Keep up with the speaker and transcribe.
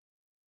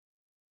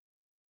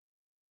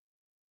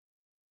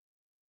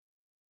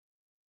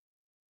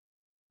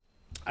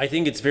I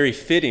think it's very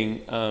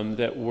fitting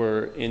that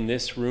we're in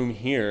this room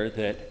here,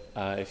 that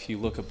if you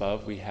look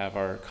above, we have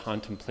our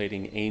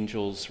contemplating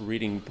angels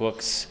reading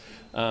books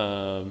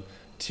to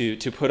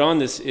put on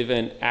this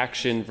event,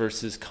 Action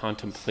versus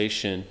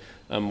Contemplation,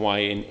 why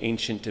an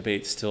ancient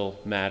debate still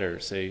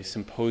matters, a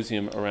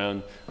symposium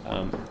around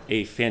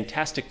a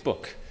fantastic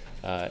book,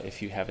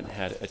 if you haven't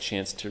had a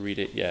chance to read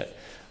it yet.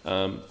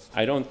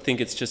 I don't think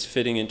it's just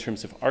fitting in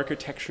terms of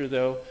architecture,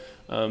 though,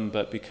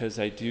 but because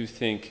I do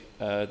think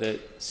that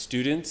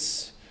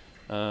students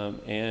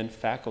and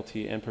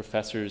faculty and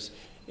professors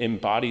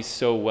embody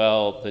so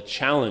well the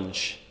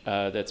challenge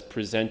that's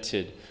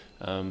presented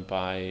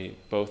by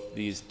both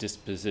these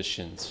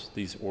dispositions,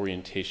 these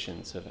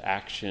orientations of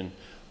action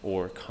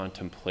or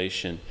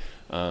contemplation.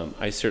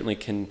 I certainly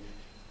can,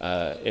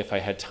 if I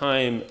had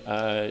time,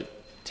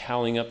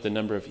 tallying up the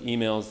number of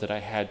emails that I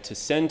had to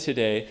send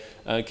today,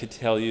 I could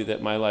tell you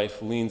that my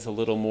life leans a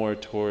little more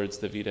towards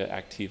the Vita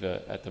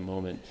Activa at the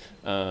moment.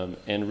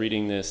 And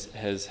reading this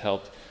has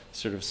helped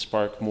sort of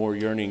spark more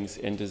yearnings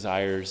and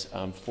desires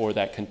for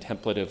that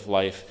contemplative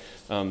life,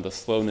 the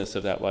slowness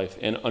of that life.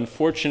 And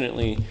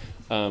unfortunately,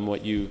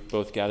 what you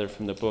both gather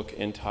from the book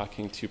and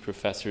talking to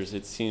professors,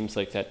 it seems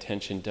like that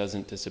tension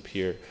doesn't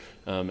disappear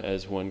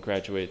as one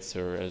graduates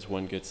or as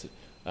one gets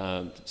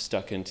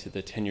stuck into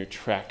the tenure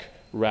track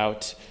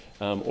route,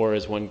 or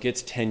as one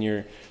gets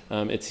tenure.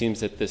 It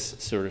seems that this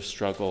sort of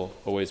struggle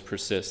always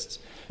persists.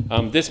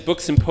 This book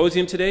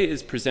symposium today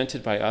is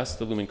presented by us,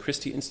 the Lumen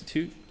Christi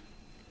Institute,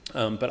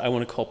 but I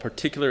want to call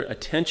particular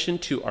attention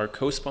to our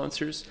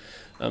co-sponsors,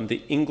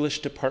 the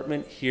English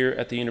department here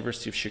at the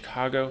University of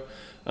Chicago,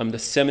 the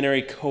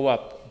Seminary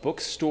Co-op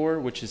bookstore,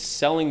 which is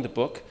selling the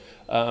book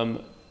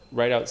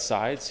right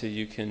outside, so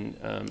you can,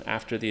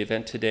 after the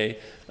event today,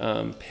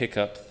 pick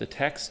up the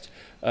text.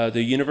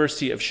 The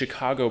University of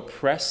Chicago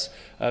Press,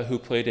 who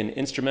played an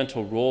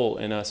instrumental role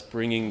in us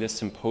bringing this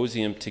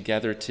symposium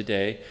together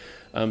today.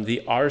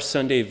 The Our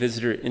Sunday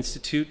Visitor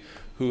Institute,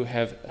 who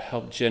have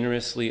helped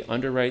generously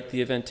underwrite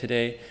the event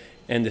today,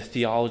 and the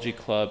Theology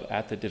Club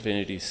at the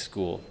Divinity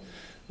School.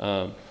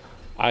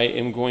 I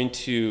am going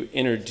to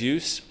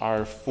introduce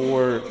our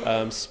four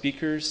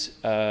speakers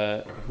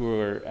who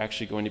are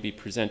actually going to be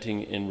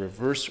presenting in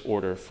reverse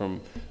order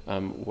from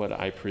what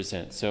I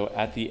present. So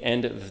at the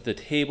end of the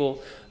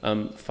table,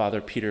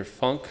 Father Peter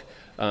Funk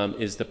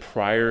is the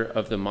prior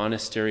of the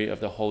Monastery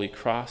of the Holy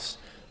Cross,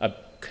 a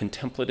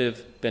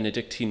contemplative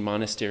Benedictine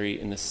monastery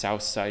in the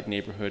South Side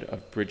neighborhood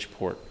of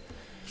Bridgeport.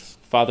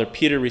 Father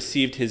Peter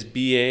received his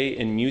BA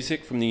in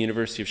music from the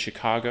University of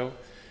Chicago.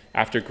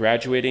 After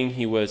graduating,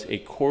 he was a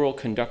choral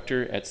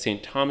conductor at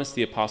St. Thomas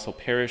the Apostle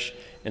Parish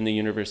and the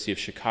University of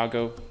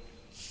Chicago.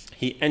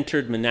 He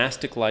entered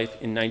monastic life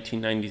in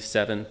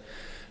 1997.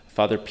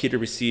 Father Peter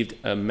received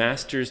a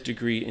master's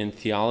degree in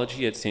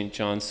theology at St.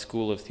 John's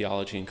School of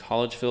Theology in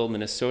Collegeville,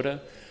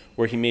 Minnesota,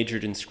 where he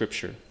majored in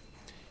scripture.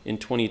 In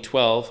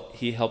 2012,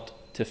 he helped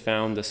to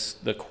found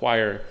the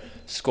choir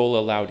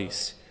Schola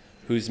Laudis,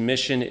 whose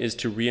mission is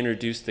to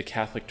reintroduce the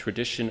Catholic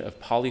tradition of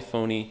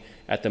polyphony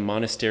at the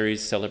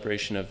monastery's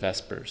celebration of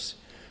Vespers.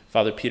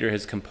 Father Peter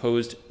has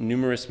composed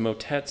numerous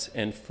motets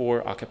and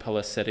 4 a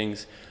cappella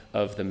settings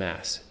of the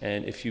Mass.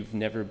 And if you've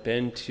never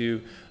been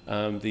to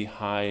the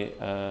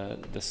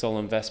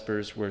Solemn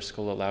Vespers where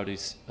Schola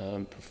Laudis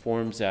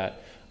performs at,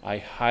 I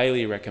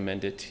highly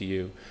recommend it to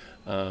you.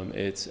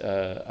 It's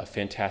a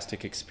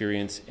fantastic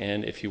experience,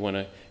 and if you want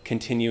to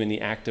continue in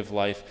the active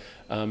life,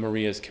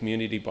 Maria's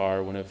Community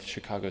Bar, one of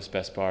Chicago's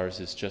best bars,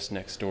 is just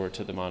next door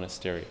to the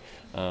monastery.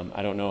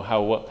 I don't know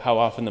how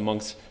often the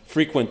monks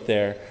frequent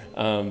there,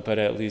 but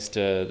at least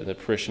the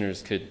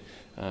parishioners could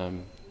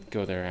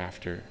go there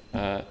after.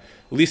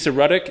 Lisa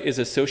Ruddock is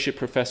Associate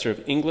Professor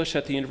of English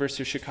at the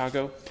University of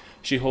Chicago.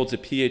 She holds a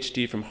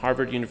PhD from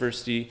Harvard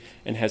University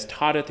and has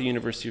taught at the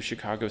University of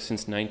Chicago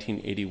since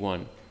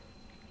 1981.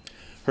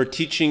 Her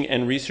teaching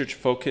and research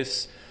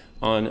focuses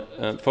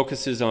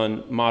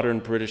on modern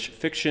British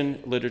fiction,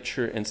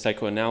 literature, and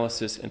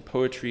psychoanalysis, and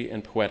poetry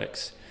and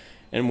poetics,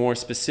 and more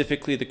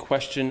specifically the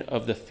question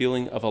of the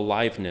feeling of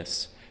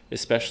aliveness,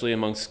 especially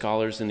among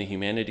scholars in the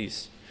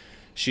humanities.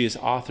 She is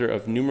author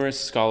of numerous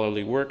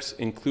scholarly works,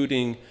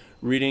 including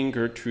Reading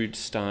Gertrude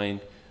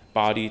Stein,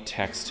 Body,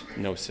 Text,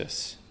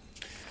 Gnosis.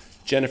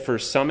 Jennifer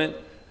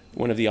Summit,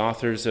 one of the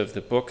authors of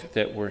the book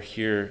that we're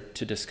here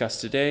to discuss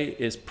today,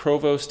 is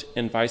Provost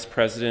and Vice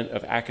President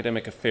of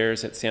Academic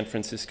Affairs at San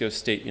Francisco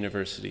State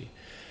University.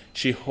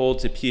 She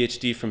holds a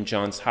PhD from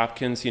Johns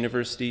Hopkins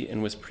University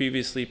and was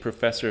previously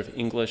Professor of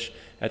English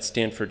at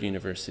Stanford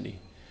University.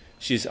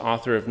 She's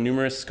author of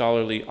numerous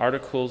scholarly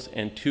articles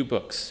and 2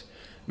 books,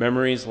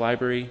 Memories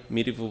Library,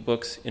 Medieval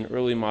Books in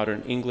Early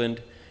Modern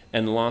England,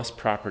 and Lost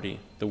Property,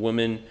 The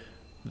Woman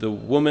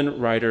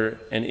Writer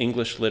and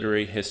English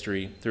Literary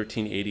History,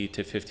 1380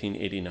 to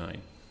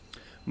 1589.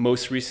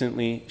 Most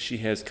recently, she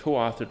has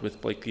co-authored with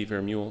Blakely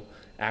Vermeulen,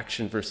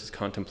 Action versus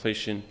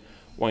Contemplation,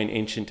 Why an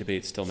Ancient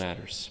Debate Still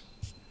Matters.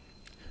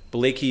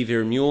 Blakely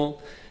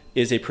Vermeulen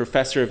is a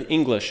professor of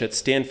English at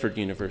Stanford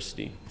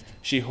University.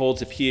 She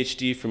holds a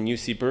PhD from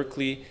UC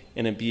Berkeley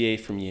and a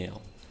BA from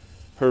Yale.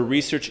 Her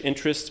research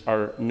interests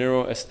are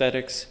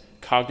neuroaesthetics,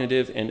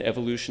 cognitive and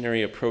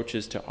evolutionary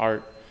approaches to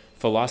art,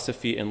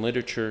 philosophy and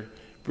literature,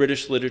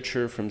 British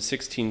literature from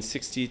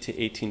 1660 to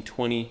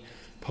 1820,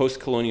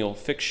 post-colonial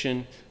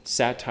fiction,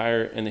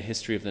 satire, and the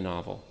history of the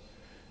novel.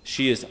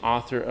 She is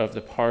author of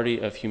The Party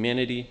of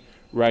Humanity,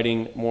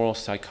 Writing Moral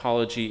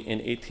Psychology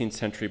in 18th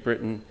Century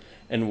Britain,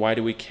 and Why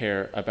Do We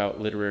Care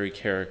About Literary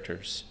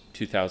Characters,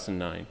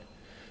 2009,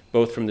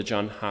 both from the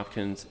Johns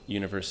Hopkins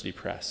University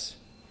Press.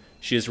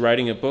 She is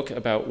writing a book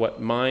about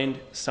what mind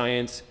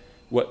science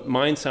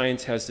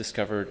has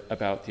discovered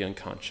about the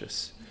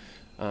unconscious.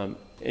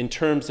 In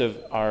terms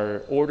of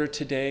our order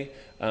today,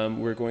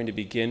 we're going to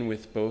begin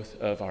with both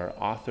of our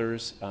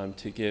authors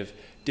to give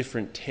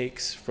different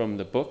takes from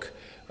the book.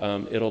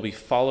 It'll be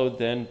followed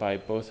then by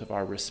both of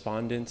our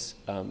respondents,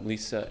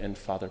 Lisa and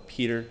Father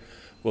Peter.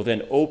 We'll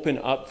then open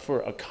up for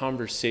a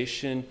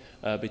conversation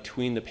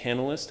between the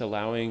panelists,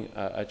 allowing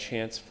a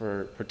chance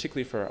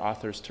particularly for our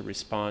authors to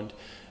respond.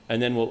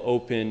 And then we'll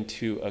open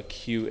to a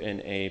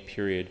Q&A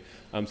period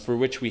for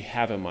which we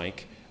have a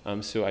mic.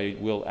 So I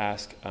will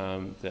ask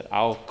that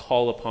I'll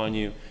call upon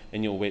you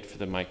and you'll wait for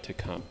the mic to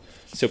come.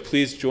 So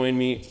please join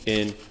me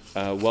in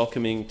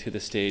welcoming to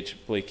the stage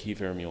Blakey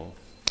Vermeulen.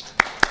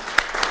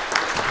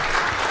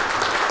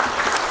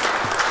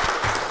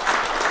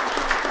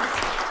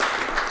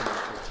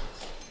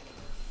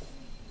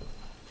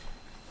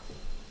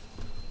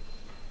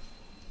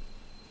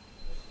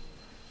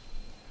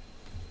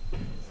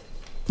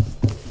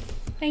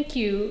 Thank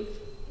you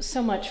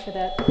so much for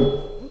that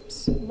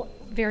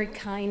very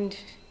kind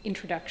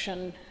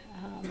introduction.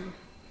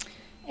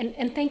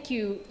 And thank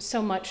you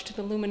so much to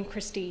the Lumen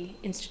Christi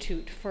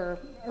Institute for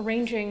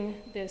arranging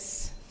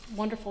this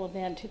wonderful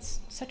event. It's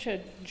such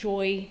a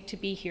joy to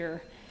be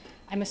here.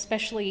 I'm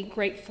especially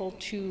grateful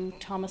to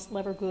Thomas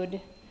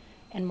Levergood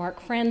and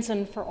Mark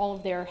Franzen for all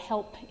of their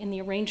help in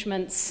the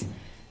arrangements,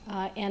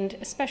 and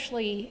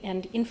especially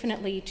and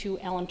infinitely to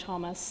Alan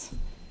Thomas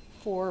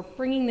for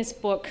bringing this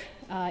book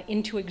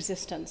into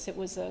existence. It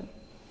was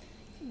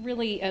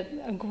really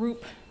a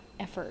group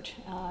effort,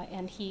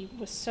 and he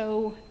was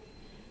so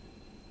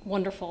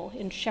wonderful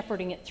in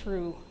shepherding it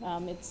through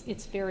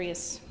its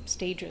various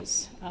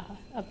stages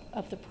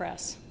of the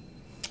press.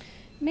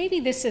 Maybe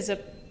this is a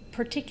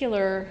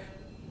particular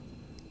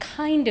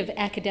kind of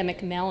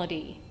academic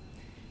malady,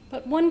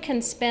 but one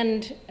can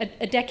spend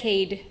a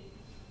decade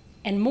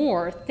and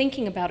more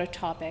thinking about a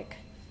topic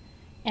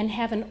and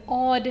have an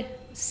odd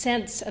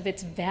sense of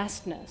its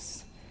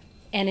vastness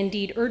and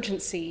indeed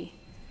urgency,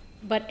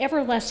 but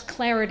ever less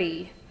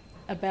clarity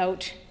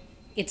about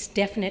its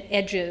definite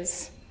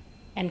edges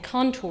and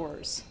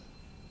contours.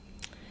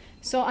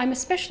 So I'm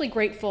especially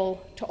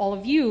grateful to all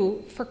of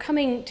you for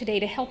coming today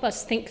to help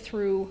us think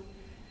through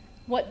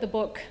what the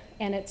book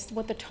and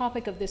what the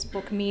topic of this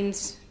book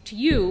means to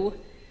you.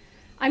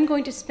 I'm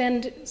going to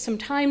spend some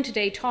time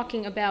today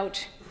talking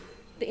about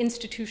the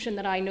institution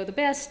that I know the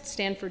best,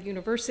 Stanford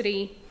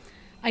University.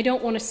 I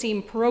don't want to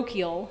seem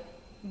parochial,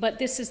 but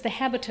this is the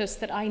habitus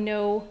that I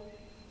know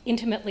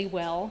intimately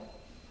well.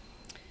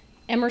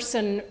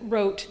 Emerson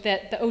wrote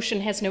that the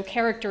ocean has no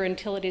character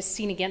until it is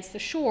seen against the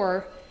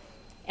shore,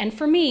 and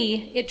for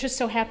me, it just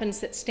so happens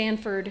that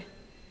Stanford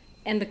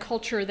and the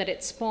culture that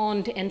it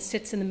spawned and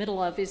sits in the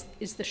middle of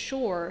is the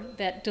shore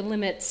that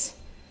delimits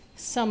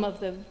some of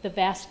the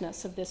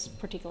vastness of this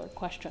particular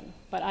question.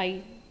 But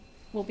I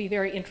will be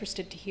very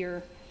interested to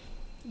hear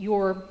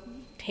your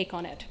take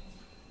on it.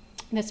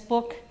 This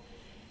book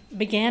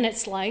began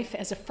its life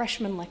as a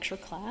freshman lecture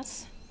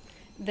class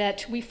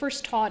that we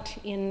first taught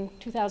in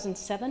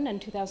 2007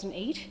 and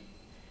 2008.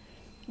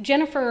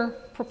 Jennifer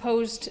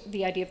proposed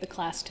the idea of the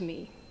class to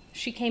me.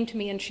 She came to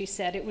me and she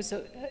said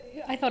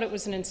I thought it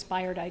was an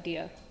inspired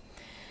idea,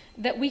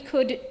 that we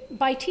could,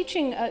 by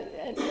teaching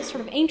a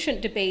sort of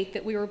ancient debate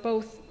that we were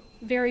both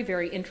very,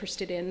 very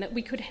interested in, that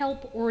we could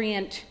help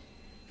orient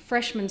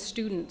freshman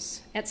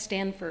students at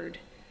Stanford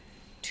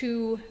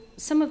to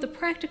some of the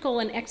practical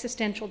and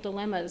existential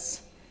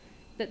dilemmas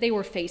that they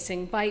were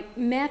facing by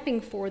mapping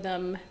for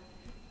them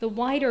the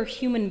wider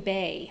human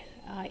bay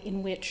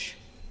in which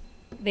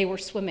they were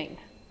swimming.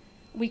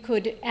 We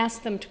could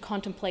ask them to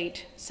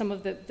contemplate some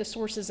of the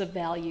sources of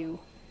value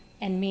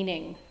and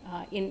meaning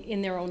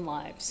in their own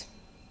lives.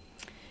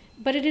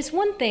 But it is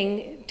one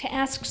thing to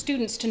ask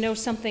students to know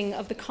something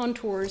of the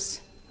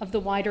contours of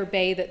the wider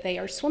bay that they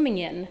are swimming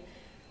in,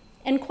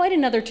 and quite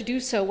another to do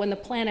so when the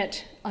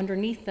planet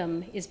underneath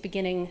them is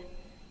beginning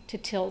to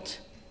tilt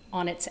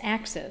on its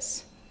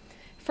axis.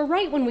 For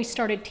right when we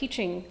started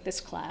teaching this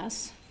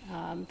class,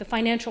 the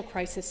financial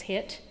crisis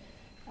hit,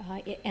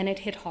 and it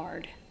hit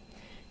hard.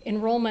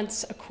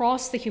 Enrollments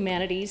across the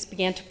humanities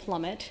began to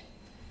plummet,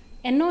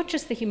 and not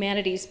just the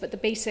humanities, but the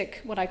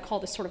basic, what I call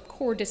the sort of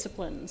core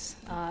disciplines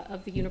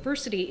of the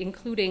university,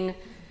 including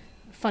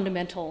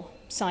fundamental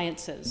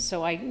sciences.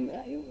 So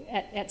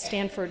at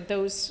Stanford,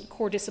 those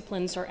core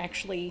disciplines are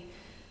actually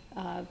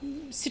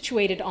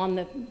situated on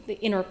the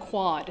inner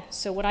quad.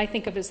 So what I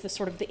think of as the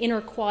sort of the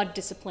inner quad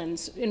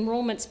disciplines,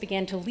 enrollments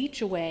began to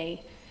leach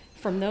away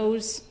from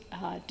those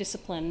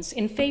disciplines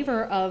in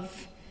favor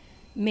of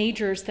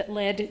majors that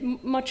led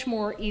much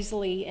more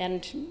easily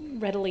and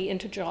readily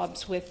into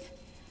jobs with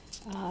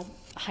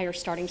higher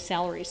starting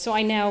salaries. So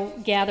I now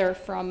gather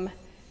from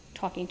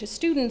talking to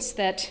students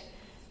that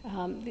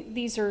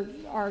these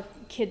are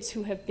kids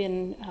who have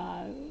been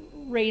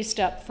raised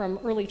up from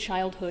early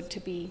childhood to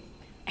be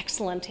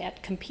excellent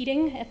at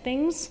competing at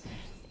things.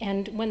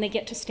 And when they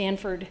get to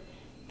Stanford,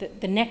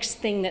 the next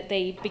thing that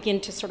they begin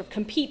to sort of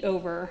compete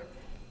over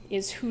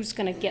is who's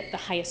going to get the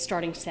highest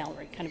starting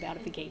salary kind of out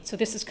of the gate. So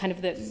this is kind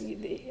of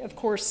of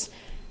course,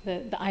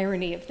 the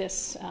irony of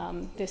this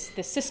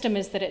this system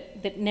is that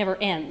it never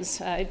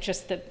ends.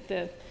 Just that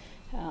the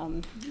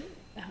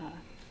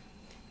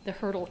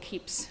hurdle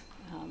keeps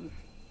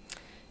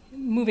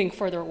moving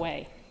further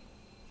away.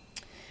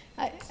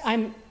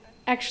 I'm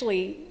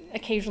actually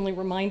occasionally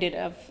reminded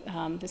of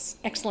this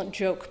excellent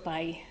joke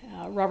by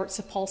Robert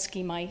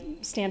Sapolsky, my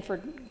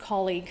Stanford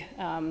colleague.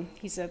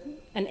 He's an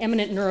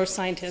eminent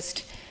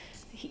neuroscientist.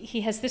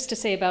 He has this to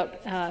say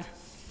about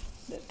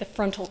the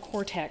frontal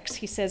cortex.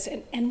 He says,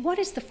 and what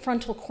is the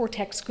frontal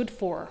cortex good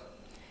for?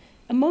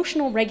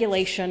 Emotional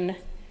regulation,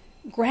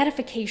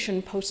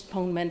 gratification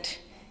postponement,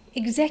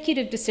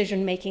 executive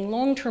decision-making,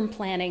 long-term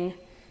planning.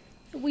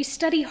 We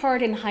study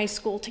hard in high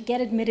school to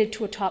get admitted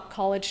to a top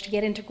college, to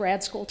get into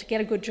grad school, to get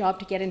a good job,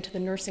 to get into the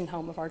nursing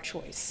home of our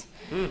choice.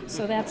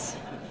 So that's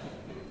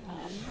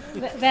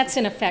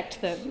in effect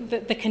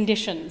the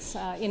conditions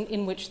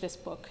in which this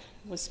book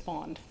was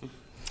spawned.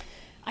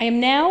 I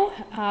am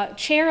now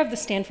chair of the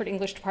Stanford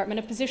English Department,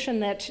 a position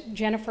that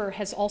Jennifer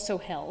has also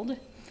held.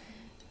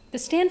 The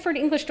Stanford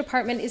English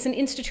Department is an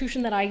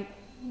institution that I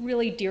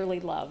really dearly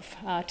love,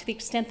 to the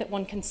extent that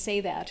one can say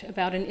that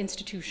about an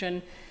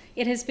institution.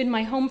 It has been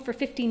my home for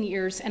 15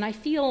 years, and I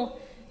feel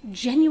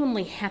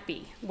genuinely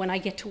happy when I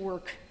get to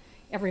work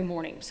every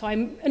morning. So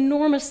I'm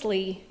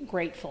enormously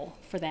grateful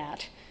for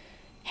that.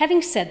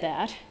 Having said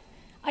that,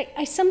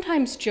 I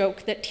sometimes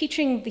joke that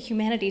teaching the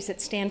humanities at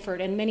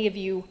Stanford, and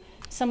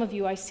some of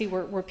you I see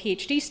were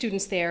PhD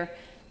students there,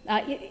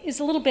 is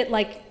a little bit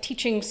like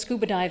teaching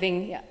scuba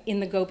diving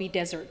in the Gobi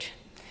Desert.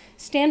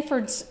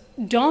 Stanford's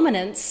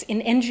dominance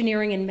in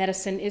engineering and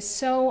medicine is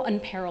so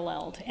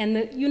unparalleled, and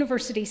the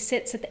university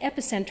sits at the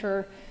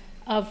epicenter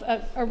of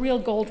a real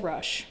gold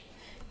rush.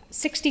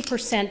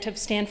 60% of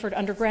Stanford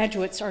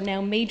undergraduates are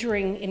now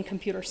majoring in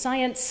computer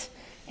science,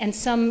 and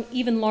some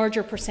even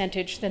larger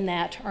percentage than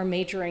that are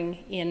majoring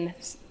in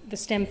the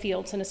STEM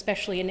fields, and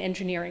especially in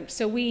engineering.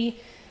 So we,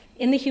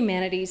 in the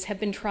humanities, have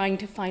been trying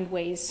to find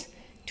ways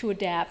to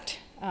adapt,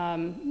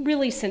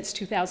 really since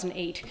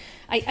 2008.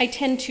 I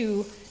tend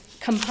to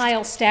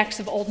compile stacks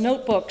of old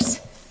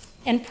notebooks,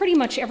 and pretty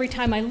much every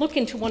time I look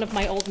into one of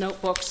my old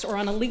notebooks or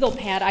on a legal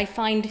pad, I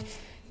find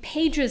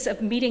pages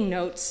of meeting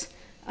notes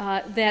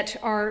that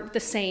are the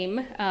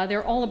same.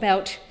 They're all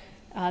about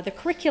the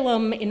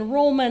curriculum,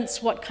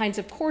 enrollments, what kinds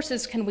of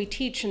courses can we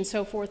teach, and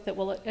so forth that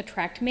will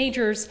attract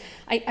majors.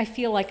 I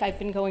feel like I've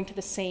been going to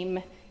the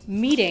same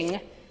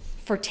meeting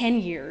for 10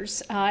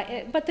 years.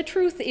 But the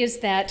truth is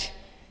that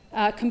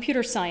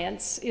computer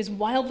science is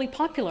wildly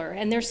popular,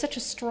 and there's such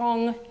a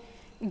strong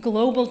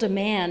global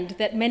demand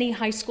that many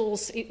high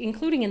schools,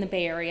 including in the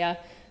Bay Area,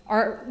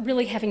 are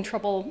really having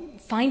trouble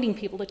finding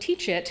people to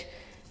teach it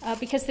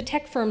because the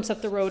tech firms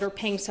up the road are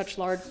paying such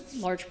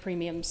large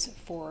premiums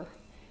for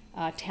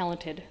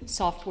talented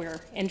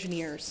software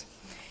engineers.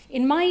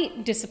 In my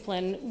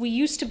discipline, we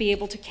used to be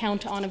able to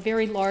count on a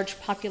very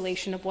large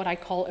population of what I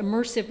call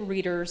immersive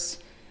readers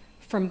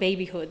from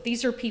babyhood.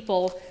 These are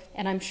people,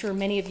 and I'm sure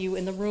many of you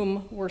in the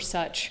room were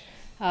such,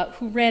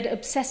 who read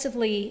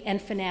obsessively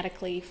and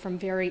fanatically from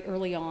very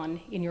early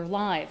on in your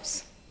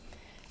lives.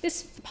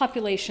 This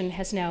population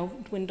has now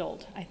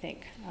dwindled, I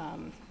think.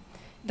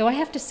 Though I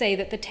have to say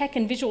that the tech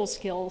and visual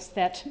skills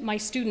that my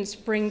students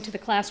bring to the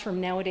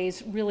classroom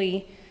nowadays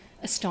really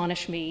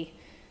astonish me.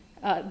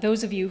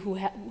 Those of you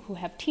who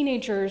have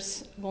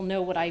teenagers will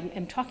know what I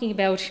am talking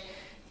about.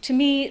 To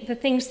me, the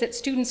things that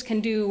students can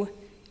do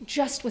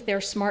just with their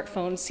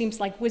smartphones seems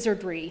like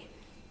wizardry.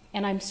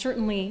 And I'm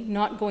certainly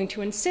not going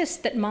to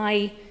insist that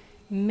my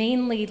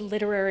mainly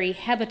literary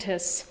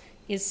habitus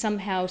is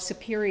somehow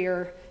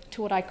superior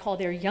to what I call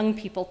their young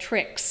people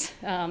tricks,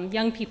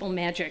 young people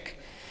magic.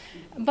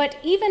 But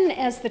even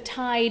as the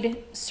tide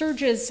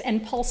surges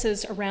and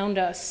pulses around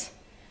us,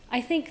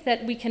 I think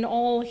that we can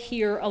all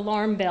hear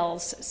alarm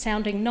bells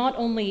sounding not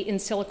only in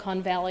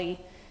Silicon Valley,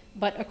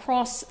 but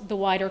across the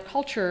wider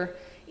culture.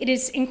 It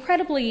is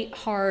incredibly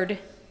hard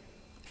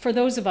for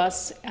those of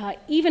us,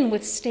 even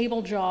with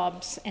stable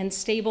jobs and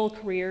stable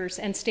careers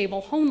and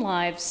stable home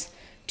lives,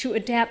 to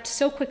adapt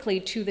so quickly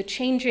to the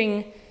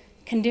changing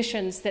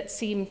conditions that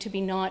seem to be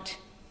not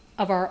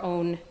of our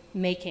own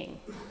making.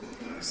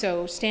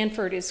 So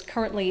Stanford is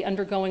currently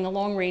undergoing a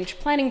long-range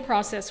planning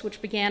process,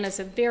 which began as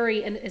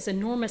as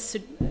enormous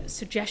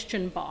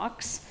suggestion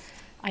box.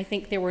 I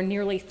think there were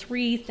nearly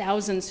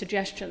 3,000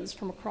 suggestions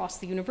from across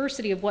the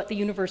university of what the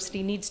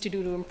university needs to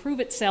do to improve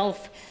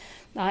itself,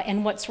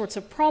 and what sorts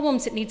of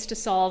problems it needs to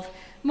solve.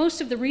 Most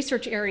of the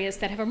research areas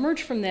that have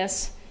emerged from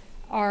this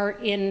are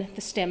in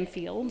the STEM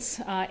fields,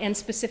 and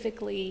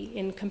specifically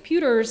in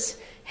computers.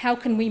 How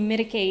can we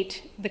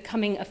mitigate the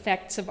coming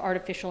effects of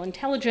artificial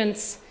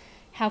intelligence?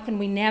 How can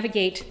we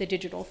navigate the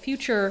digital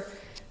future?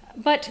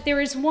 But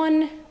there is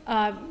one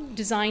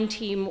design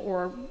team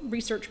or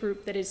research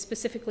group that is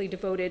specifically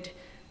devoted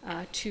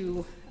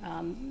to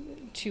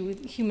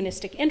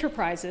humanistic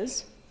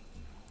enterprises,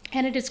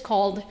 and it is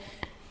called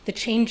the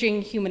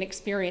changing human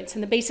experience.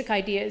 And the basic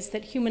idea is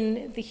that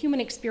the human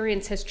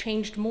experience has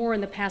changed more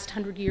in the past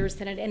 100 years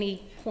than at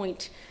any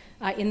point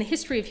in the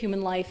history of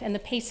human life, and the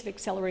pace of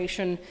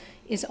acceleration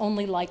is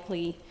only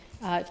likely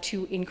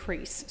to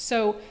increase.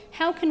 So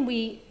how can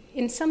we,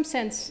 in some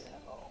sense,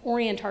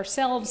 orient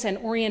ourselves and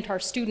orient our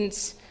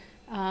students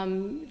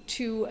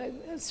to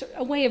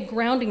a way of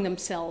grounding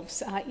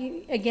themselves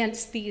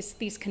against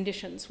these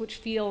conditions, which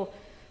feel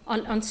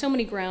on so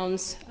many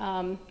grounds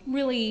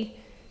really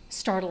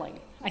startling,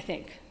 I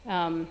think.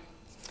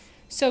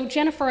 So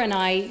Jennifer and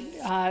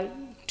I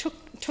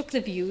took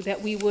the view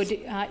that we would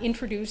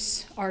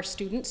introduce our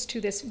students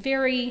to this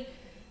very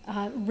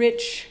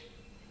rich,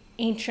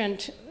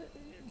 ancient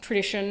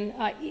tradition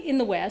in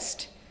the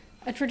West,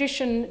 a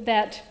tradition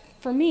that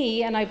for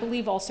me, and I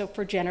believe also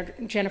for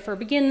Jennifer,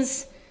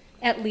 begins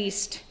at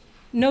least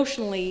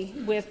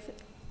notionally with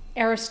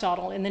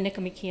Aristotle in the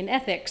Nicomachean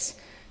Ethics.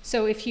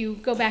 So if you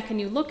go back and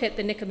you look at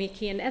the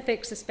Nicomachean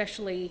Ethics,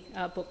 especially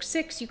Book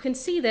 6, you can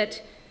see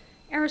that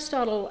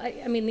Aristotle,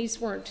 I mean,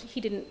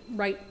 he didn't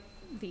write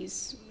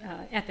these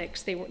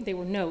ethics, they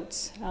were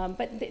notes.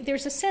 But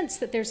there's a sense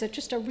that there's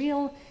just a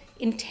real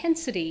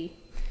intensity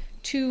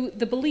to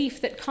the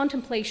belief that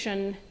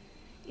contemplation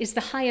is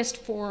the highest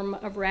form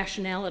of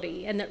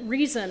rationality, and that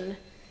reason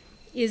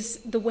is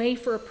the way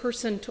for a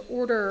person to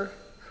order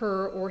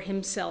her or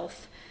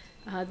himself,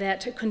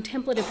 that a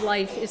contemplative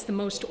life is the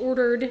most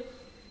ordered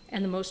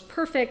and the most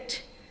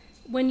perfect.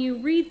 When you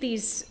read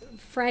these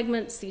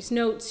fragments, these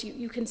notes,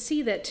 you can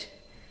see that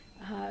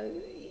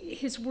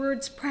his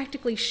words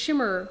practically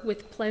shimmer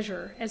with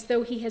pleasure, as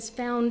though he has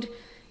found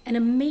an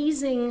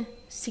amazing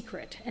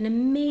secret, an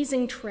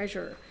amazing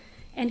treasure,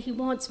 and he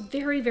wants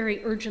very,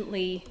 very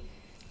urgently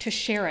to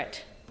share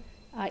it.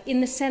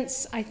 In the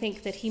sense, I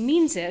think, that he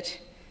means it,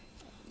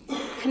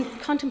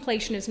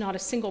 contemplation is not a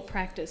single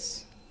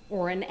practice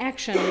or an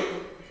action,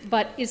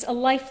 but is a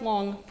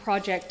lifelong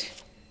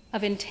project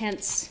of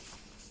intense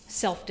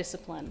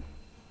self-discipline.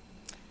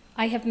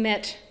 I have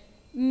met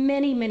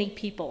many, many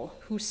people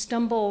who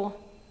stumble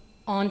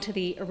onto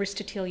the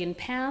Aristotelian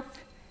path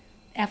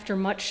after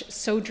much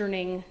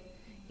sojourning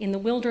in the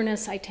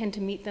wilderness. I tend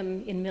to meet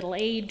them in middle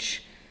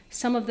age.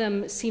 Some of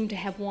them seem to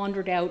have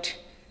wandered out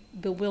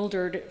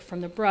bewildered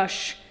from the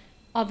brush.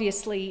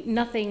 Obviously,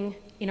 nothing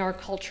in our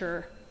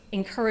culture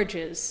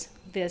encourages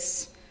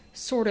this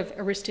sort of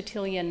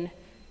Aristotelian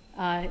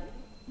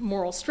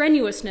moral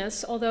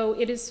strenuousness, although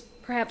it is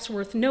perhaps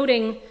worth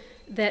noting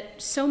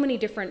that so many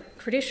different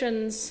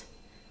traditions,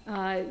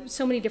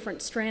 so many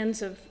different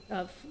strands of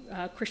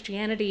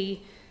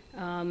Christianity,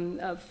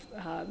 of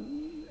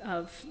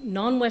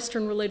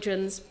non-Western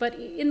religions, but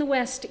in the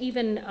West,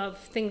 even of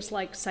things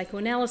like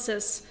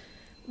psychoanalysis,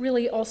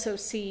 really also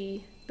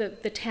see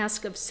the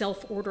task of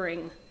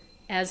self-ordering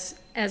as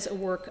a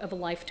work of a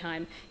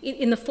lifetime,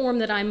 in the form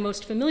that I'm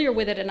most familiar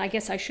with it, and I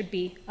guess I should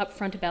be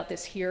upfront about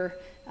this here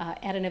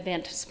at an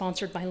event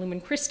sponsored by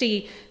Lumen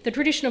Christi. The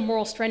tradition of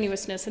moral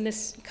strenuousness, and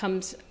this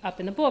comes up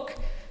in the book,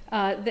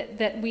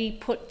 that we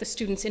put the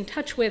students in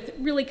touch with,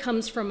 really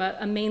comes from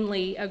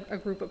mainly a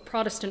group of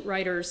Protestant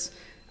writers,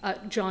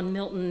 John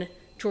Milton,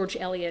 George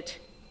Eliot,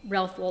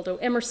 Ralph Waldo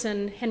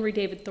Emerson, Henry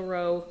David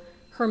Thoreau,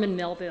 Herman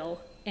Melville,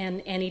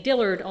 and Annie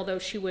Dillard, although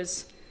she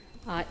was,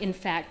 in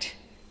fact,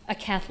 a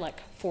Catholic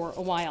for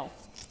a while.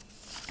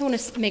 I want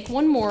to make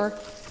one more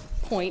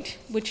point,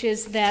 which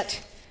is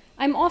that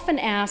I'm often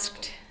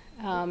asked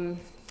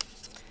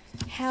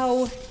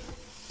how,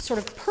 sort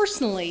of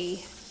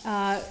personally,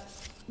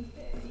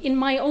 in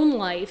my own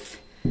life,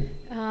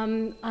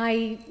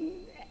 I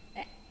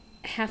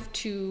have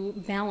to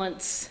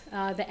balance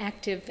the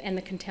active and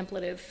the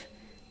contemplative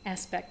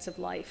aspects of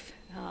life.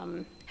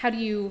 How do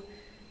you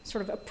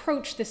sort of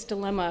approach this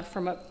dilemma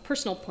from a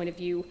personal point of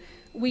view?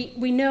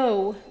 We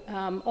know,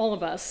 all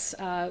of us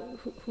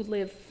who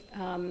live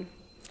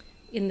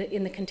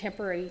in the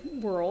contemporary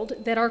world,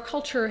 that our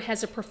culture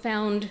has a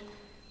profound,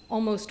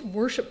 almost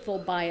worshipful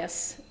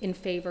bias in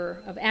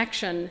favor of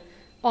action,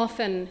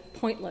 often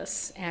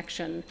pointless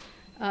action.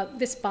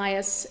 This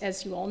bias,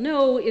 as you all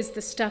know, is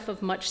the stuff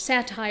of much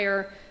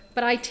satire,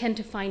 but I tend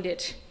to find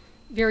it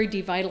very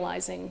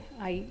devitalizing.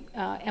 I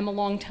am a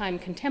longtime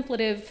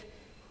contemplative.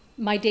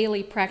 My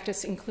daily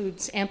practice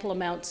includes ample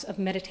amounts of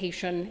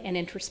meditation and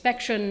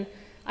introspection.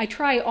 I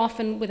try,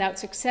 often without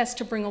success,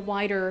 to bring a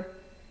wider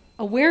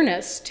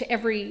awareness to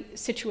every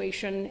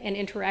situation and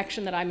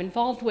interaction that I'm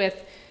involved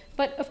with.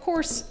 But of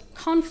course,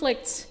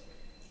 conflicts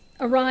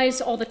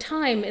arise all the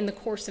time in the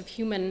course of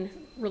human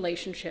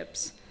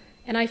relationships.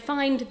 And I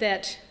find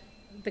that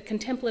the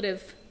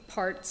contemplative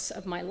parts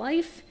of my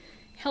life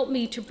help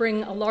me to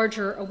bring a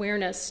larger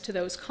awareness to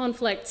those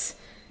conflicts,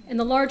 And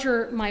the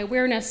larger my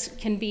awareness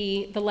can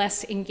be, the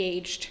less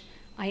engaged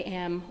I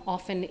am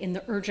often in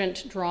the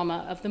urgent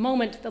drama of the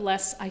moment, the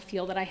less I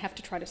feel that I have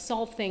to try to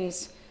solve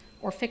things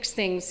or fix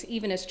things,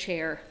 even as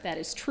chair. That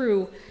is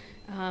true.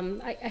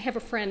 I have a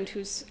friend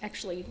who's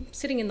actually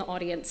sitting in the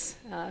audience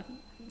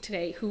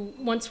today who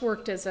once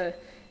worked as an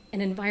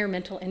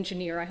environmental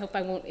engineer. I hope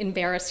I won't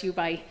embarrass you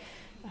by,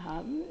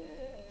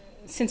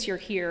 since you're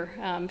here.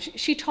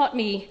 She taught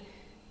me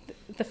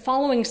the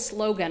following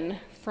slogan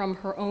from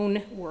her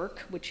own work,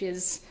 which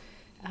is,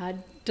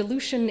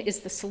 dilution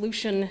is the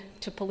solution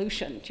to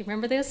pollution. Do you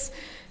remember this?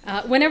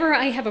 Whenever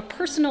I have a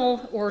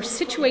personal or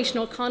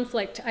situational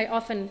conflict, I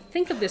often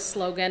think of this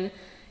slogan,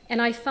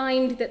 and I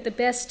find that the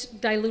best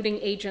diluting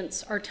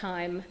agents are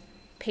time,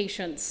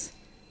 patience,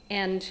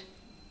 and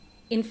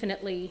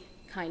infinitely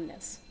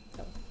kindness.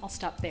 So I'll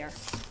stop there.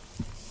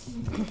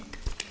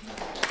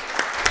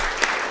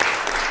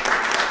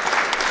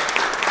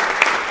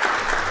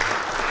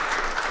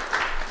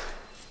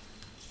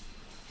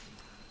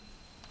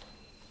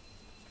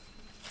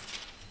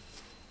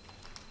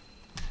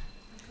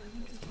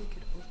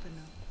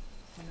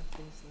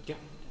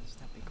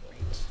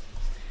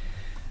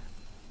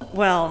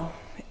 Well,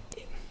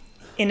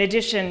 in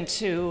addition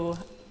to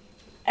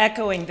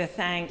echoing the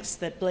thanks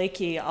that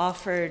Blakey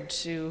offered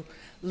to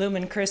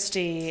Lumen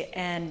Christi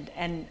and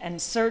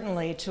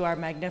certainly to our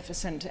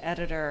magnificent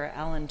editor,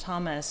 Alan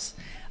Thomas,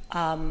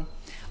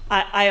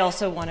 I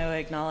also want to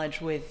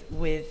acknowledge with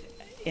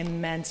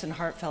immense and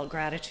heartfelt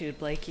gratitude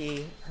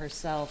Blakey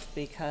herself,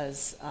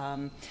 because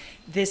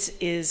this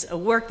is a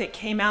work that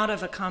came out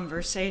of a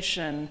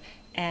conversation,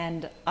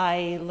 and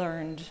I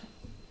learned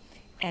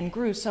and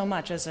grew so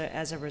much as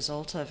a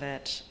result of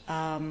it.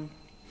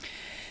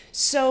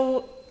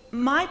 So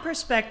my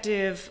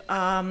perspective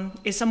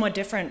is somewhat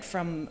different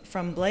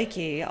from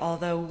Blakey,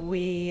 although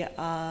we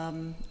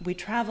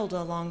traveled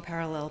along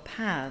parallel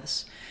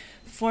paths.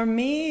 For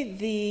me,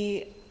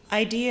 the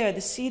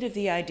seed of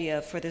the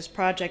idea for this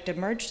project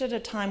emerged at a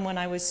time when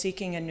I was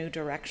seeking a new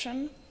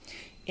direction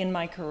in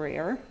my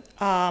career.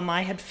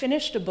 I had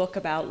finished a book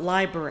about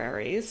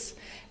libraries,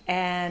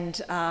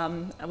 and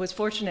I was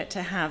fortunate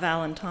to have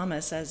Alan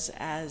Thomas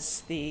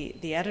as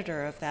the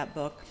editor of that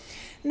book.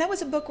 And that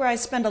was a book where I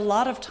spent a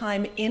lot of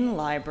time in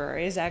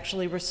libraries,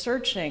 actually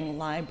researching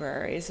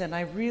libraries, and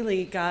I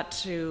really got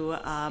to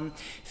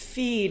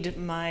feed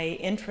my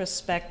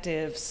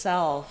introspective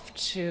self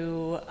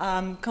to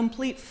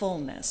complete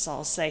fullness,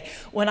 I'll say.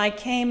 When I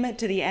came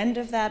to the end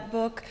of that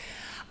book,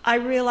 I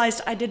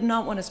realized I did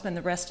not want to spend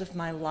the rest of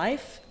my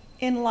life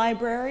in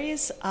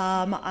libraries.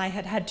 I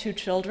had had 2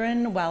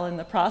 children while in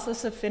the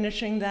process of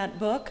finishing that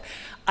book.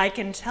 I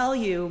can tell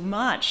you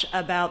much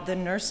about the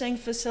nursing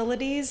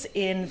facilities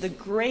in the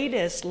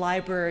greatest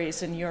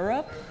libraries in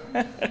Europe,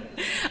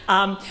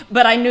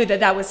 but I knew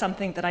that was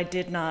something that I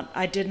did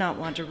not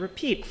want to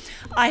repeat.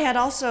 I had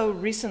also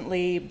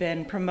recently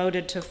been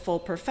promoted to full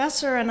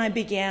professor, and I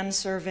began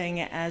serving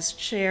as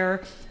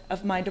chair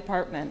of my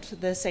department,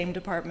 the same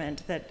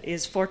department that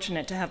is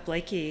fortunate to have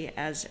Blakey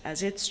as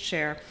its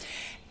chair.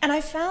 And I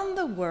found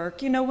the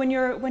work, you know, when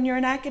you're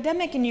an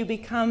academic and you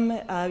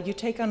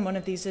take on one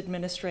of these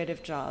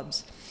administrative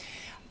jobs,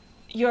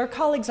 your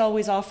colleagues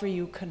always offer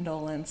you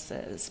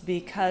condolences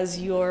because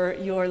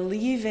you're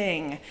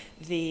leaving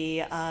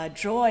the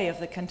joy of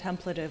the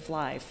contemplative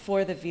life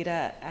for the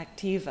vita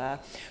activa,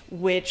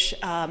 which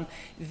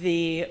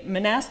the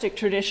monastic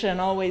tradition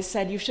always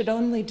said you should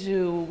only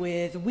do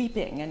with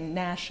weeping and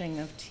gnashing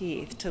of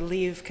teeth to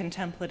leave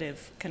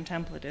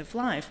contemplative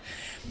life.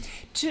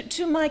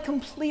 To my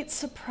complete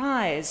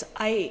surprise,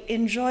 I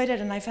enjoyed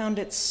it and I found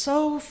it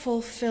so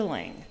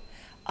fulfilling.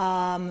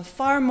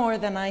 Far more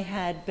than I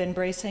had been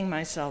bracing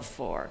myself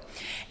for.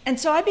 And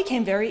so I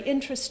became very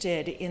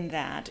interested in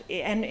that,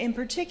 and in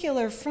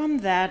particular from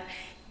that,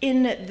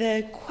 in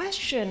the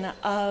question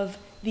of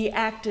the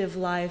active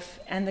life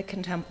and the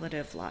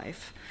contemplative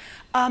life.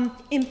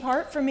 In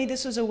part, for me,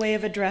 this was a way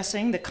of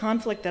addressing the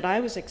conflict that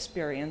I was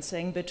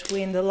experiencing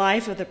between the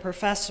life of the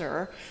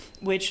professor,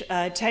 which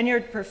a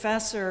tenured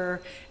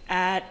professor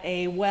at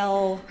a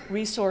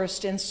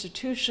well-resourced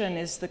institution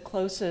is the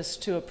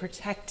closest to a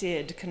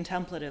protected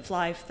contemplative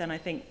life than I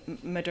think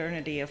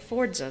modernity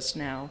affords us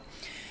now.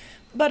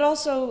 But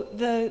also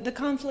the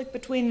conflict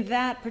between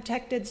that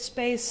protected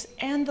space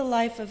and the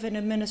life of an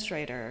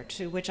administrator,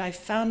 to which I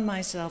found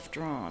myself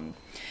drawn.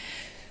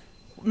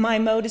 My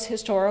mode is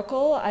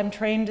historical. I'm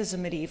trained as a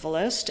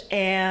medievalist,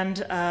 and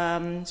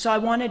so I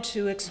wanted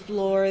to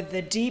explore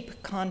the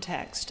deep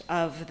context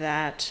of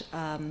that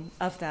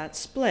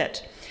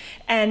split.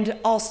 And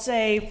I'll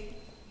say,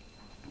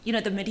 you know,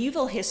 the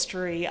medieval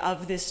history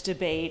of this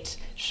debate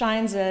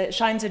shines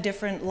a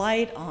different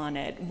light on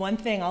it. One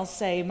thing I'll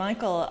say,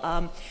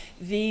 Michael,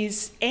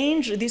 these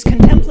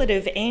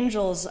contemplative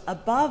angels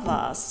above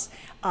us,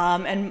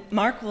 and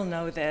Mark will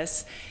know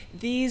this,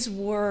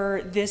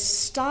 this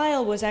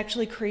style was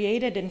actually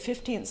created in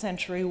 15th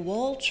century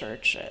wall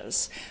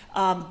churches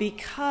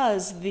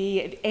because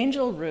the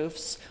angel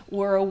roofs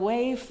were a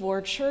way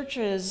for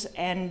churches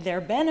and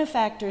their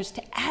benefactors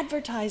to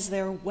advertise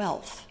their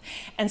wealth.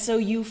 And so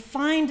you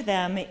find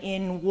them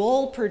in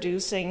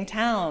wool-producing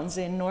towns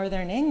in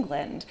northern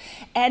England,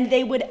 and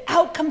they would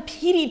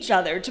outcompete each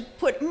other to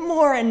put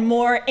more and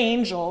more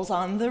angels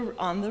on the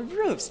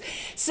roofs.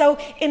 So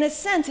in a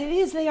sense,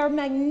 they are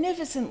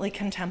magnificently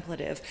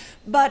contemplative,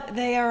 but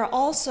they are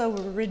also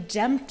a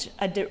redemption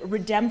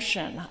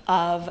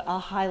of a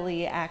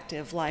highly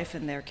active life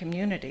in their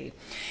community.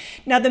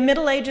 Now, the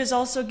Middle Ages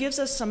also gives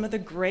us some of the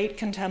great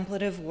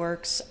contemplative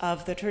works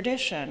of the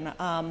tradition.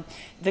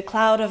 The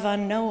Cloud of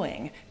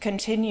Unknowing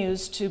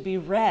continues to be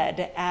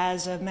read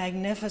as a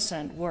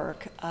magnificent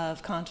work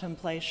of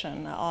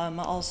contemplation.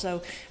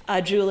 Also,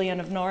 Julian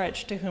of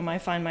Norwich, to whom I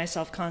find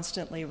myself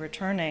constantly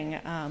returning,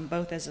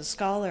 both as a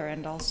scholar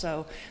and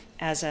also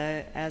as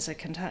a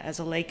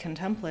lay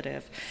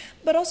contemplative,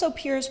 but also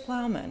Piers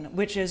Plowman,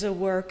 which is a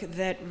work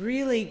that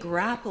really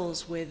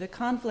grapples with the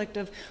conflict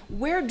of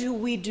where do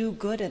we do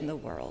good in the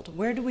world?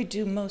 Where do we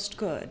do most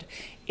good?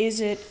 Is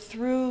it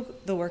through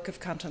the work of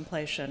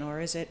contemplation,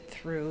 or is it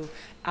through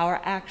our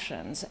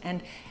actions?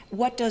 And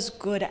what does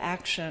good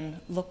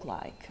action look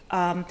like?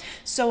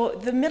 So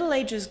the Middle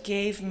Ages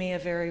gave me a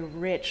very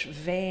rich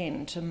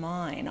vein to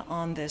mine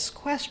on this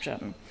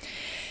question.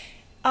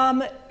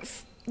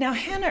 Now,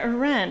 Hannah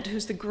Arendt,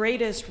 who's the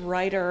greatest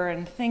writer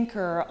and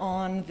thinker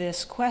on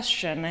this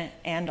question,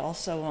 and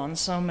also on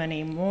so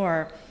many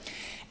more,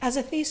 has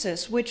a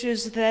thesis, which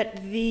is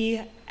that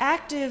the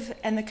active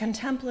and the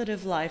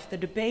contemplative life, the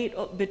debate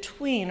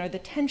between, or the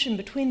tension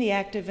between the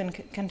active and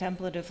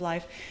contemplative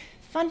life,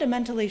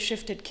 fundamentally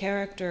shifted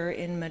character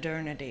in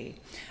modernity.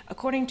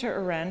 According to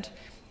Arendt,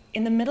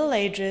 in the Middle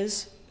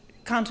Ages,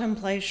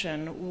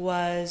 contemplation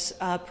was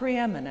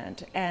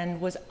preeminent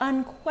and was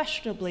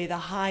unquestionably the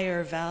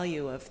higher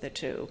value of the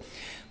two.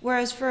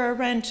 Whereas for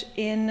Arendt,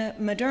 in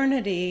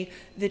modernity,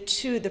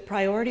 the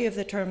priority of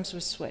the terms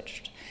was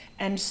switched.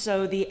 And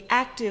so the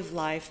active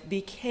life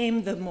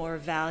became the more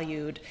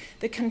valued.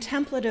 The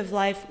contemplative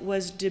life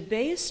was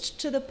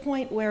debased to the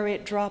point where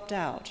it dropped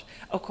out,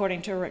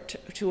 according to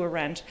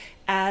Arendt,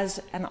 as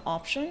an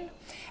option.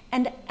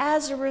 And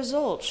as a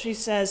result, she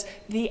says,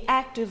 the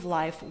active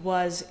life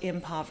was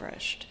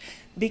impoverished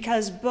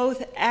because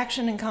both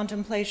action and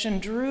contemplation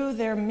drew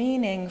their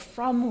meaning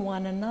from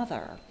one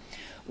another.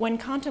 When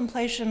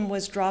contemplation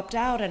was dropped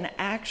out and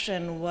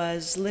action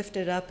was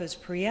lifted up as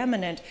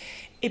preeminent,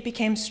 it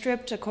became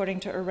stripped, according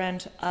to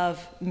Arendt,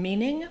 of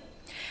meaning.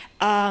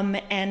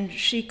 And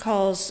she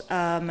calls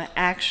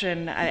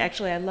action,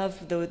 actually I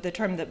love the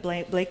term that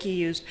Blakey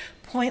used,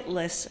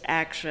 pointless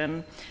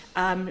action.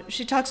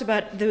 She talks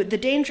about the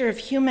danger of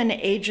human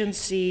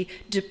agency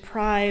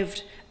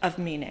deprived of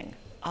meaning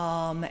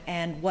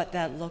and what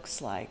that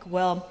looks like.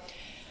 Well,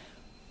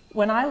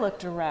 when I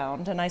looked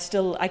around, and I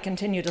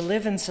continue to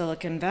live in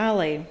Silicon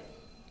Valley,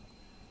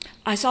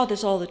 I saw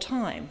this all the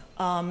time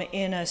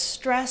in a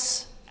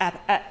stress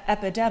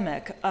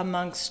epidemic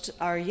amongst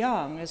our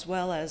young as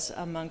well as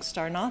amongst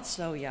our not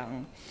so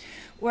young,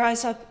 where I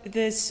saw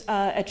this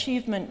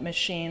achievement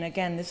machine.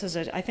 Again, this is,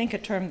 I think, a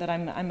term that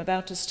I'm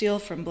about to steal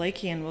from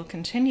Blakey and will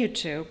continue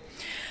to,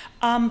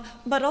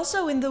 but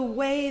also in the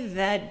way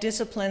that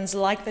disciplines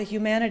like the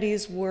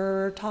humanities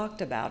were talked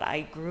about.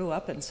 I grew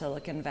up in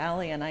Silicon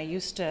Valley, and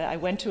I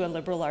went to a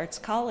liberal arts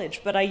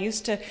college, but I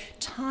used to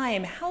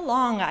time how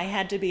long I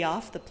had to be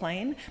off the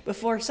plane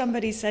before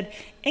somebody said,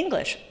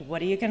 English,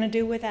 what are you going to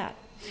do with that?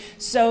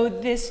 So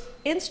this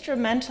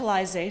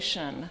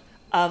instrumentalization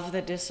of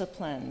the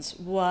disciplines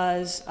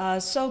was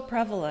so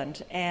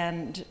prevalent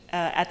and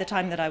at the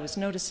time that I was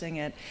noticing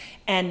it,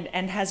 and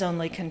has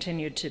only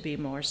continued to be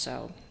more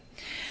so.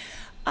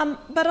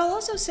 But I'll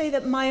also say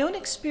that my own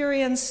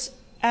experience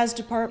as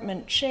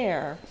department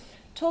chair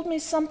showed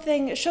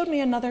me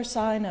another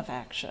side of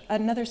action.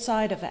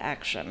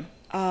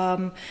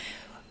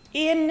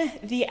 In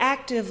the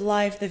active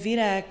life, the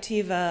vita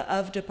activa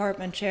of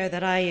department chair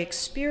that I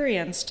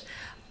experienced,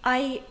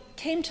 I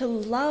came to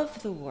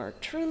love the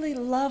work, truly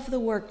love the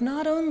work,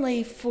 not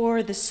only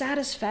for the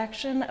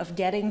satisfaction of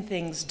getting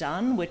things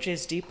done, which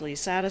is deeply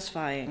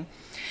satisfying,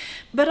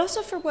 but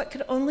also for what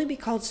could only be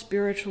called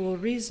spiritual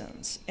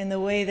reasons, in the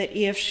way that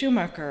E.F.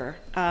 Schumacher,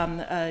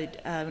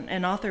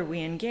 an author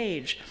we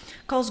engage,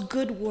 calls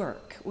good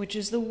work, which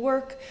is the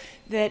work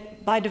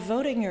that by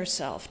devoting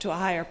yourself to a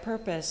higher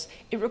purpose,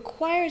 it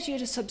requires you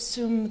to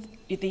subsume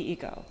the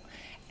ego.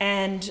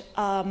 And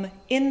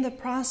in the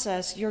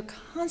process, you're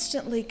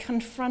constantly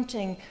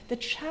confronting the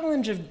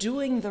challenge of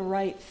doing the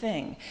right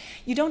thing.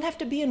 You don't have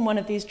to be in one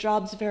of these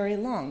jobs very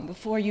long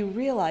before you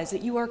realize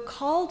that you are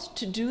called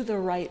to do the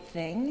right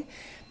thing,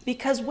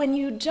 because when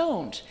you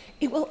don't,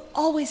 it will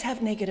always have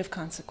negative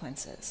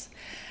consequences.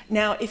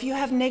 Now, if you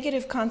have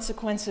negative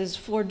consequences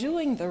for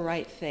doing the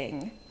right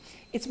thing,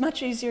 it's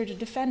much easier to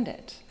defend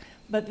it.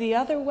 but the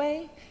other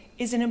way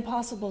is an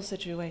impossible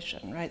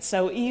situation, right?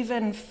 So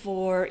even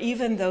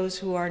those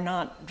who are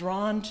not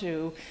drawn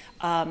to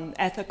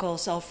ethical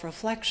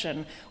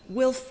self-reflection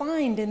will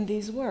find in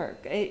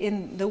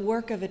the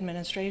work of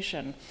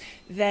administration,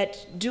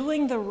 that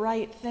doing the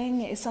right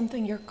thing is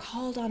something you're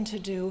called on to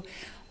do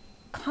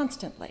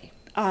constantly.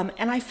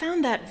 And I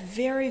found that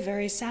very,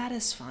 very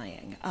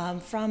satisfying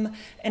from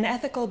an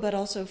ethical but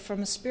also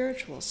from a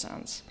spiritual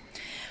sense.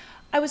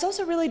 I was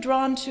also really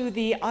drawn to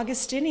the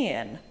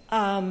Augustinian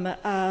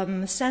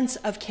sense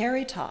of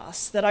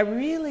caritas that I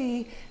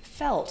really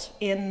felt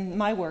in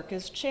my work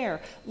as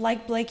chair,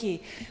 like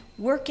Blakey,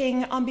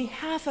 working on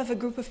behalf of a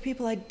group of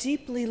people I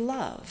deeply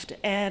loved.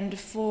 And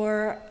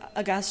for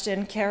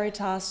Augustine,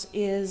 caritas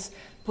is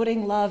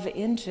putting love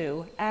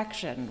into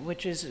action,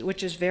 which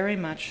is very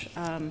much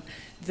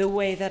the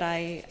way that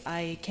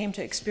I came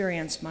to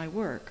experience my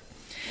work.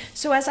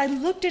 So as I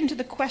looked into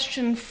the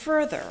question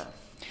further,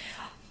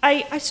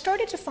 I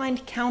started to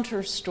find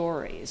counter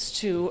stories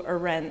to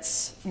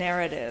Arendt's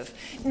narrative.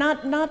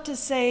 Not to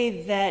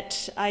say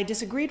that I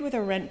disagreed with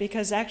Arendt,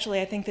 because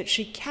actually I think that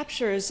she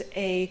captures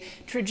a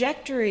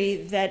trajectory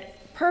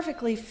that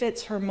perfectly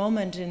fits her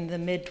moment in the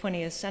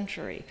mid-20th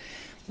century.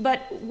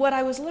 But what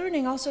I was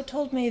learning also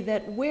told me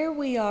that where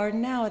we are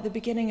now at the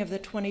beginning of the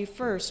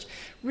 21st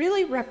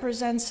really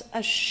represents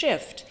a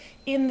shift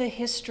in the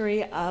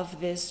history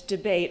of this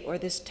debate or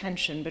this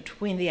tension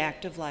between the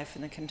active life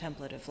and the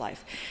contemplative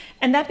life.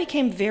 And that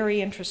became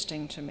very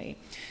interesting to me.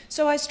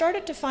 So I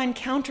started to find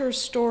counter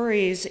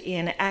stories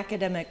in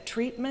academic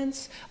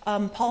treatments.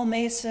 Paul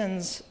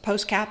Mason's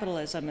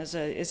Post-Capitalism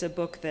is a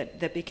book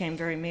that became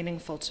very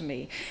meaningful to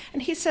me.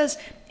 And he says,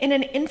 in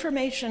an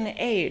information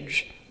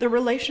age, the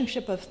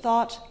relationship of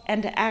thought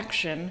and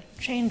action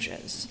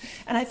changes.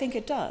 And I think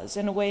it does,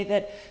 in a way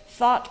that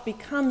thought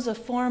becomes a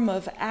form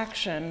of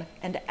action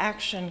and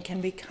action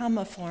can become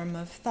a form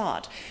of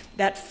thought.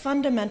 That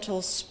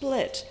fundamental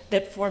split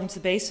that forms the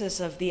basis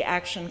of the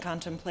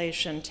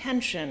action-contemplation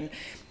tension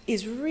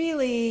is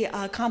really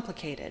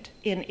complicated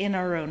in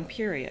our own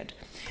period.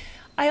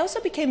 I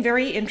also became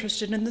very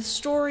interested in the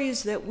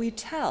stories that we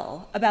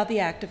tell about the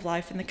active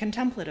life and the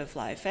contemplative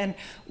life. And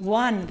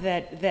one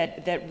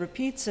that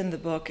repeats in the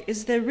book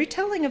is the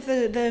retelling of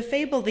the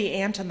fable, The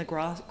Ant and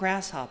the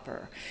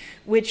Grasshopper,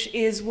 which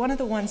is one of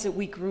the ones that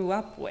we grew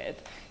up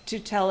with to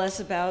tell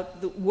us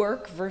about the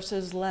work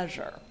versus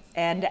leisure.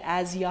 And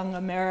as young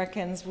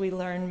Americans, we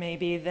learn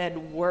maybe that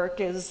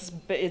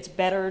it's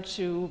better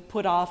to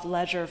put off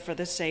leisure for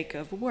the sake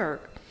of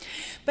work.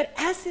 But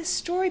as this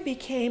story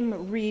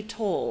became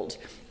retold,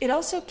 it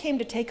also came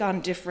to take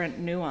on different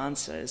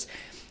nuances.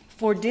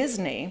 For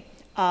Disney,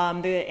 The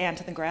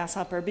Ant and the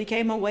Grasshopper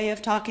became a way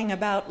of talking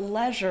about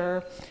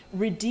leisure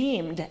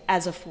redeemed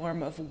as a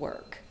form of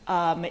work.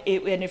 And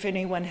if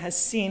anyone has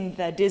seen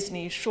the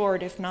Disney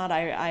short, if not,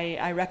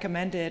 I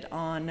recommend it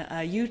on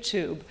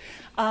YouTube.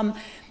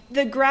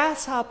 The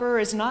grasshopper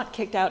is not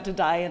kicked out to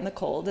die in the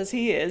cold, as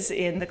he is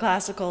in the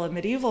classical and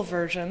medieval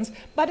versions,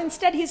 but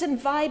instead he's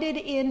invited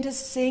in to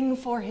sing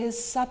for his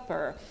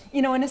supper,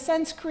 in a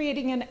sense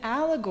creating an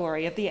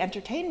allegory of the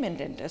entertainment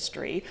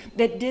industry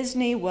that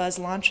Disney was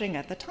launching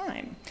at the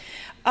time.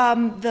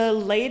 The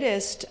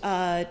latest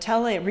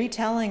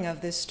retelling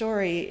of this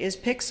story is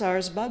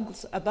Pixar's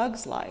A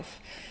Bug's Life,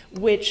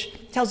 which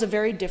tells a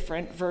very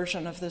different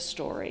version of the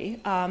story,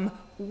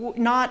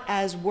 not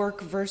as work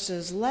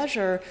versus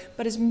leisure,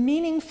 but as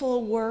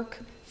meaningful work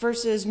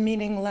versus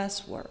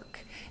meaningless work.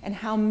 And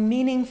how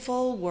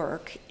meaningful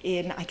work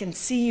I can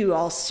see you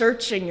all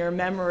searching your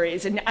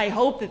memories, and I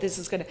hope that this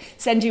is going to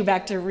send you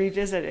back to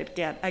revisit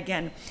it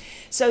again.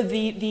 So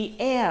the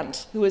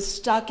ant who is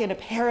stuck in a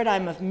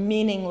paradigm of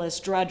meaningless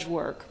drudge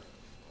work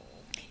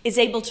is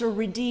able to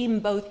redeem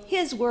both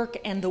his work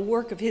and the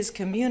work of his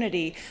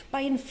community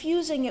by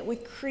infusing it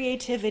with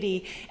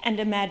creativity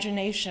and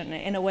imagination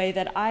in a way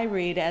that I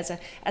read as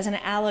an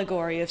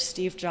allegory of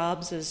Steve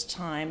Jobs'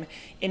 time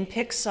in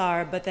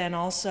Pixar, but then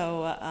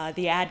also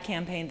the ad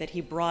campaign that he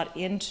brought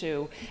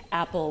into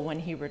Apple when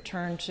he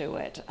returned to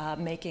it,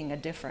 making a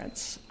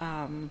difference.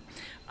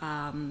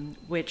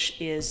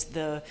 Which is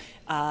the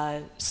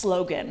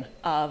slogan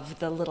of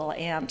the little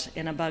ant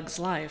in A Bug's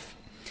Life.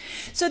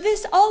 So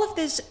all of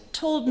this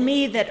told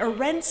me that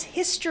Arendt's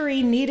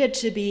history needed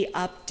to be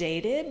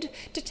updated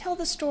to tell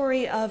the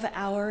story of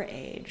our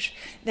age.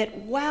 That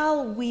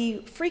while we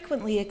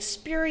frequently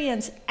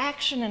experience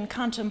action and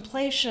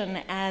contemplation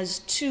as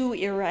two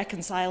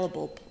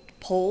irreconcilable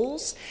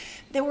poles,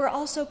 there were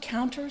also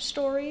counter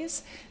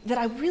stories that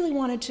I really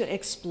wanted to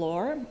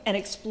explore, and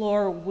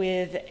explore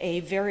with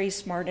a very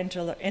smart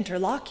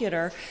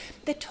interlocutor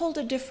that told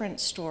a different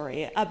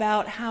story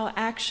about how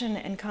action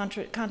and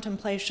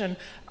contemplation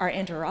are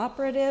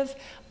interoperative,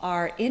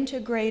 are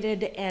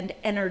integrated, and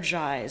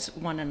energize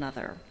one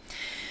another.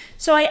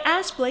 So I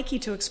asked Blakey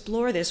to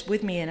explore this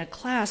with me in a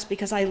class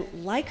because I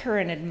like her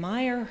and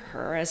admire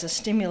her as a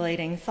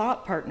stimulating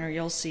thought partner.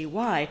 You'll see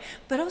why,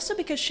 but also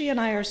because she and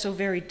I are so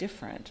very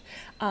different.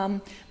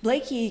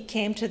 Blakey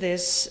came to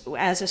this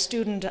as a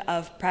student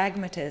of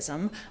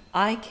pragmatism.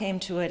 I came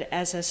to it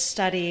as a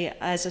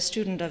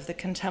student of the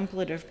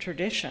contemplative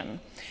tradition.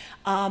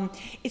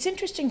 It's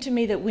interesting to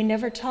me that we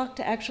never talked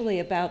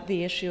actually about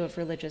the issue of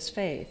religious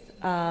faith.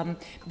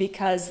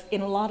 Because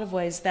in a lot of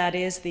ways that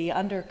is the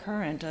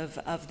undercurrent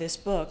of this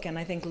book, and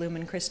I think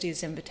Lumen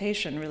Christi's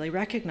invitation really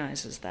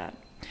recognizes that.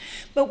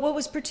 But what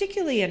was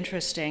particularly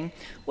interesting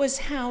was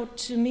how,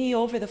 to me,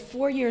 over the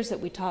 4 years that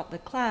we taught the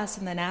class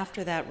and then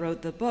after that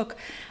wrote the book,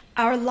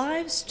 our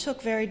lives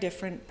took very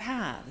different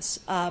paths.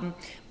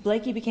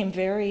 Blakey became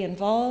very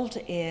involved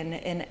in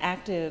an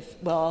active,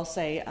 well, I'll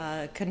say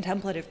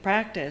contemplative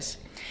practice.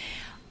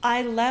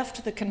 I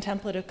left the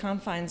contemplative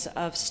confines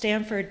of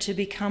Stanford to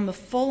become a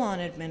full-on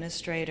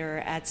administrator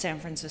at San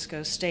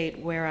Francisco State,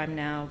 where I'm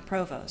now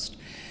provost.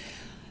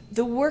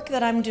 The work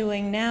that I'm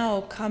doing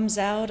now comes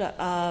out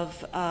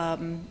of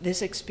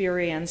this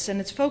experience, and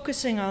it's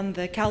focusing on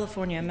the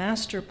California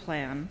Master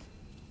Plan.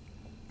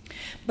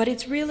 But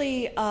it's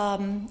really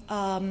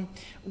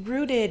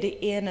rooted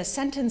in a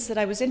sentence that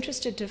I was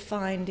interested to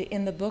find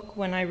in the book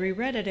when I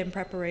reread it in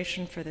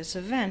preparation for this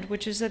event,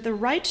 which is that the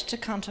right to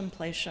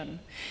contemplation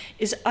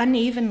is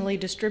unevenly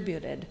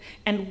distributed,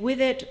 and with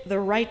it, the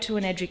right to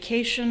an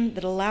education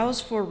that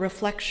allows for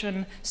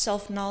reflection,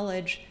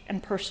 self-knowledge,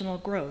 and personal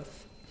growth.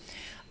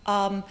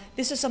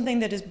 This is something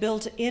that is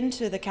built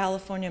into the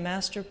California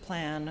Master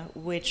Plan,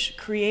 which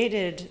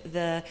created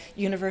the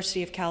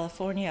University of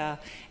California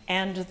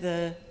and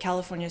the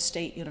California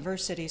State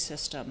University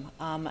system,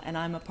 and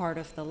I'm a part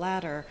of the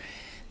latter.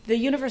 The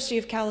University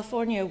of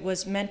California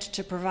was meant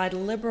to provide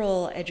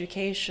liberal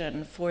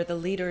education for the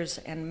leaders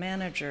and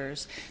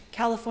managers.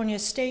 California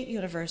State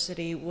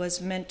University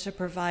was meant to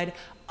provide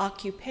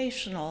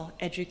occupational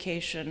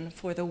education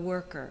for the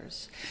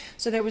workers.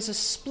 So there was a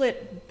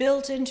split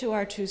built into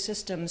our two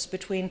systems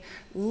between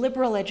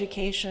liberal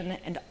education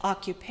and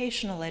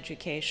occupational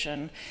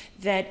education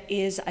that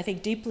is, I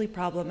think, deeply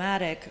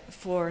problematic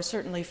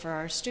certainly for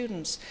our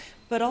students,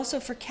 but also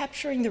for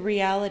capturing the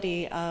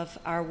reality of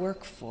our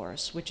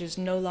workforce, which is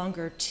no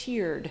longer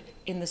tiered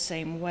in the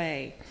same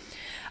way.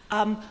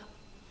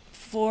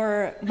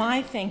 For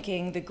my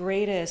thinking, the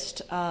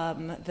greatest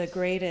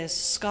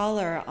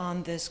scholar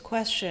on this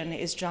question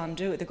is John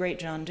Dewey, the great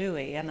John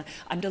Dewey, and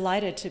I'm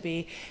delighted to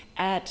be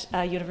at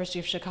University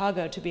of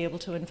Chicago to be able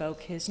to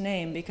invoke his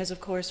name, because of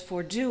course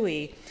for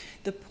Dewey,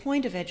 the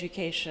point of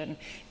education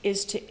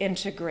is to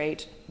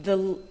integrate the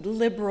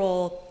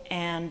liberal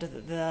and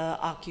the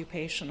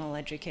occupational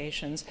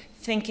educations,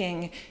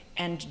 thinking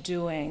and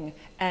doing,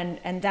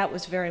 and that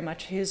was very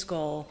much his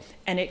goal,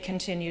 and it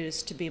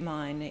continues to be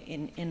mine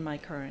in my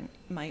current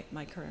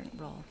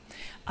role.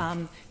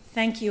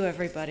 Thank you,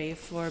 everybody,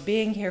 for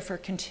being here, for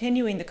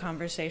continuing the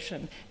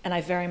conversation, and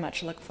I very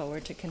much look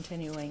forward to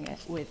continuing it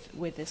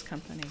with this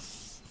company.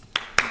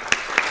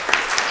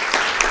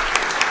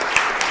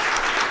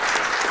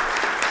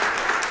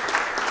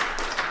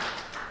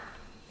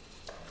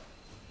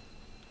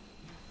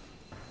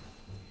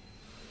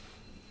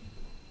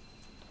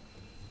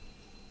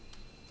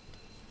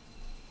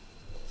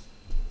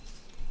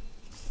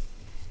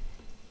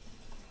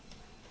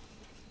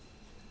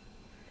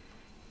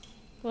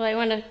 Well, I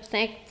want to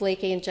thank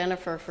Blakey and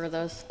Jennifer for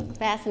those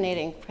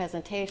fascinating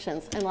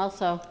presentations, and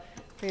also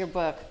for your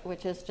book,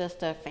 which is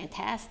just a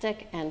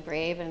fantastic and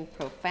brave and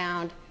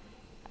profound.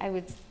 I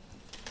would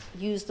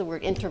use the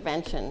word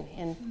intervention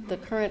in the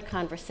current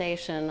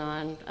conversation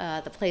on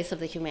the place of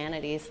the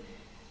humanities,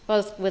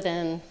 both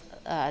within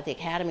the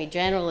academy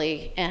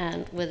generally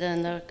and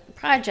within the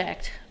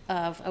project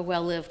of a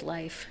well-lived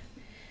life.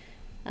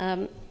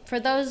 For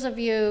those of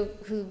you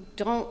who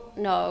don't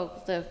know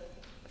the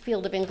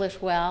field of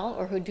English well,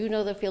 or who do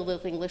know the field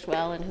of English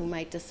well and who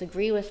might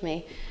disagree with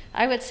me,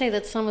 I would say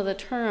that some of the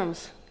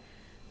terms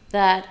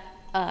that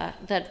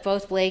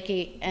both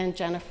Blakey and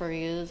Jennifer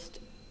used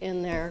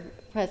in their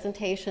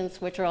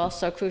presentations, which are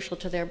also crucial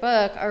to their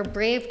book, are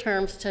brave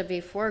terms to be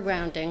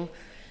foregrounding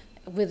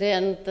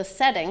within the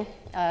setting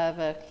of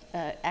an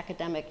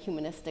academic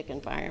humanistic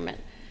environment.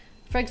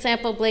 For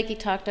example, Blakey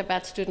talked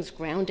about students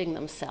grounding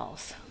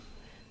themselves.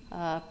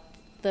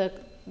 The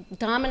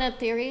dominant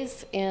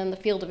theories in the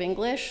field of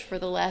English for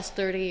the last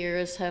 30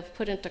 years have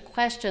put into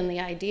question the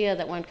idea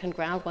that one can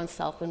ground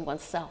oneself in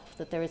oneself,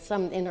 that there is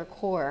some inner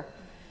core,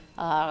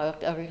 or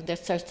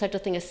there's such a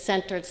thing as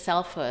centered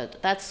selfhood.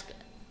 That's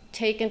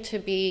taken to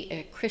be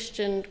a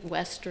Christian,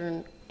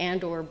 Western,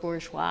 and/or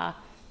bourgeois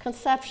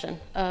conception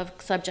of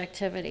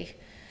subjectivity.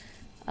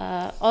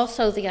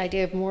 Also, the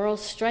idea of moral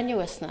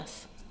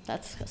strenuousness,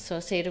 that's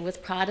associated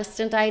with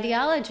Protestant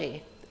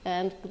ideology,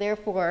 and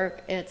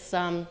therefore it's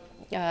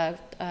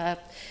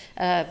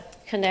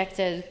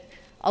connected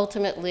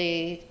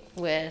ultimately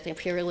with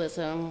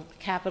imperialism,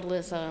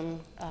 capitalism,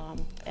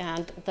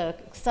 and the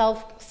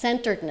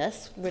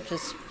self-centeredness, which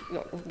is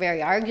very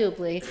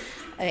arguably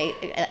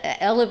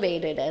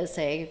elevated as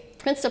a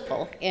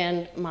principle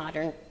in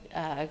modern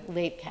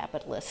late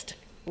capitalist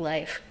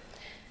life.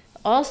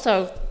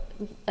 Also,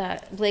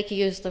 Blakey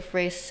used the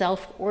phrase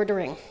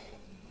self-ordering.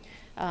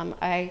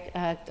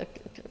 A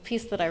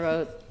piece that I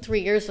wrote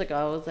 3 years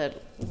ago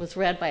that was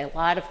read by a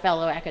lot of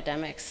fellow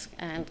academics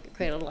and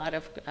created a lot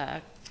of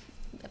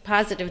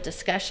positive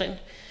discussion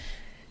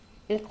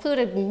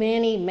included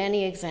many,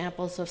 many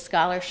examples of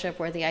scholarship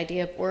where the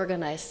idea of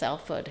organized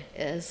selfhood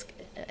is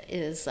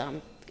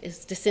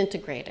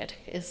disintegrated,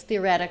 is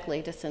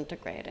theoretically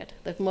disintegrated.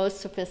 The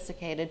most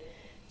sophisticated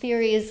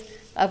theories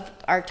of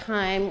our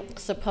time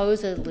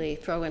supposedly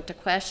throw into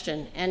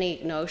question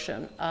any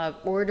notion of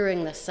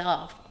ordering the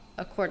self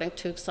according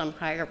to some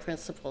higher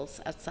principles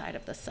outside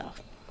of the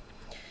self.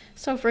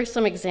 So for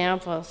some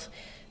examples,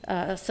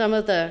 some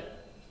of the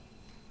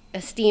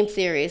esteemed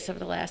theories of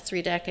the last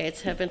 3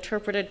 decades have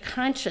interpreted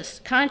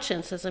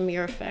conscience as a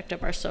mere effect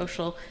of our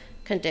social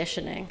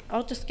conditioning.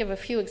 I'll just give a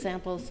few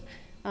examples.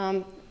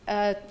 I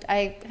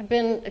have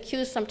been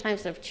accused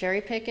sometimes of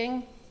cherry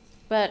picking,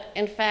 but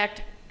in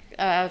fact,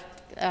 I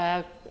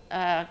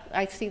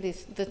see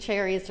the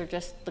cherries are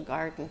just the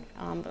garden.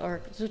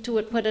 Or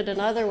to put it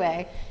another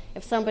way,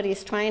 if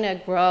somebody's trying to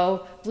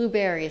grow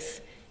blueberries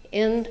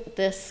in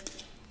this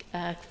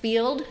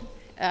field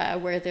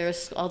where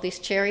there's all these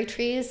cherry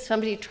trees,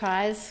 somebody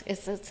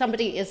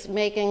is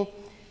making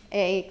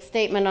a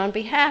statement on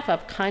behalf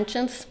of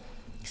conscience,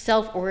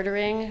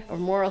 self-ordering, or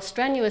moral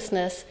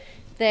strenuousness,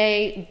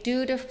 they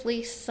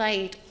dutifully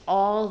cite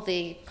all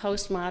the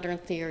postmodern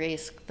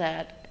theories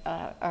that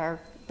are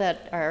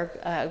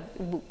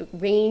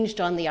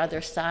ranged on the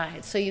other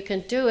side. So you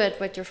can do it,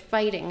 but you're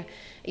fighting.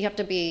 You have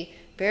to be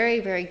very,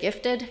 very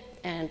gifted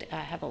and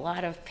have a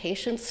lot of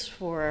patience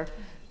for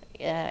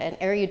an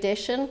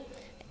erudition.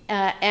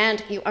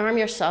 And you arm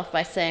yourself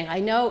by saying, I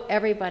know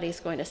everybody's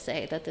going to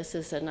say that this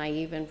is a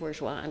naive and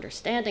bourgeois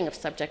understanding of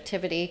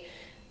subjectivity,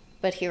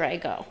 but here I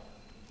go.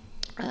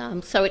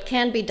 So it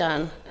can be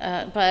done,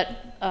 but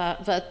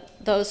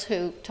those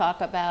who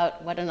talk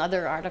about what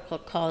another article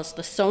calls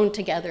the sewn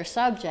together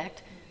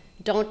subject,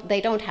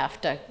 they don't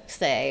have to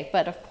say,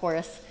 but of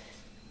course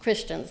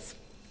Christians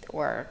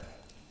or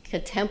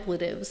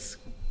contemplatives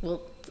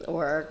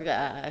or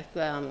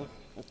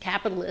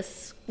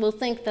capitalists will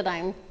think that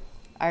I'm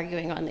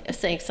arguing on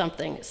saying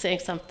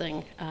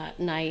something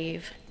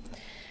naive.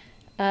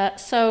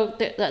 So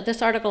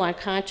this article on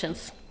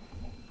conscience,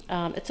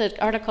 it's an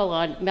article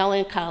on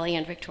melancholy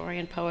in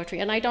Victorian poetry,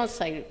 and I don't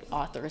cite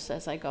authors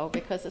as I go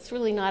because it's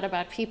really not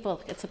about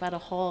people, it's about a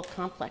whole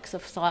complex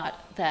of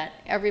thought that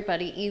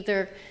everybody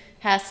either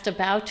has to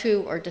bow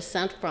to or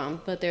dissent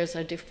from, but there's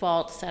a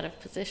default set of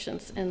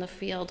positions in the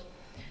field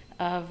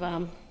of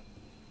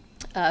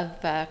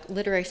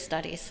literary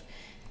studies.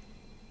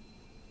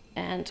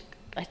 And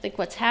I think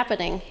what's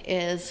happening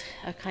is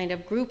a kind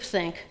of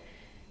groupthink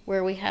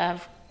where we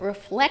have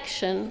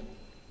reflection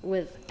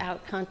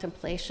without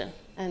contemplation.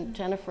 And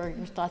Jennifer,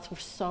 your thoughts were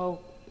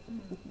so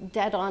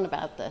dead on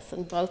about this,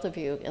 and both of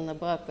you in the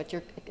book, but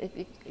you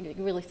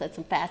really said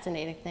some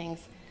fascinating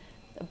things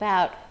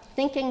about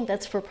thinking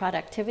that's for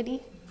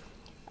productivity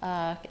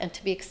and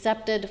to be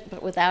accepted,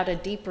 but without a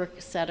deeper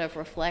set of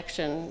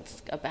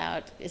reflections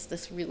about, is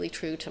this really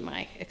true to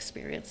my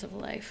experience of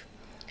life?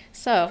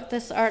 So in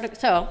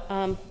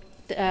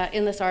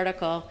this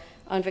article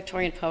on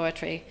Victorian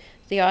poetry,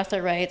 the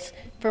author writes,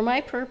 for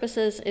my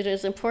purposes, it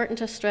is important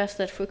to stress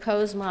that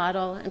Foucault's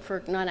model, and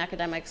for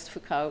non-academics,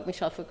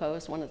 Michel Foucault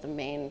is one of the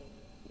main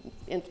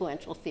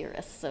influential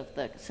theorists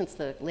since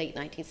the late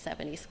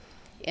 1970s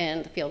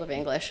in the field of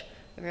English.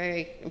 A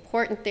very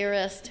important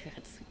theorist who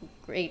has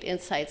great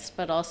insights,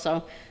 but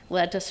also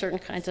led to certain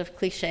kinds of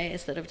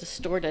cliches that have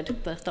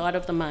distorted the thought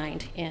of the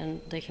mind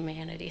in the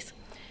humanities.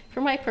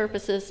 For my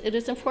purposes, it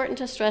is important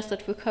to stress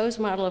that Foucault's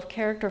model of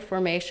character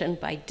formation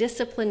by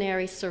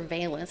disciplinary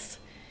surveillance,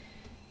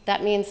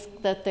 that means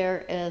that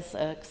there is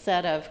a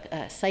set of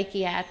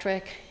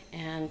psychiatric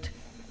and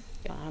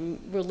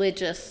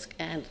religious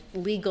and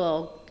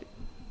legal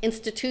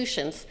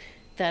institutions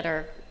that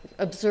are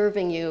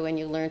observing you, and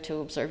you learn to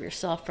observe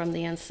yourself from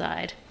the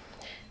inside,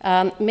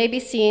 may be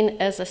seen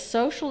as a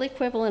social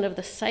equivalent of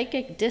the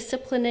psychic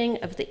disciplining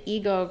of the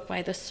ego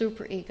by the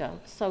superego.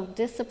 So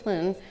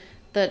discipline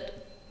that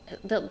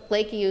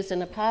Blakey used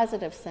in a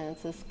positive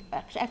sense is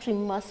actually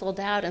muscled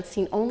out and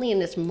seen only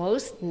in its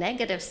most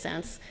negative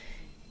sense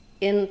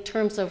in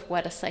terms of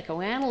what a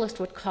psychoanalyst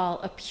would call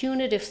a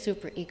punitive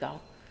superego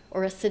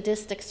or a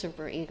sadistic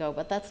superego,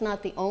 but that's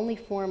not the only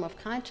form of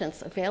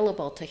conscience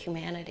available to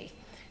humanity.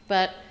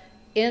 But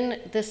in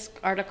this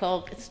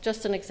article, it's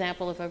just an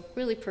example of a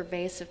really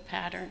pervasive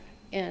pattern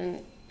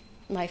in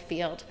my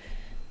field.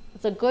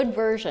 The good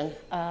version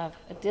of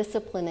a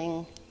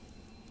disciplining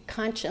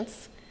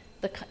conscience,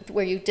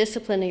 where you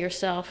discipline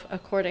yourself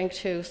according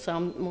to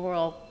some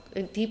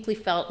deeply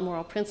felt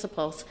moral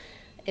principles,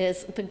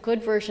 is the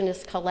good version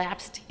is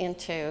collapsed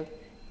into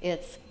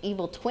its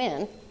evil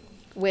twin,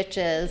 which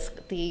is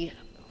the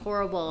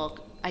horrible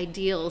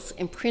ideals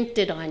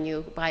imprinted on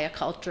you by a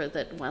culture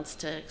that wants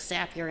to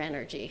sap your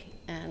energy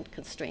and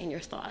constrain your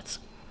thoughts.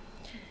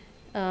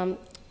 So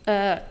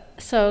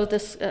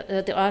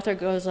the author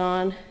goes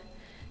on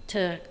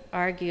to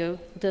argue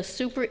the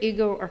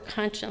superego or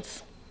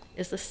conscience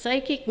is the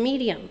psychic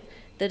medium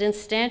that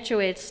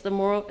instantiates the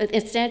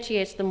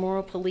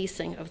moral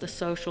policing of the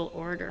social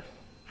order.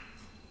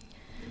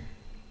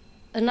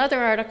 Another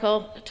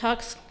article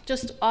talks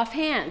just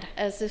offhand,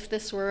 as if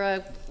this were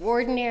an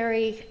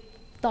ordinary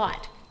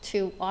thought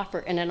to offer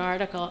in an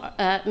article,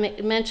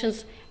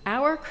 mentions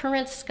our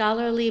current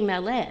scholarly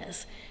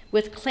malaise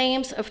with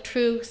claims of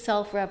true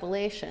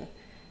self-revelation.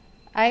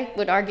 I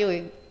would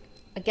argue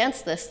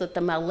against this, that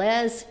the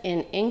malaise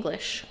in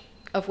English,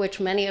 of which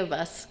many of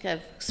us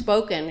have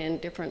spoken in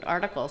different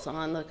articles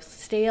on the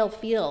stale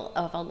feel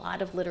of a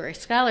lot of literary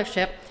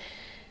scholarship,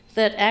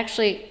 that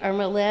actually our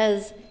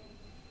malaise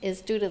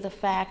is due to the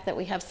fact that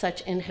we have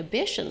such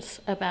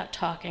inhibitions about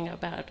talking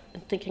about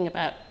and thinking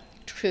about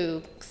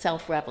true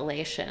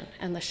self-revelation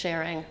and the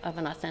sharing of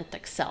an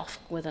authentic self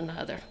with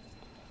another.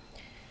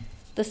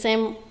 The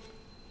same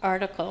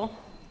article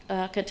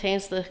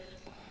contains a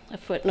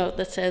footnote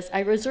that says,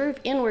 I reserve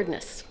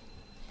inwardness,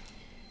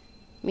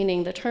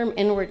 meaning the term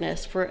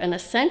inwardness, for an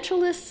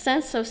essentialist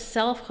sense of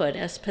selfhood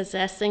as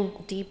possessing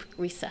deep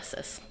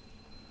recesses.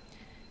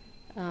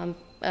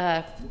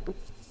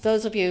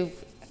 Those of you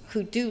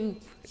who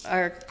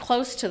are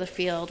close to the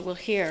field will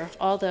hear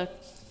all the,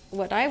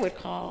 what I would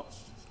call,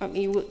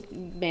 you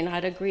may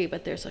not agree,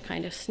 but there's a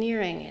kind of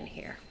sneering in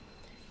here.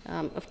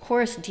 Of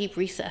course, deep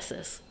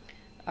recesses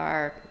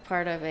are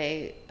part of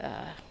a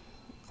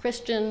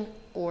Christian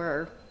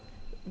or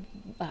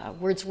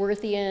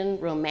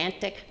Wordsworthian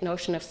romantic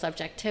notion of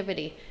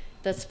subjectivity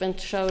that's been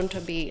shown to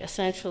be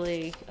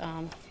essentially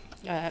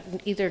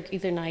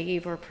either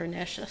naive or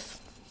pernicious.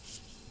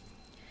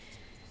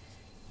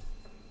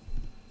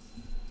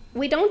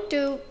 We don't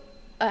do,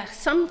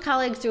 some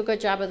colleagues do a good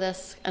job of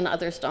this and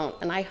others don't,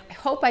 and I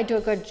hope I do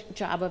a good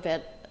job of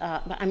it,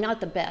 but I'm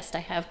not the best. I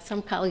have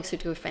some colleagues who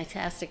do a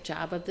fantastic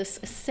job of this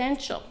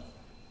essential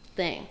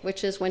thing,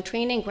 which is when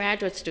training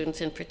graduate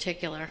students in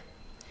particular,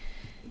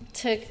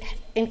 to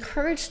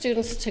encourage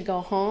students to go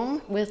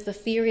home with the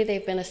theory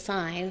they've been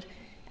assigned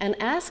and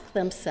ask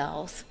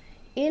themselves,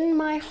 in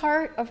my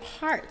heart of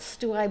hearts,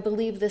 do I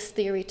believe this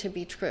theory to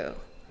be true?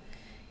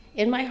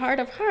 In my heart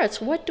of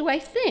hearts, what do I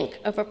think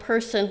of a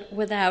person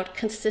without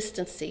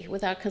consistency,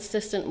 without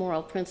consistent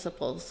moral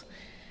principles?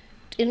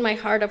 In my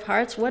heart of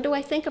hearts, what do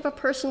I think of a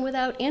person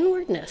without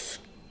inwardness?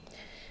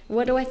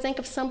 What do I think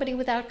of somebody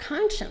without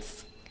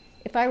conscience?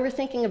 If I were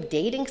thinking of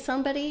dating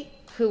somebody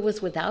who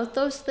was without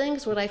those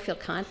things, would I feel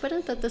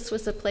confident that this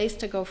was a place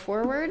to go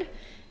forward?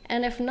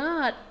 And if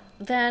not,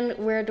 then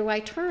where do I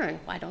turn?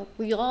 Why don't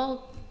we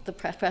all, the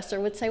professor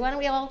would say, why don't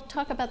we all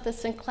talk about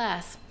this in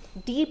class?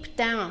 Deep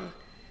down,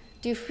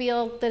 do you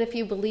feel that if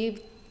you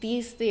believe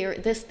this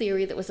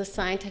theory that was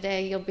assigned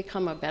today, you'll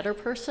become a better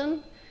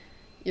person?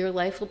 Your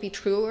life will be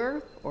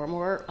truer or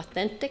more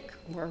authentic,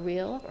 more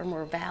real, or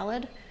more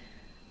valid?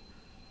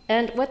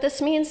 And what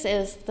this means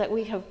is that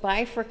we have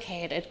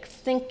bifurcated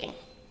thinking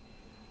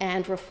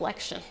and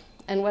reflection.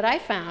 And what I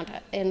found,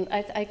 and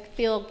I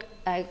feel,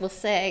 I will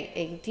say,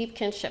 a deep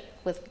kinship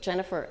with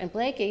Jennifer and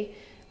Blakey,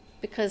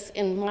 because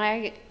in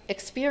my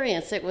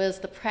experience, it was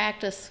the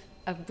practice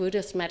of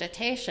Buddhist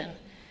meditation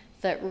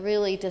that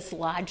really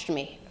dislodged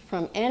me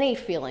from any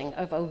feeling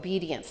of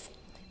obedience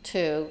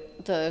to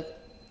the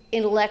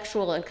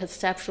intellectual and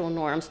conceptual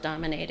norms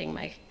dominating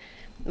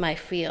my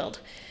field.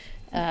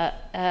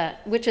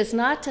 Which is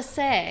not to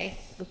say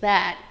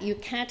that you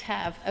can't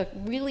have a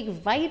really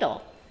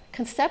vital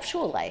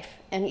conceptual life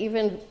and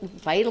even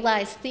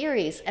vitalized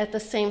theories at the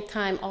same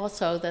time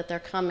also that they're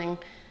coming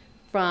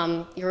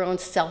from your own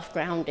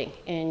self-grounding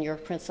in your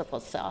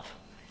principled self.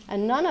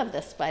 And none of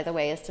this, by the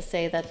way, is to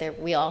say that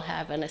we all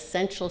have an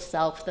essential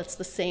self that's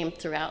the same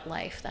throughout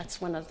life.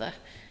 That's one of the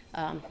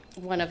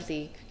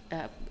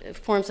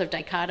forms of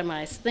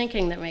dichotomized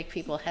thinking that make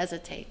people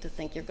hesitate to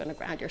think you're going to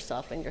ground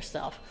yourself in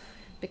yourself,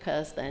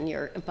 because then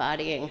you're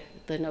embodying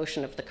the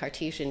notion of the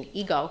Cartesian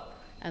ego,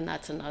 and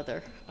that's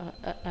another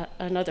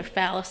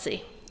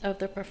fallacy of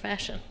the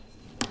profession.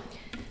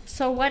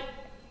 So what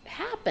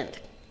happened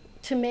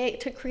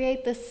to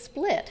create this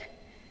split?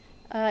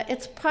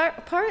 It's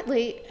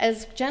partly,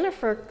 as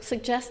Jennifer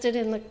suggested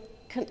in the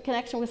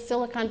connection with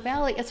Silicon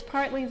Valley, it's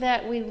partly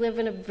that we live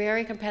in a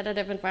very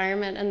competitive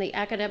environment and the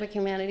academic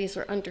humanities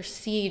are under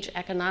siege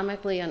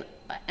economically and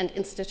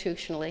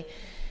institutionally.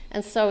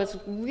 And so it's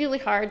really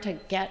hard to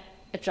get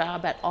a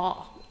job at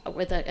all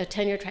with a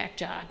tenure track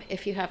job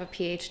if you have a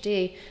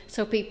PhD.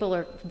 So people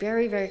are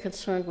very, very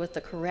concerned with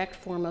the correct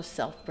form of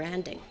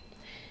self-branding.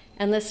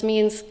 And this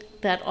means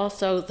that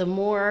also the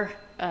more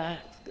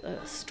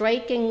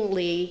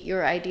strikingly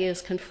your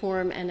ideas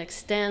conform and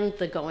extend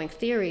the going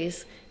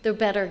theories, the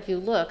better you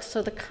look.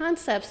 So the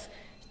concepts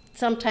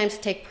sometimes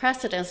take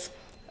precedence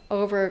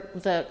over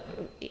the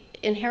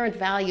inherent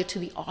value to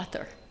the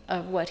author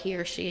of what he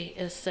or she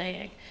is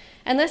saying.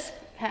 And this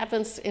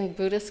happens in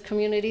Buddhist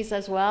communities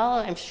as well.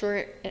 I'm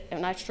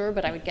not sure,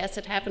 but I would guess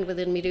it happened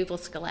within medieval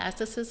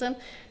scholasticism,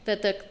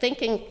 that the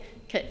thinking,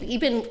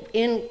 even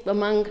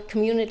among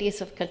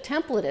communities of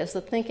contemplatives,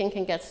 the thinking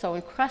can get so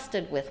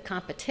encrusted with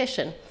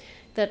competition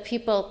that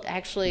people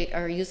actually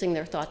are using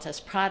their thoughts as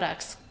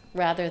products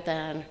rather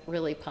than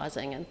really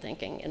pausing and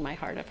thinking, in my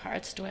heart of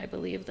hearts, do I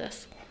believe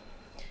this?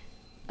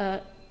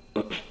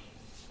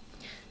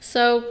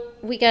 So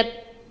we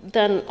get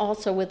then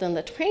also within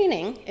the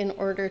training, in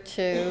order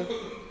to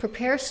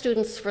prepare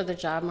students for the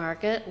job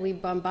market, we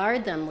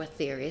bombard them with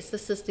theories.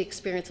 This is the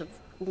experience of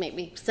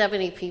maybe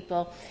 70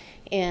 people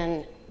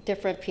in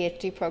different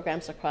PhD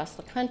programs across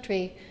the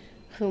country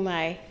whom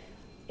I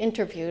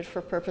interviewed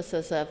for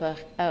purposes of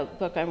a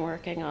book I'm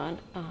working on.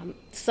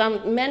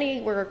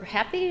 Many were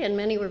happy and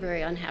many were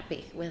very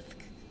unhappy with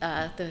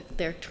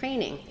their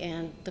training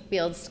in the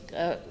field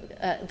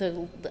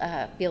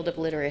of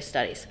literary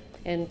studies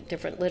in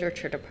different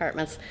literature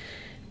departments.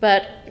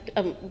 But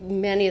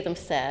many of them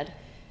said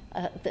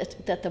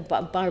that the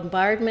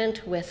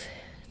bombardment with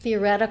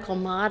theoretical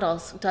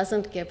models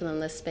doesn't give them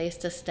the space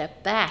to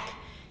step back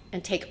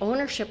and take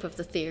ownership of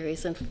the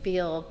theories and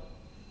feel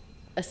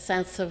a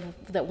sense of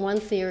that one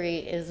theory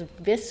is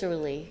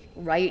viscerally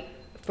right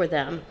for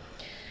them.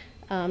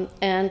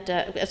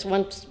 As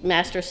one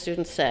master's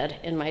student said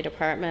in my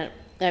department,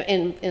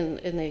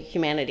 in the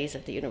humanities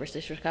at the University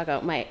of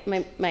Chicago, my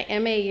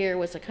MA year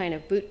was a kind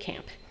of boot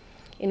camp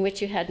in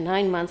which you had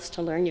 9 months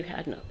to learn you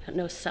had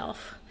no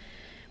self.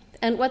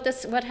 And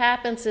what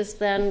happens is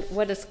then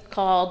what is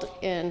called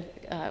in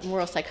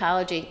moral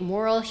psychology,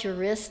 moral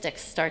heuristics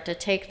start to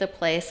take the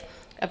place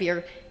of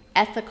your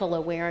ethical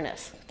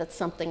awareness that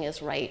something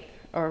is right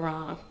or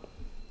wrong.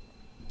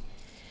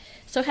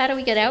 So how do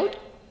we get out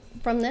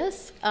from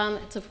this? I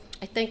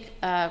think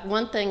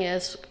one thing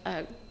is,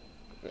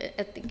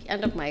 at the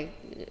end of my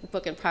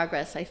book in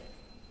progress, I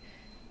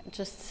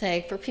just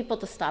say for people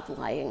to stop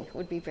lying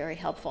would be very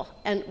helpful.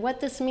 And what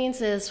this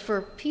means is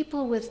for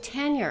people with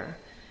tenure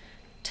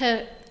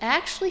to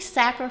actually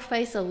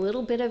sacrifice a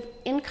little bit of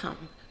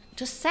income.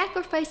 Just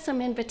sacrifice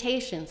some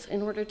invitations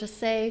in order to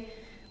say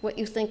what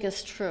you think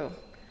is true.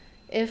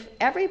 If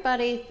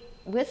everybody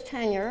with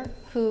tenure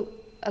who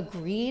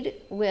agreed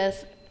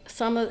with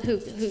who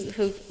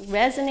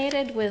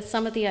resonated with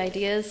some of the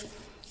ideas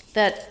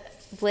that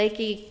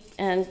Blakey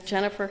and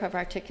Jennifer have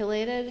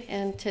articulated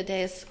in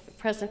today's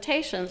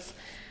presentations,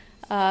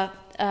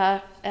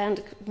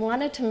 and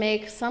wanted to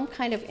make some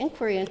kind of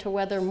inquiry into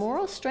whether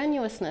moral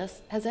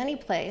strenuousness has any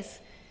place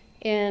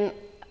in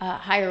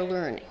higher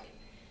learning.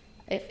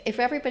 If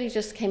everybody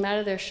just came out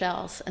of their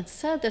shells and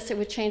said this, it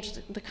would change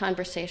the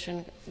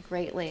conversation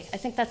greatly. I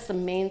think that's the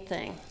main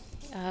thing,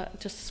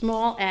 just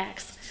small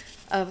acts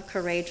of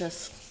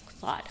courageous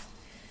thought.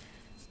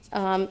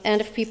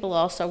 And if people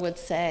also would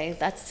say,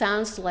 that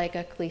sounds like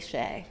a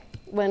cliche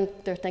when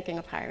they're thinking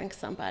of hiring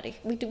somebody.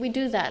 We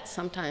do that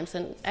sometimes,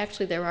 and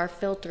actually there are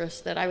filters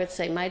that I would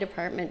say my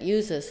department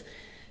uses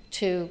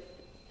to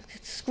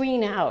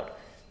screen out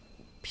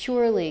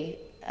purely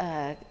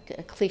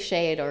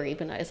cliched or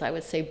even, as I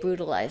would say,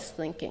 brutalized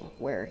thinking,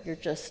 where you're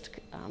just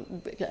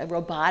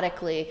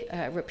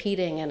robotically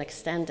repeating and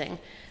extending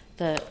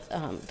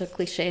the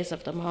cliches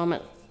of the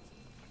moment.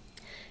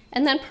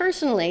 And then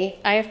personally,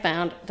 I have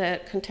found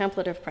that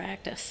contemplative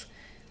practice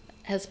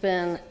has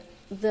been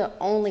the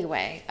only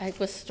way. I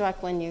was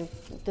struck when you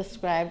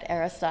described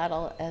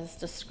Aristotle as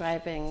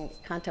describing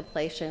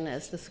contemplation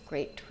as this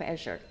great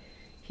treasure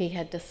he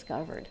had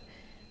discovered.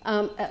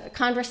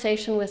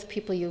 Conversation with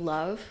people you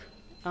love,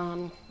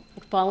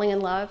 falling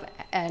in love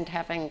and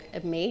having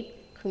a mate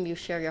whom you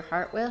share your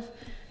heart with,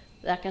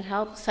 that can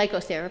help.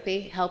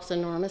 Psychotherapy helps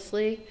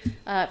enormously.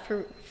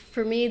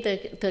 For me,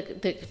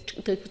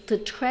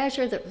 the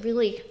treasure that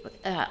really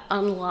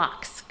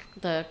unlocks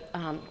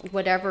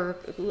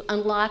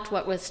unlocked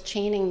what was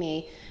chaining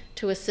me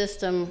to a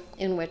system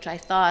in which I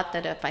thought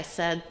that if I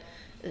said,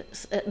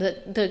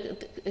 the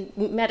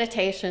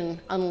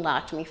meditation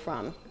unlocked me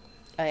from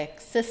a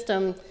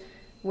system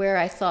where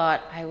I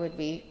thought I would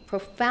be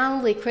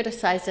profoundly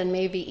criticized and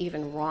maybe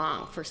even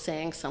wrong for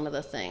saying some of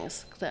the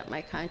things that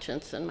my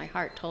conscience and my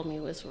heart told me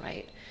was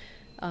right.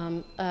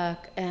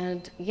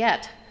 And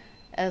yet,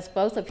 as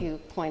both of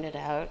you pointed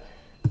out,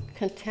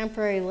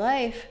 contemporary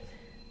life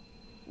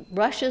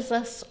rushes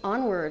us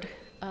onward.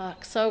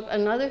 So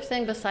another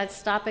thing besides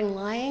stopping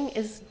lying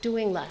is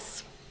doing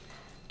less.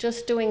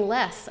 Just doing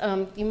less.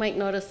 You might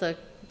notice a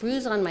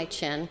bruise on my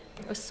chin.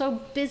 I was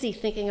so busy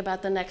thinking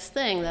about the next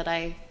thing that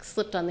I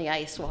slipped on the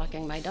ice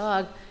walking my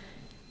dog.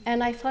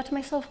 And I thought to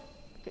myself,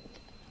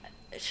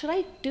 should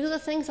I do the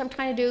things I'm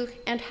trying to do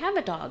and have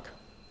a dog?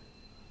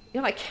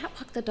 You know, I can't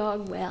walk the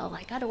dog well.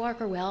 I got to walk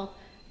her well.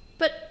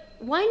 But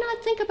why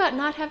not think about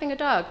not having a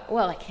dog?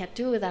 Well, I can't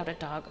do without a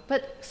dog.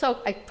 But so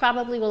I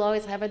probably will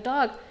always have a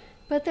dog.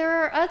 But there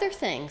are other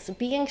things.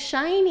 Being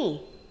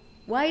shiny.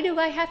 Why do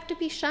I have to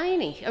be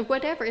shiny? Or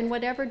whatever, in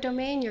whatever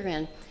domain you're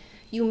in.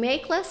 You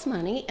make less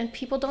money and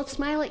people don't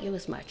smile at you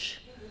as much.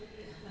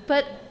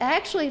 but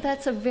actually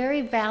that's a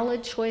very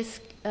valid choice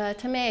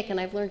to make, and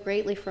I've learned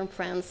greatly from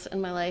friends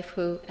in my life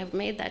who have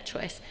made that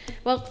choice.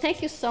 Well,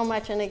 thank you so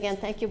much, and again,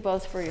 thank you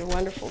both for your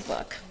wonderful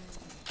book.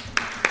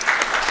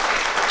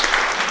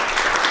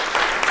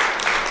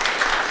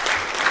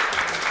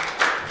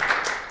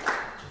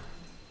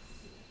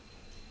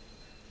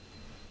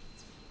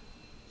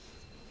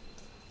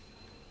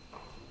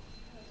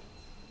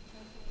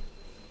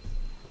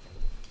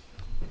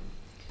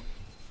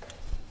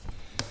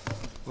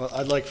 Well,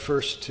 I'd like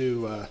first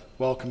to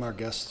welcome our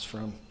guests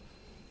from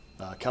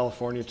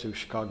California to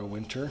Chicago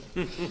winter,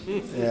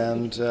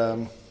 and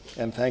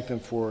thank them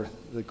for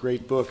the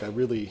great book. I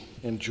really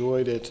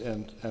enjoyed it,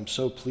 and I'm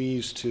so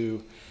pleased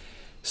to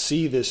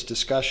see this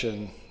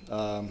discussion,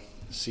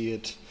 see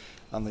it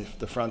on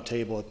the front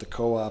table at the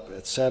co-op,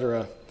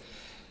 etc.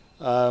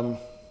 I'm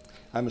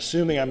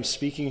assuming I'm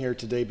speaking here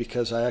today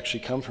because I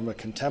actually come from a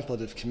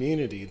contemplative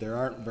community. There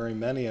aren't very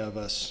many of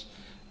us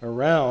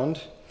around.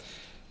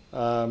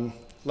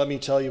 Let me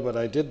tell you what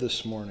I did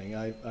this morning.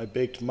 I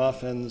baked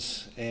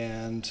muffins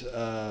and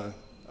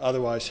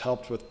otherwise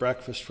helped with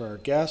breakfast for our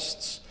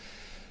guests.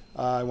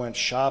 I went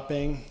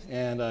shopping,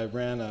 and I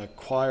ran a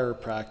choir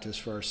practice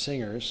for our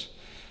singers.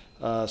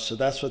 So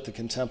that's what the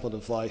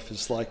contemplative life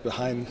is like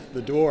behind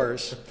the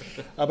doors.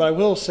 But I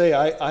will say,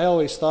 I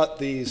always thought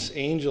these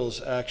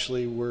angels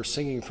actually were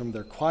singing from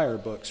their choir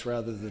books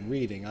rather than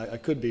reading. I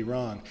could be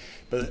wrong.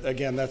 But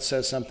again, that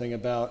says something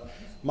about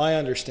my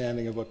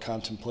understanding of what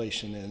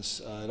contemplation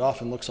is. It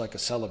often looks like a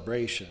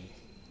celebration.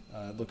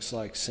 It looks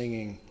like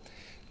singing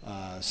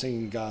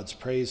God's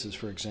praises,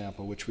 for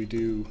example, which we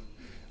do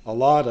a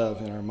lot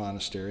of in our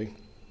monastery.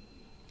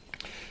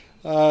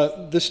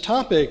 This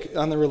topic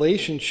on the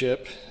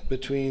relationship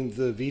between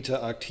the vita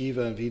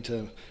activa and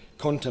vita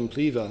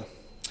contemplativa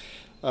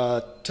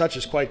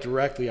touches quite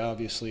directly,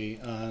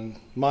 obviously, on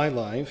my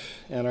life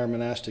and our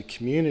monastic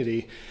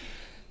community.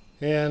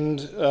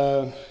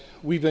 And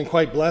we've been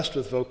quite blessed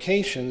with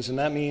vocations, and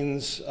that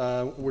means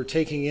we're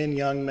taking in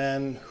young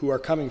men who are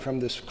coming from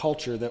this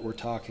culture that we're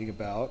talking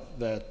about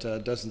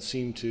that doesn't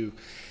seem to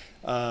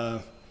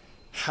have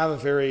a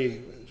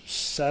very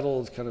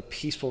settled, kind of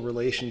peaceful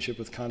relationship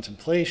with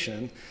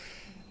contemplation.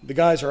 The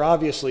guys are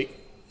obviously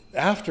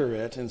after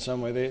it in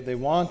some way. They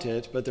want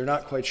it, but they're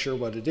not quite sure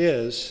what it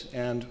is.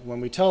 And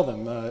when we tell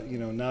them,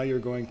 now you're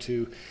going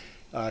to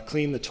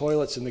clean the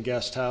toilets in the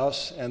guest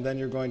house, and then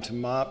you're going to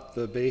mop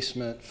the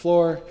basement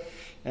floor,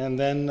 and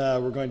then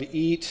we're going to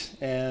eat,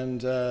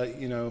 and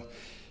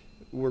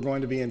we're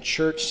going to be in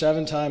church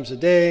 7 times a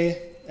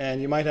day,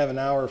 and you might have an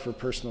hour for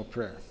personal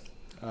prayer.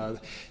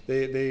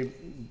 They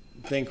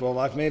think, well,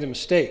 I've made a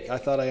mistake. I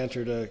thought I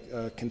entered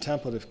a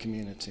contemplative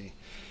community.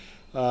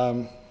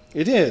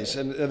 It is,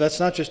 and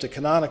that's not just a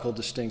canonical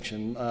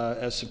distinction.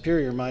 As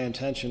superior, my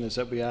intention is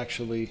that we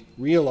actually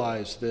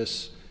realize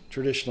this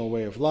traditional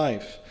way of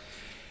life.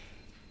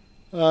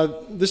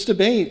 This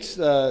debate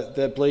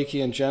that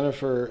Blakey and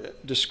Jennifer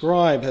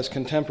describe has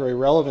contemporary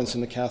relevance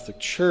in the Catholic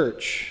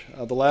Church.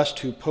 The last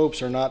 2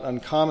 popes are not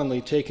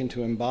uncommonly taken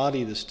to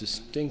embody this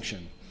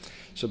distinction.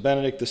 So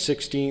Benedict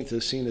XVI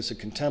is seen as a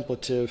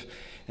contemplative,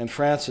 and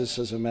Francis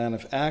as a man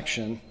of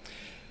action.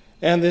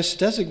 And this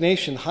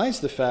designation hides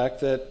the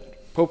fact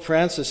that Pope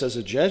Francis, as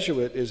a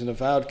Jesuit, is an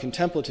avowed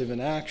contemplative in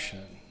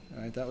action.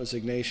 Right? That was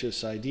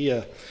Ignatius'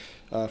 idea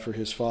for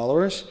his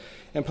followers.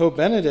 And Pope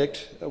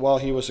Benedict, while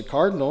he was a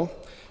cardinal,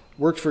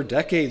 worked for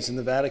decades in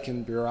the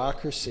Vatican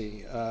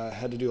bureaucracy,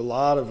 had to do a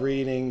lot of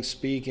reading,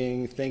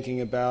 speaking,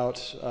 thinking about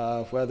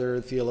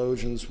whether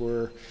theologians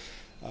were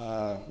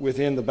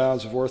within the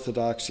bounds of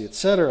orthodoxy,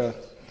 etc.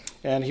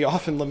 And he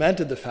often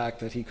lamented the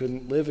fact that he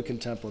couldn't live a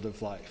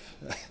contemplative life.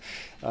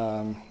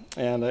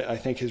 And I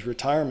think his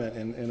retirement,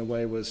 in a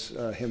way, was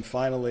him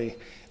finally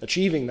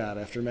achieving that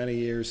after many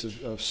years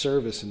of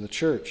service in the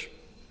church.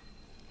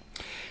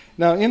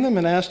 Now, in the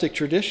monastic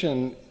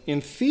tradition,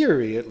 in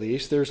theory at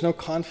least, there's no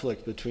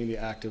conflict between the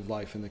active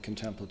life and the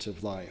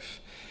contemplative life.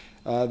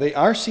 They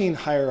are seen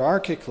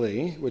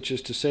hierarchically, which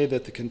is to say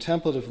that the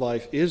contemplative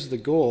life is the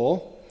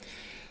goal,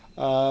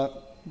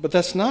 but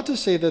that's not to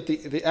say that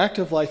the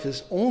active life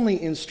is only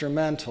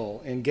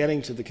instrumental in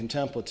getting to the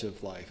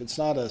contemplative life. It's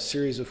not a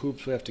series of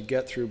hoops we have to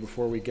get through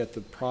before we get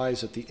the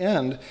prize at the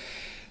end,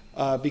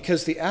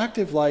 because the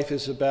active life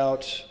is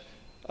about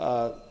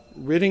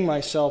ridding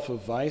myself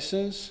of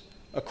vices,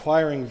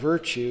 acquiring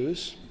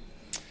virtues,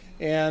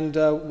 and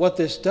what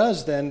this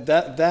does then,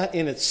 that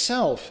in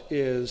itself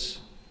is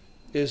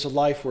a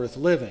life worth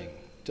living,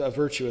 a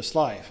virtuous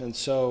life. And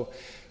so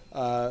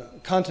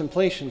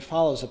contemplation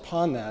follows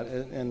upon that,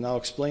 and I'll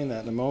explain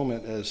that in a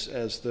moment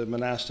as the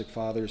monastic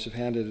fathers have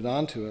handed it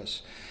on to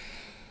us.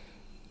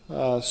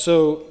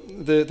 So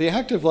the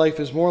active life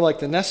is more like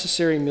the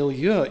necessary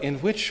milieu in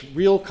which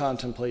real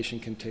contemplation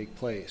can take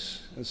place.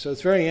 And so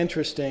it's very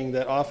interesting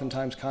that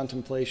oftentimes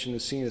contemplation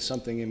is seen as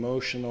something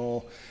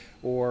emotional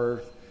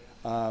or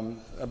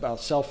about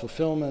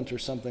self-fulfillment or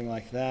something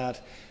like that,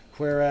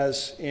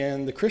 whereas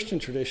in the Christian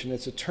tradition,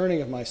 it's a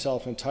turning of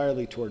myself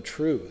entirely toward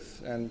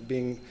truth and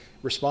being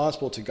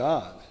responsible to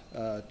God,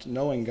 to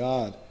knowing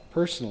God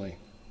personally.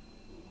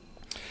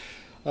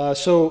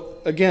 So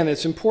again,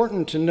 it's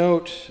important to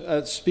note,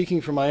 speaking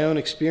from my own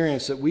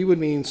experience, that we would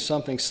mean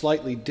something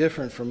slightly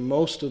different from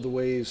most of the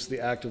ways the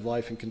active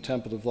life and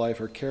contemplative life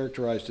are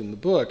characterized in the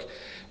book,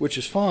 which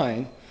is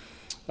fine.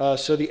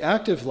 So the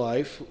active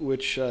life,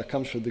 which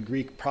comes from the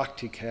Greek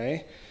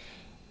praktike,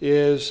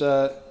 is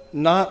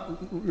not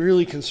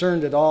really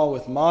concerned at all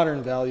with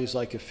modern values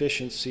like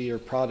efficiency or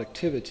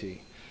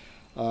productivity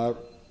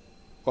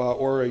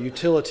or a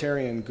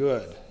utilitarian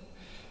good.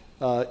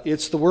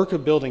 It's the work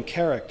of building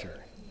character.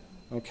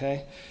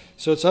 Okay?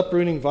 So it's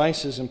uprooting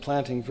vices and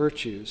planting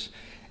virtues.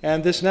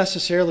 And this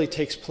necessarily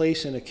takes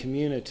place in a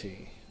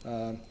community.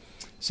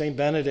 St.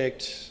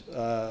 Benedict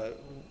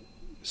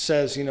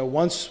says,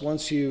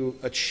 once you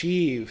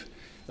achieve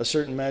a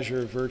certain measure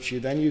of virtue,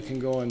 then you can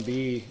go and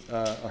be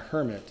a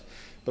hermit.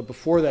 But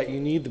before that,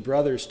 you need the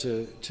brothers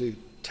to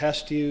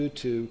test you,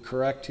 to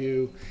correct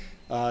you.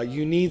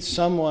 You need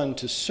someone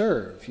to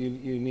serve. You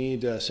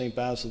need, St.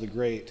 Basil the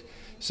Great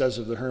says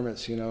of the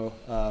hermits,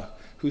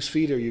 whose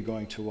feet are you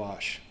going to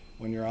wash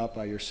when you're out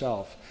by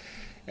yourself?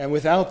 And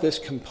without this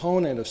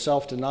component of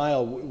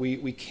self-denial,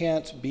 we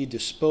can't be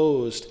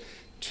disposed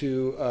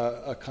to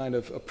a kind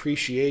of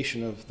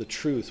appreciation of the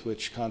truth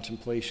which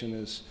contemplation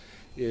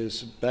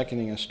is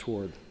beckoning us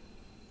toward.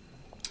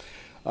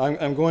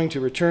 I'm going to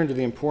return to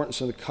the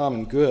importance of the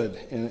common good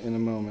in a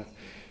moment.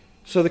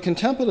 So the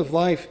contemplative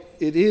life,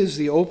 it is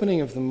the opening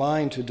of the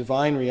mind to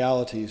divine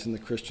realities in the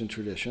Christian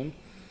tradition.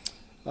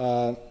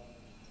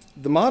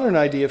 The modern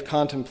idea of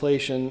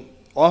contemplation,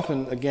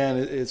 often, again,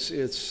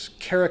 it's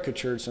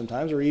caricatured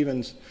sometimes, or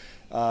even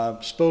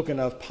spoken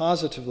of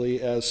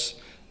positively as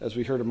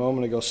we heard a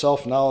moment ago,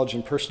 self-knowledge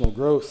and personal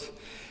growth.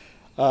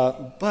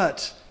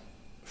 But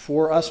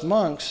for us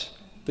monks,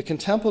 the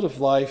contemplative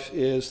life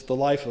is the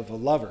life of a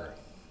lover.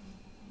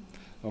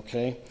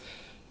 Okay?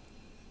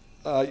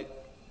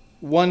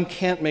 One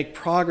can't make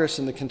progress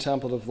in the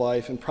contemplative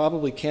life and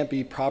probably can't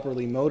be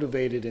properly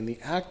motivated in the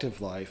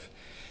active life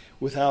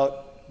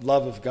without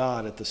love of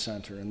God at the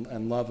center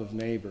and love of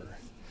neighbor.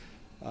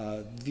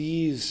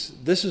 This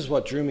is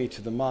what drew me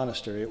to the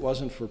monastery. It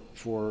wasn't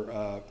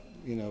for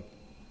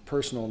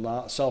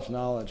personal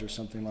self-knowledge or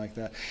something like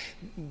that.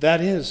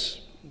 That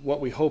is what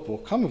we hope will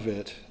come of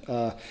it.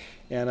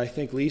 And I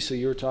think, Lisa,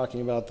 you were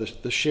talking about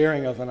the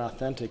sharing of an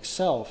authentic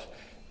self.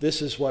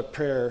 This is what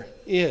prayer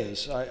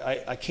is.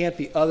 I can't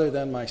be other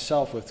than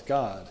myself with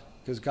God,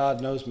 because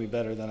God knows me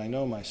better than I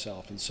know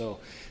myself. And so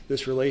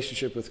this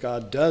relationship with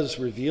God does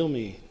reveal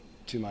me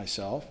to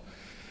myself,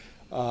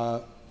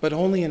 but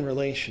only in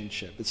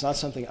relationship. It's not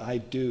something I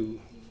do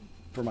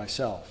for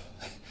myself.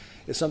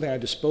 It's something I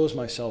dispose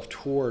myself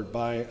toward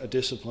by a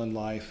disciplined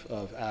life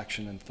of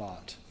action and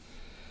thought.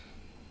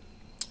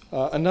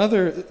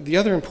 The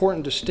other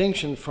important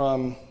distinction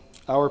from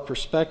our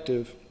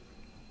perspective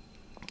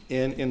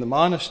in the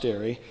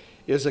monastery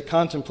is that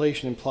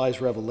contemplation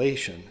implies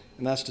revelation,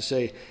 and that's to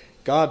say,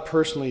 God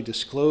personally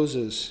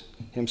discloses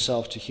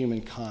himself to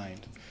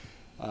humankind.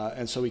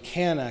 And so we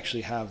can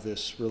actually have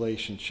this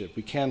relationship.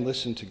 We can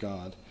listen to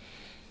God.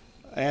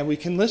 And we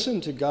can listen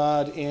to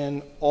God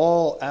in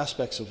all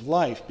aspects of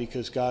life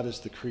because God is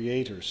the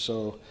creator.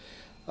 So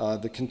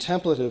the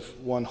contemplative,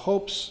 one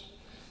hopes,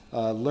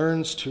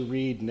 learns to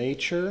read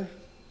nature,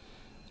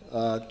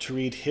 to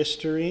read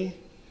history,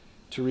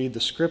 to read the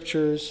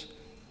scriptures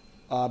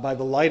by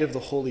the light of the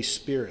Holy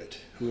Spirit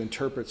who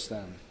interprets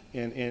them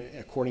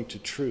according to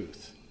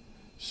truth.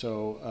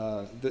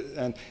 So,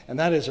 and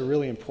that is a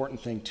really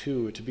important thing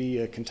too. To be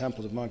a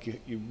contemplative monk,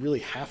 you really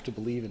have to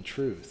believe in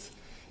truth.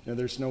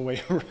 There's no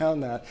way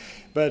around that.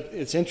 But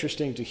it's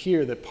interesting to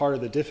hear that part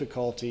of the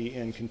difficulty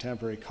in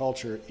contemporary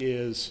culture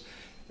is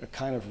a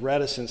kind of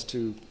reticence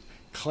to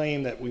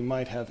claim that we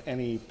might have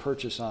any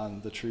purchase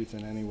on the truth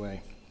in any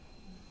way.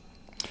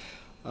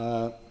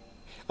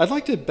 I'd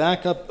like to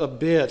back up a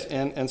bit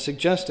and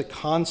suggest a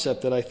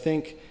concept that I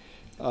think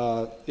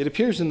it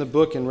appears in the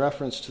book in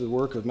reference to the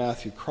work of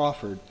Matthew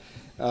Crawford.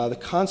 The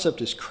concept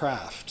is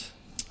craft,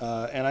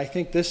 and I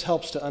think this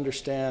helps us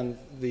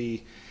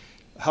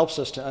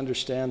to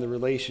understand the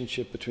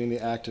relationship between the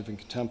active and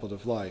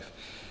contemplative life.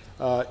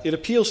 It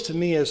appeals to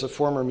me as a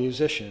former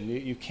musician.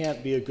 You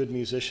can't be a good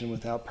musician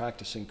without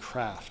practicing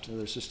craft.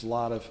 There's just a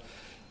lot of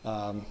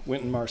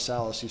Wynton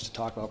Marsalis used to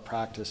talk about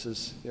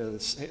practices.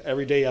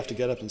 Every day you have to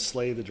get up and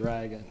slay the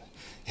dragon.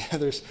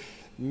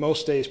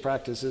 Most days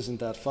practice isn't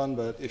that fun,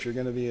 but if you're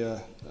going to be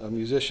a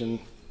musician,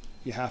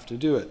 you have to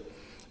do it.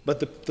 But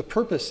the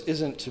purpose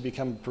isn't to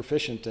become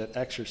proficient at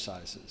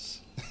exercises.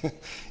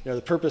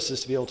 The purpose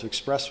is to be able to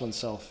express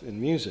oneself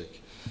in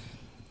music.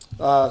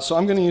 So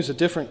I'm going to use a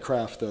different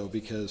craft, though,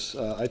 because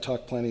I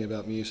talk plenty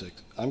about music.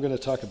 I'm going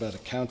to talk about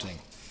accounting.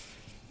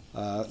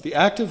 The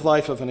active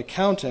life of an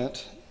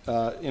accountant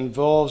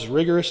involves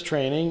rigorous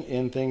training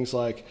in things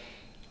like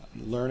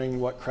learning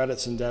what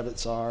credits and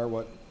debits are,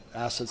 what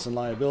assets and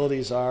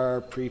liabilities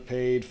are,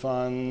 prepaid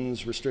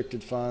funds,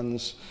 restricted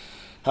funds,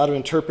 how to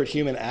interpret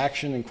human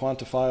action in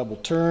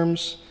quantifiable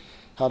terms,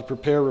 how to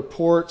prepare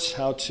reports,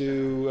 how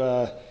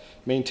to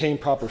maintain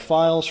proper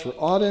files for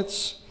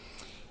audits.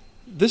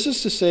 This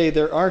is to say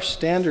there are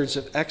standards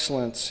of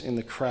excellence in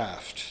the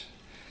craft,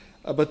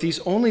 but these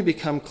only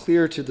become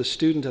clear to the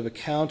student of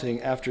accounting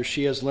after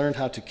she has learned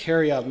how to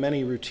carry out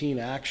many routine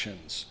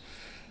actions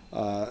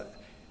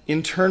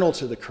internal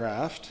to the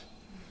craft.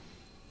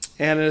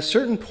 And at a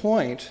certain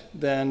point,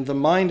 then, the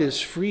mind is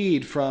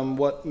freed from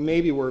what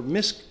maybe were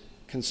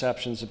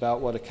misconceptions about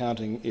what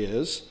accounting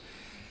is,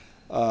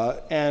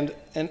 and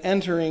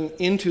entering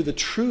into the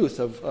truth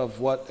of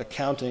what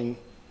accounting,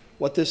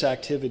 what this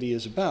activity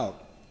is about.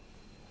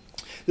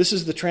 This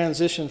is the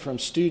transition from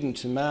student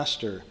to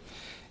master,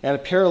 and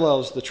it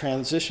parallels the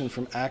transition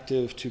from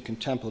active to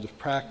contemplative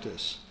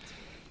practice.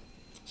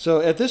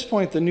 So at this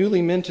point, the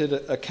newly minted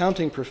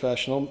accounting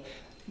professional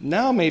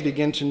now may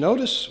begin to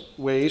notice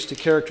ways to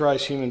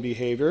characterize human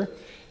behavior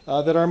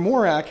that are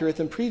more accurate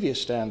than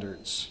previous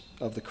standards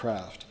of the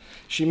craft.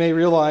 She may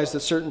realize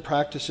that certain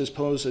practices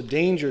pose a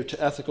danger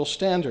to ethical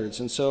standards,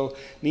 and so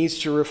needs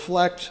to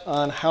reflect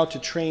on how to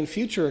train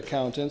future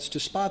accountants to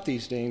spot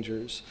these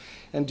dangers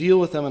and deal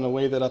with them in a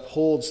way that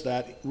upholds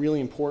that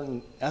really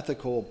important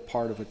ethical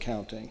part of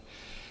accounting.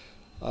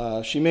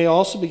 She may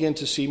also begin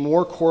to see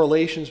more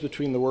correlations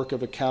between the work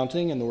of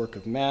accounting and the work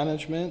of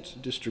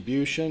management,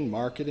 distribution,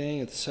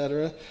 marketing,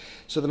 etc.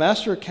 So the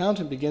master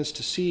accountant begins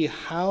to see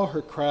how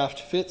her craft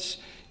fits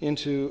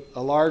into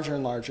a larger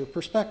and larger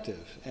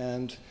perspective,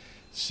 and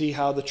see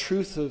how the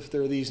truth of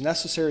there are these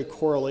necessary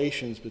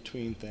correlations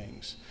between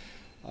things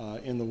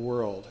in the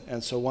world.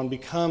 And so one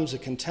becomes a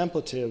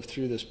contemplative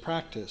through this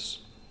practice.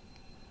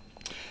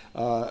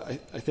 I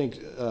think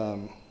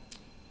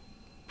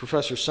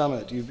Professor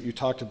Summit, you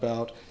talked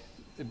about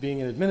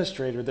being an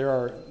administrator.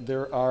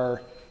 There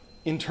are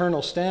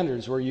internal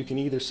standards where you can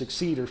either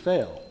succeed or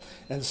fail,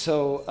 and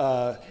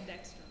so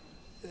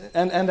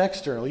and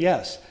external,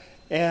 yes.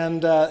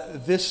 And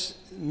this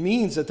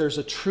means that there's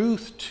a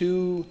truth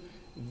to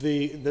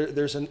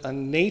there's a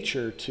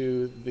nature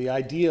to the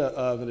idea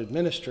of an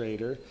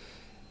administrator,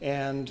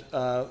 and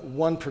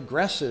one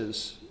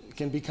progresses,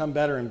 can become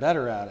better and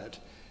better at it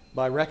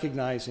by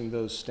recognizing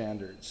those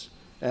standards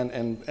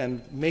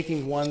and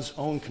making one's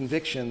own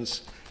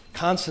convictions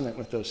consonant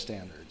with those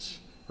standards,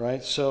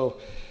 right? So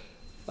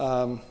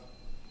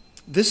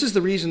this is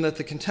the reason that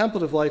the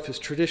contemplative life is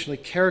traditionally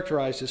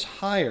characterized as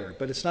higher,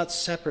 but it's not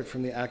separate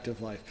from the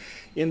active life.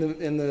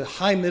 In the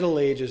high Middle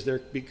Ages, there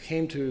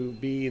came to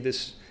be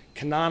this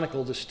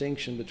canonical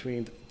distinction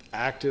between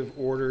active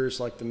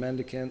orders like the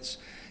mendicants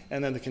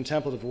and then the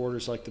contemplative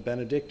orders like the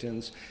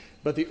Benedictines.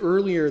 But the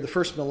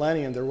first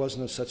millennium, there was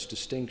no such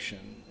distinction.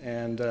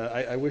 And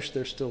I wish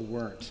there still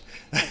weren't,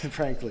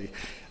 frankly.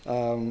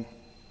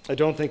 I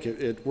don't think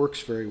it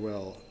works very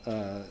well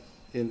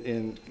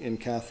in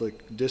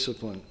Catholic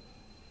discipline.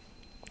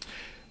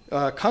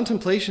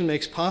 Contemplation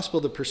makes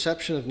possible the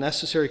perception of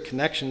necessary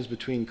connections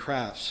between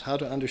crafts, how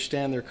to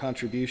understand their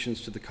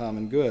contributions to the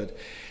common good.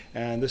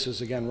 And this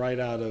is, again, right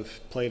out of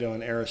Plato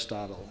and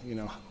Aristotle. You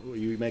know,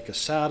 you make a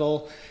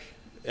saddle,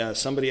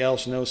 somebody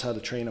else knows how to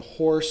train a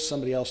horse,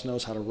 somebody else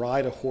knows how to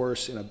ride a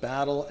horse in a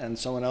battle, and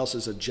someone else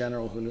is a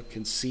general who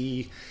can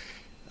see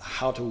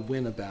how to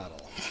win a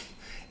battle.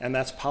 And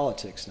that's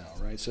politics now,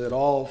 right? So it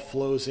all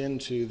flows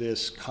into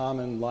this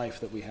common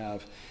life that we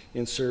have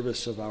in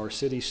service of our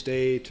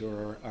city-state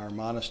or our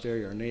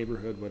monastery, our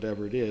neighborhood,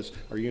 whatever it is,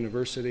 our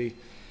university,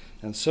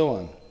 and so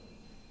on.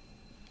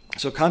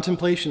 So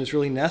contemplation is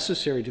really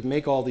necessary to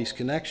make all these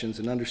connections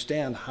and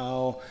understand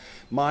how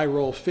my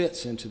role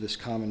fits into this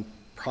common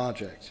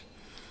project.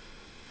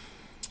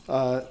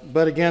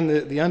 But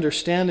again, the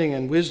understanding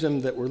and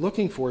wisdom that we're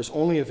looking for is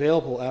only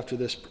available after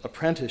this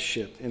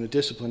apprenticeship in a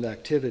disciplined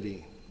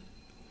activity.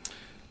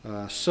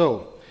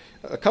 So,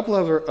 a couple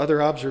of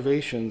other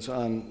observations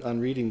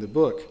on reading the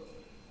book.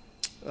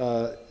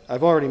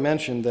 I've already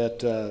mentioned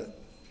that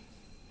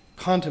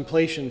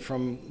contemplation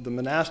from the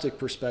monastic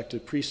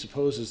perspective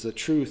presupposes that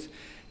truth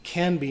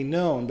can be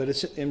known, but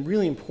it's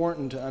really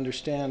important to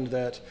understand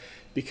that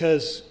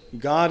because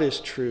God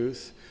is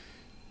truth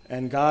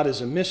and God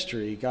is a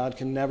mystery, God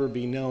can never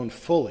be known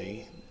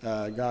fully.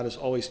 God is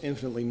always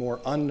infinitely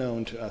more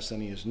unknown to us than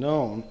he is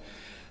known.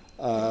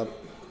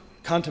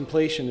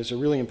 Contemplation is a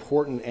really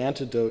important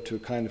antidote to a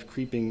kind of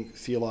creeping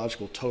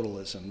theological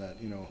totalism that,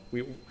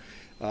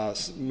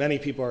 many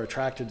people are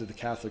attracted to the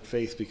Catholic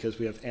faith because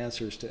we have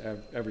answers to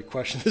every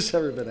question that's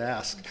ever been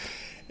asked.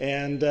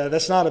 And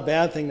that's not a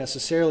bad thing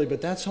necessarily,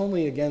 but that's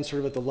only, again,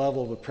 sort of at the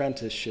level of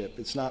apprenticeship.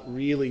 It's not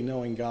really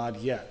knowing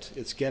God yet.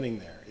 It's getting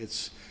there.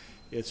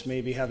 It's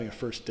maybe having a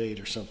first date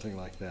or something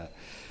like that.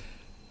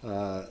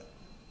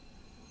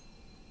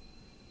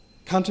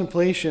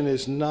 Contemplation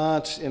is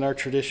not, in our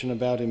tradition,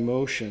 about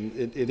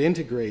emotion. It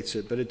integrates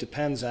it, but it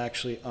depends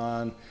actually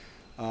on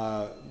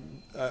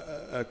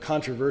a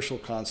controversial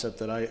concept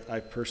that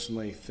I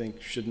personally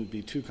think shouldn't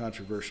be too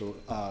controversial.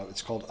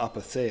 It's called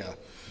apatheia.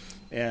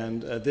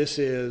 And this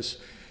is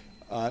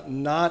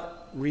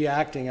not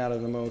reacting out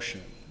of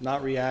emotion,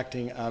 not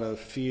reacting out of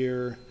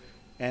fear,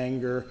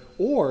 anger,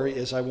 or,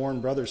 as I warn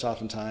brothers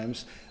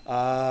oftentimes,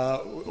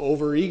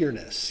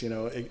 over-eagerness,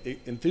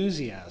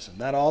 enthusiasm.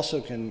 That also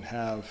can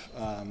have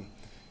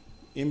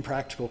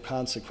impractical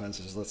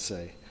consequences, let's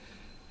say.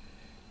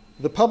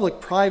 The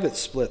public-private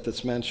split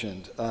that's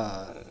mentioned,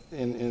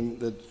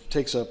 that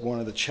takes up one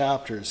of the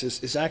chapters,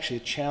 is actually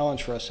a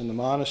challenge for us in the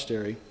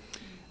monastery,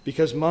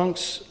 because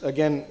monks,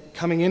 again,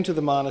 coming into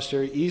the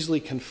monastery,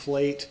 easily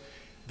conflate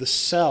the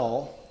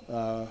cell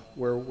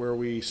where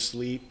we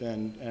sleep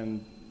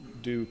and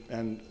do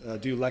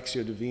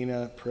Lectio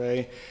Divina,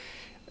 pray,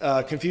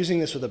 confusing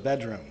this with a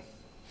bedroom.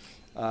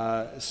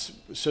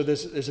 So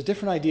there's a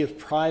different idea of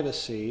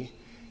privacy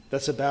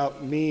that's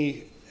about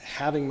me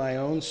having my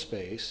own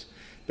space.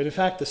 But in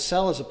fact, the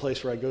cell is a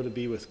place where I go to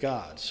be with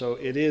God. So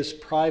it is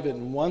private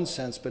in one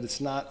sense, but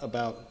it's not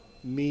about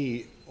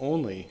me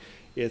only.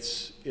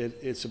 It's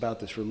about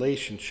this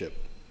relationship.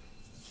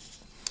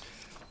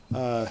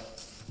 A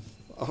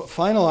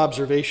final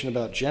observation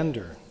about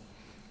gender.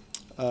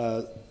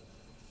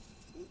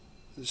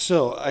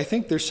 So I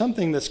think there's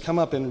something that's come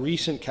up in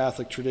recent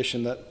Catholic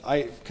tradition that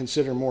I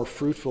consider more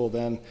fruitful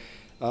than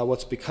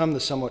what's become the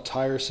somewhat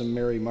tiresome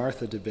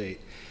Mary-Martha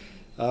debate.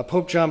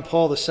 Pope John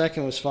Paul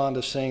II was fond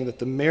of saying that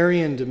the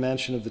Marian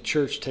dimension of the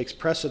Church takes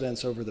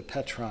precedence over the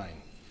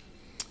Petrine.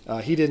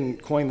 He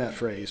didn't coin that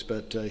phrase,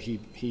 but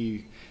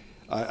he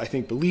I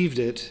think, believed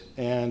it,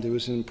 and it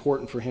was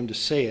important for him to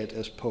say it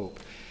as Pope.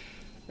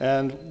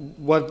 And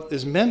what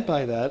is meant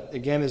by that,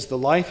 again, is the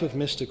life of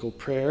mystical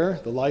prayer,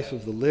 the life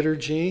of the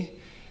liturgy,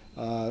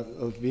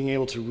 of being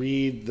able to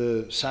read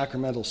the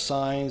sacramental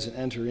signs and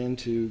enter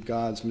into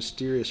God's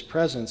mysterious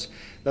presence.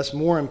 That's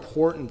more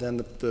important than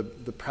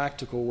the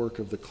practical work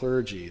of the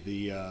clergy,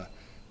 the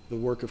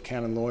work of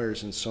canon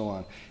lawyers and so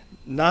on.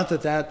 Not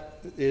that that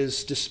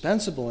is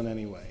dispensable in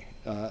any way,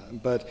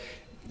 but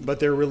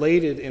they're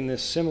related in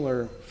this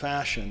similar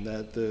fashion,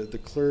 that the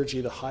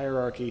clergy, the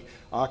hierarchy,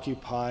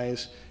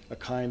 occupies a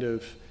kind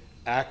of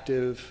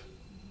active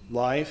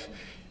life,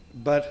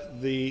 but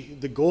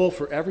the goal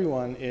for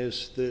everyone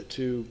is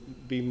to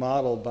be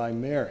modeled by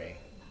Mary,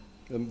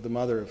 the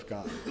Mother of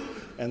God.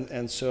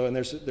 And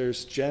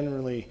there's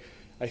generally,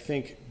 I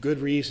think, good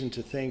reason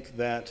to think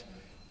that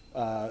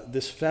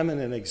this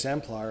feminine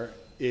exemplar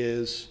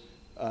is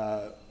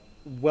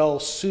well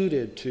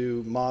suited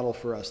to model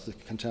for us the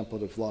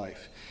contemplative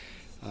life.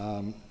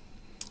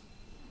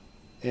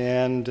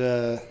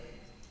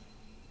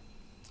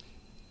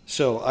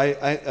 So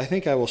I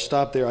think I will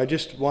stop there. I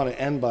just want to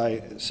end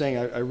by saying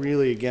I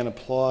really, again,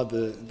 applaud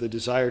the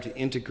desire to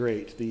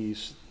integrate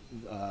these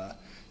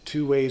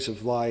two ways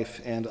of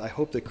life, and I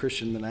hope that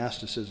Christian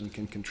monasticism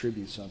can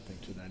contribute something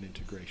to that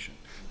integration.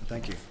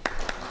 Thank you.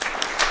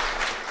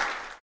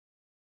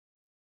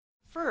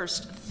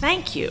 First,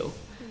 thank you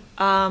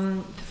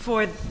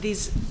for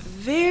these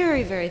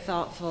very, very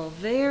thoughtful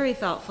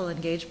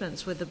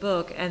engagements with the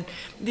book. And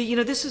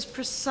this is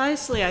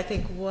precisely, I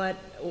think, what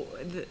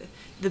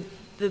the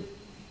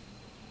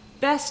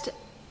best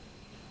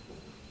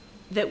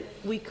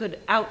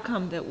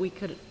outcome that we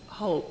could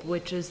hope,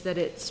 which is that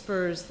it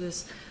spurs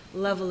this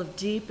level of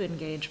deep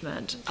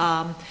engagement.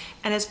 And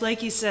as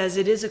Blakey says,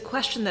 it is a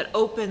question that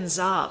opens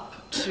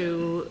up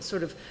to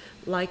sort of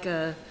like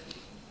a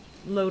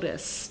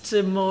lotus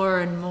to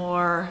more and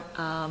more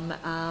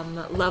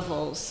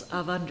levels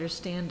of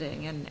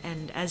understanding.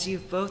 And as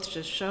you've both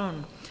just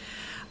shown,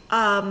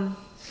 I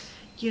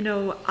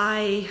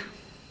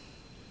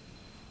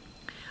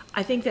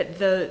think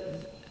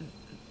that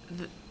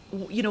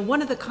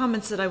one of the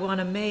comments that I want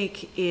to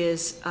make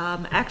is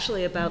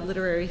actually about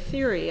literary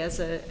theory as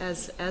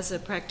a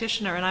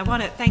practitioner, and I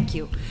want to thank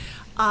you.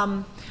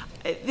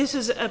 This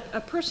is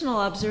a personal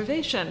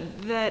observation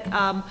that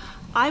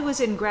I was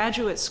in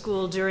graduate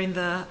school during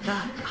the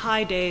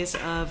high days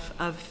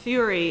of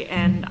theory,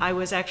 and I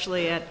was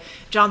actually at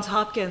Johns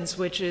Hopkins,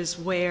 which is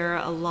where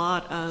a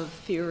lot of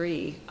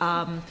theory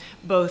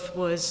both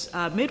was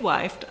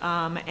midwifed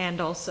and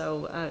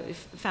also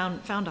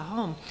found a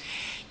home.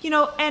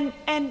 And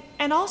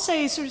I'll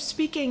say, sort of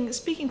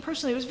speaking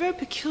personally, it was a very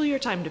peculiar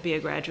time to be a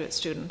graduate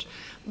student,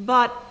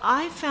 but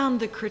I found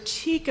the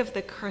critique of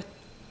the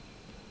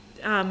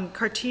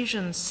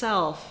Cartesian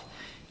self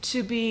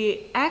to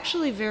be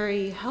actually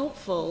very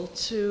helpful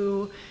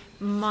to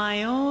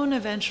my own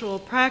eventual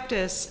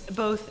practice,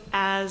 both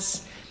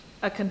as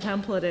a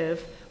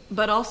contemplative,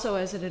 but also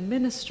as an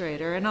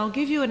administrator. And I'll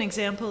give you an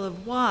example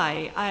of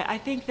why. I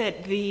think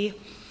that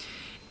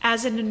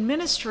as an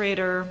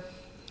administrator,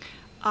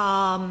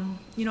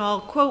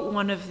 I'll quote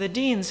one of the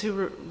deans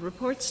who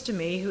reports to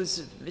me,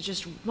 who's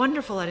just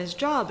wonderful at his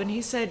job, and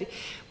he said,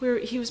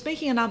 he was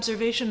making an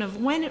observation of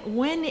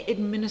when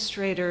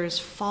administrators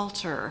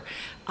falter,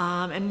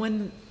 and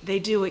when they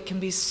do, it can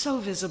be so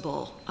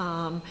visible.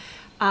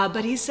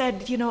 But he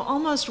said,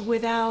 almost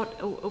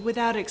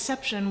without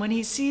exception, when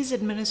he sees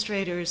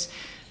administrators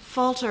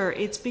falter,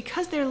 it's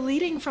because they're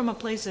leading from a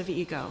place of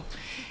ego.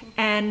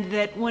 And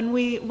that when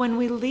we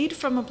lead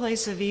from a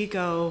place of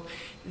ego,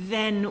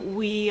 then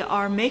we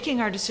are making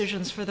our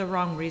decisions for the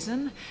wrong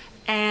reason,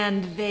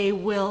 and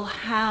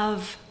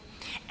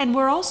and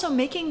we're also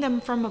making them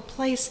from a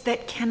place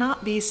that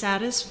cannot be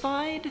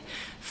satisfied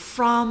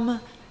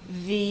from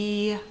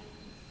the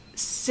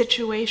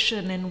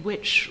situation in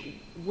which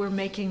we're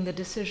making the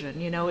decision.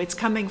 You know, it's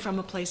coming from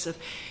a place of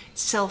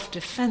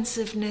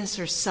self-defensiveness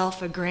or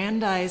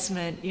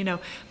self-aggrandizement. You know,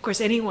 of course,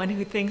 anyone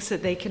who thinks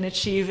that they can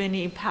achieve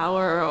any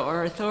power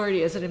or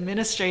authority as an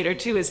administrator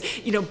too is,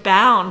 you know,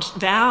 bound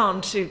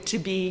to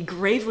be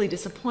gravely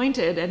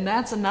disappointed. And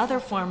that's another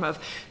form of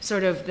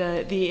sort of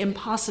the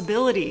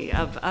impossibility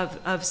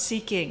of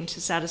seeking to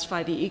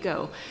satisfy the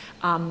ego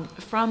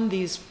from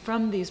these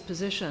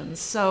positions.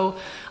 So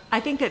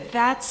I think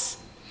that's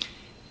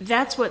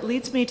what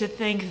leads me to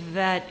think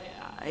that,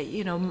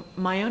 you know,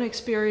 my own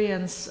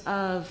experience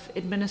of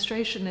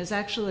administration is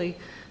actually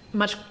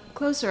much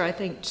closer, I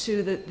think,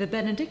 to the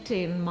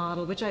Benedictine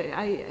model, which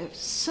I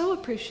so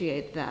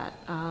appreciate that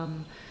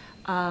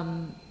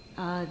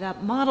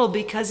model,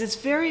 because it's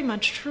very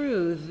much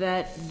true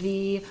that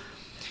the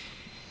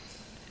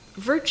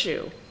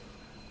virtue,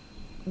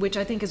 which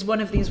I think is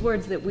one of these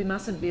words that we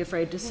mustn't be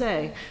afraid to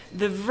say,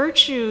 the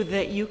virtue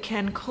that you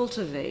can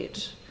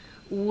cultivate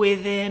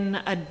within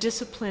a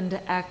disciplined,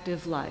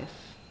 active life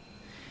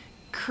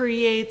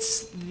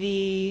creates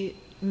the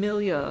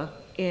milieu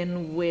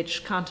in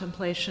which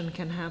contemplation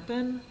can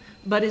happen,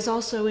 but is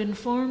also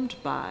informed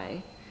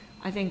by,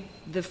 I think,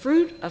 the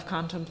fruit of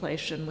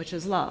contemplation, which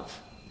is love.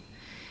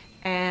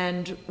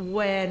 And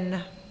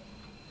when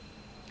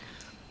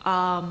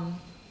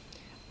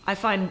I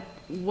find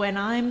when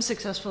I'm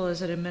successful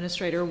as an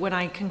administrator, when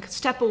I can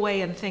step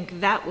away and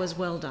think that was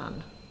well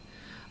done,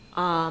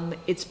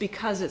 it's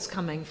because it's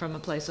coming from a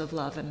place of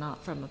love and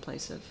not from a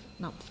place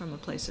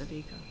of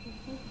ego.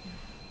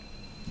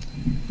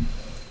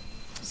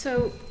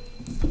 So,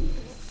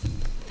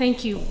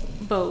 thank you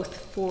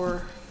both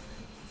for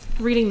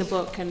reading the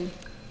book and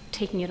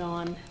taking it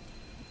on.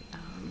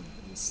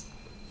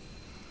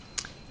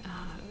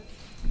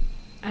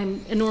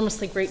 I'm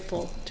enormously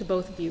grateful to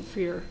both of you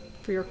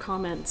for your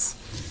comments.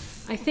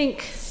 I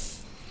think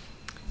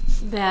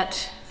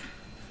that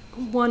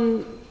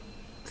one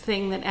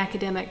thing that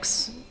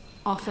academics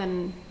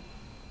often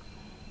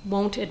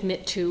won't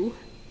admit to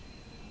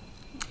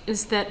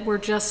is that we're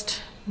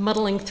just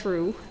muddling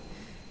through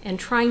and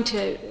trying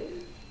to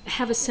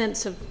have a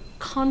sense of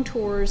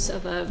contours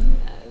of a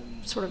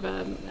sort of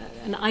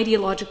an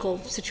ideological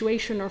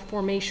situation or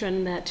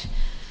formation that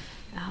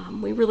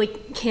we really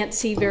can't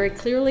see very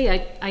clearly.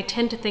 I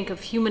tend to think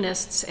of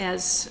humanists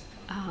as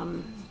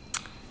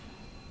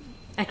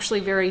actually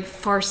very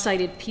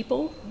far-sighted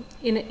people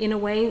in a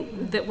way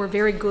that we're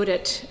very good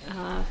at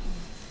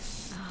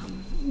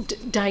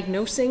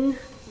diagnosing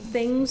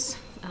things.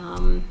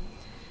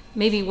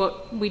 Maybe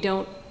what we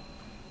don't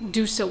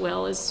do so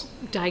well is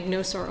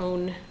diagnose our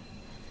own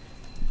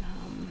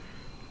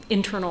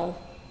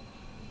internal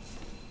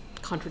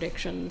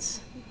contradictions.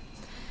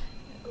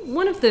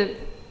 One of the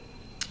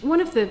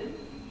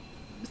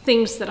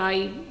things that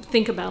I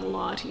think about a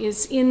lot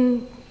is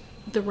in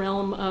the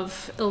realm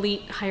of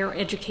elite higher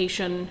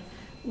education,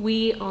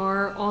 we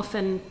are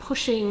often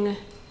pushing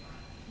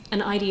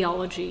an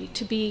ideology.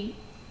 To be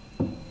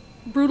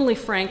brutally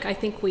frank, I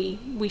think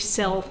we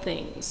sell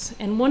things.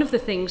 And one of the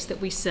things that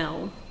we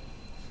sell,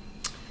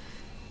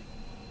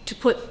 to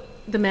put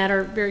the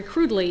matter very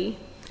crudely,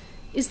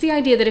 is the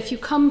idea that if you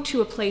come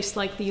to a place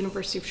like the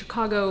University of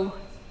Chicago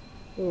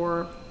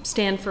or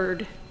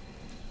Stanford,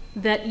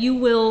 that you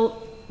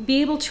will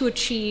be able to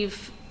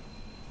achieve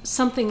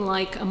something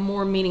like a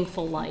more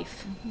meaningful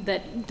life,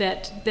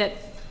 that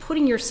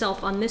putting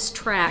yourself on this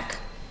track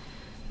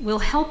will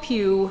help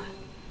you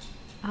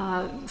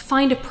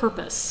find a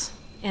purpose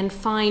and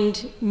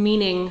find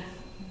meaning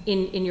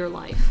in your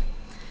life.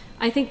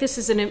 I think this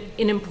is an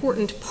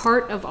important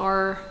part of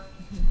our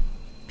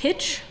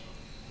pitch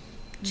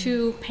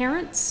to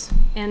parents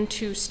and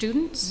to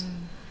students.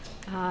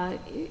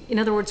 In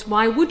other words,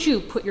 why would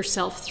you put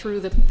yourself through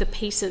the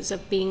paces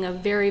of being a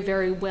very,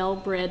 very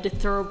well-bred,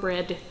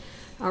 thoroughbred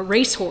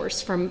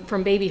racehorse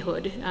from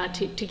babyhood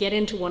to get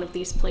into one of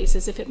these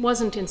places if it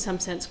wasn't in some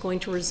sense going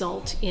to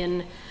result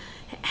in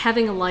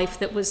having a life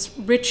that was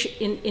rich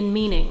in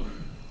meaning?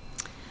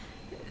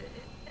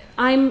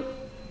 I'm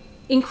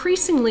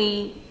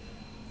increasingly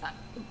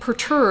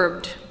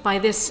perturbed by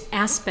this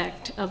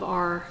aspect of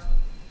our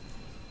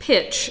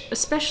pitch,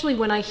 especially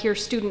when I hear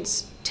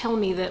students tell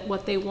me that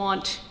what they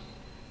want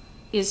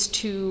is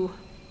to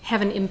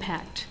have an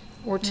impact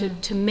or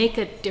to make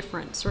a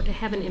difference or to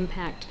have an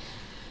impact.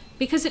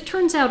 Because it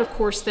turns out, of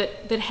course,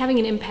 that having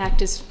an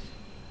impact is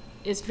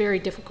very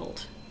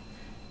difficult.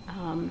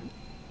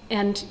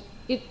 And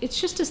it's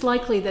just as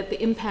likely that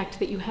the impact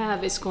that you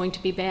have is going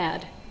to be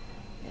bad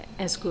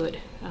as good.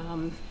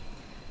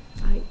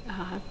 I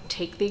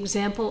take the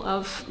example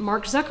of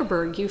Mark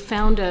Zuckerberg. You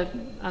found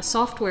a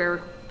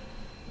software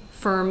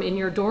firm in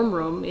your dorm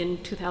room in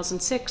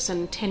 2006,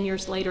 and 10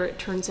 years later it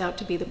turns out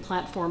to be the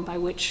platform by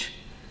which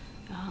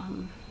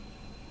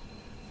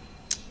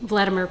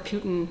Vladimir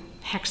Putin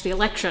hacks the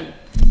election.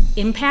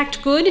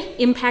 Impact good,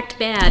 impact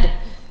bad,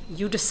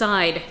 you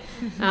decide.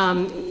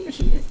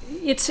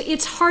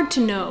 It's hard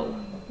to know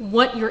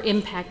what your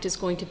impact is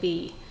going to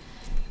be.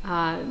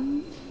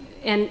 And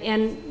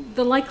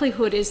the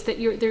likelihood is that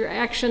their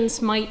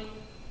actions might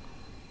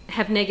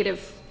have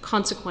negative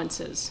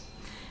consequences,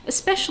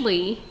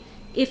 especially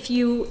if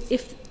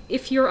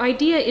your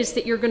idea is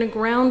that you're going to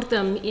ground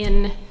them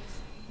in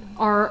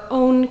our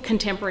own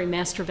contemporary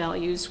master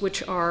values,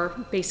 which are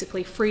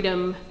basically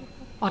freedom,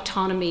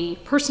 autonomy,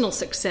 personal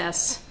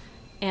success,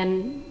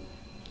 and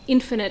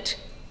infinite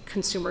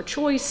consumer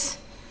choice,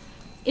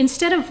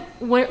 instead of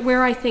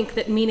where I think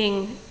that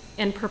meaning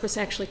and purpose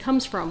actually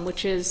comes from,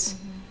 which is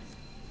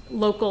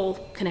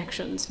local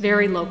connections,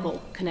 very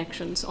local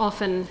connections,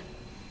 often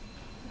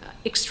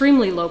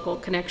extremely local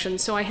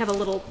connections. So I have a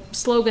little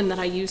slogan that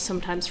I use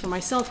sometimes for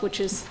myself, which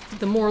is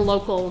the more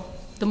local,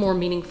 the more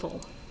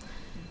meaningful.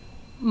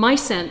 My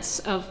sense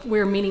of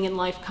where meaning in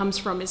life comes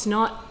from is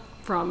not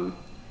from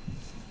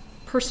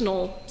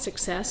personal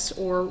success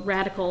or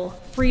radical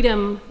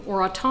freedom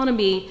or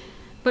autonomy,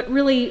 but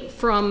really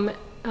from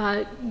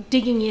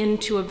digging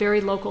into a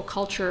very local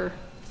culture,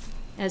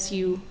 as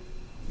you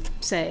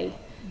say,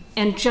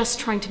 and just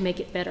trying to make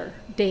it better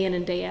day in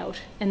and day out.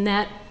 And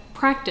that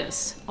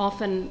practice,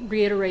 often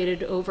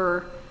reiterated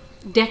over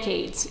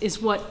decades,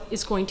 is what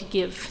is going to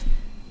give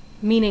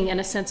meaning and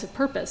a sense of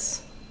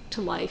purpose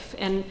to life.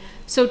 And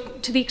so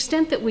to the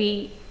extent that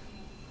we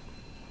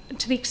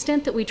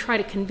try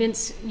to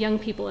convince young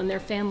people and their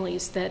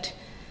families that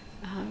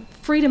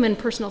freedom and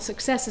personal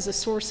success is a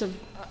source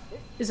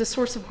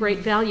of great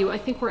value, I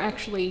think we're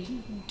actually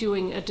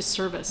doing a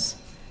disservice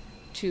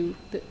to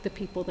the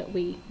people that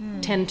we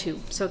tend to.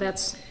 So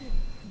that's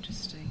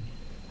Interesting.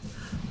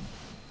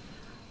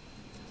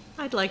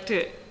 I'd like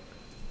to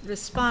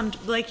respond,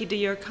 Blakey, to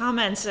your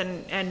comments,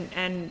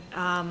 and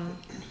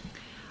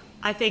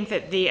I think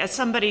that as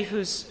somebody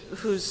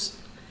who's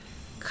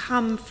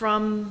come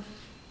from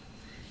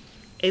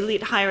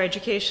elite higher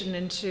education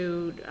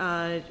into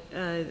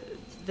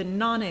the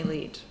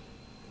non-elite,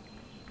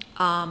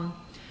 I'll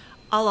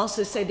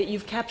also say that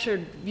you've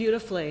captured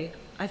beautifully,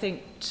 I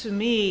think, to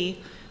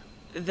me,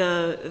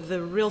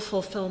 the real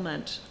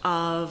fulfillment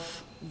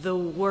of the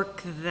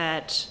work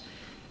that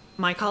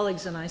my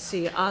colleagues and I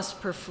see us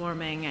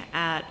performing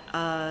at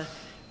a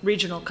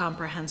regional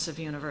comprehensive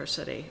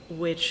university,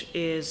 which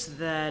is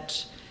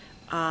that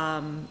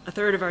a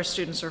third of our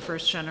students are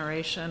first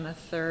generation, a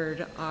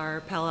third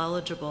are Pell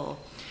eligible,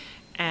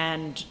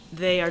 and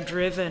they are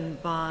driven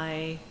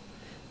by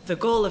the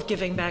goal of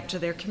giving back to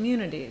their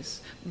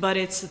communities. But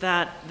it's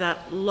that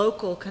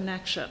local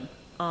connection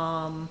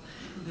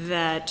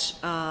that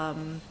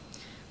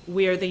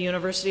we are the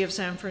University of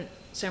San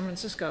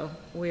Francisco.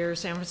 We're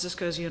San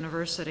Francisco's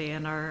university,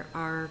 and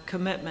our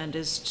commitment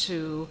is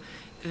to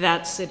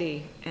that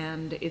city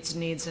and its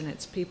needs and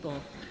its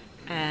people.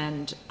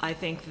 And I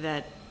think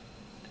that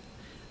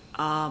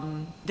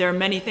there are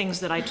many things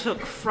that I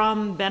took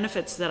from,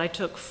 benefits that I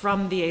took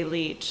from the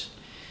elite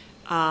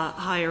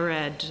higher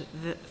ed,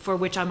 for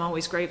which I'm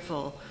always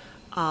grateful.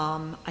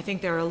 I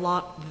think there are a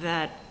lot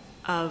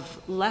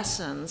of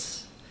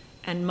lessons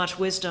and much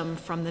wisdom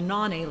from the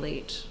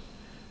non-elite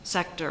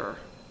sector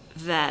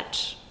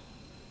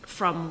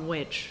from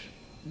which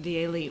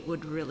the elite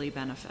would really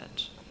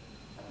benefit.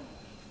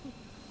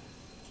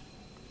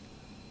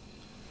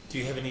 Do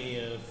you have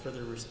any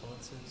further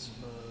responses?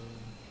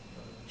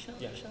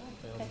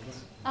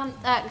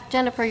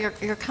 Jennifer,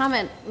 your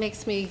comment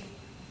makes me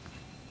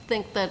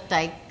think that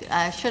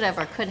I should have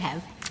or could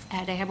have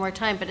had to have more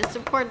time, but it's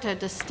important to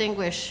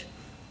distinguish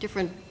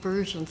different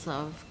versions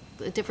of,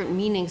 different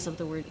meanings of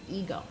the word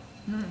ego.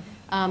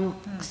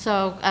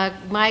 So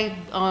my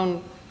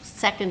own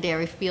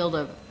secondary field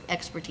of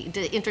expertise,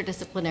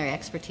 interdisciplinary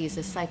expertise,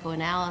 is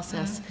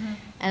psychoanalysis.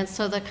 And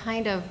so the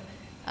kind of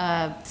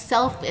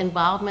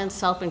self-involvement,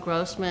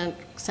 self-engrossment,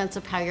 sense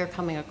of how you're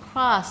coming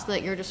across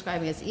that you're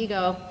describing as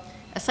ego,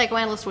 a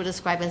psychoanalyst would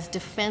describe as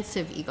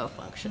defensive ego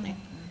functioning.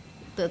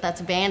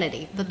 That's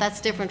vanity, but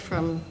that's different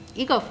from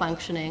ego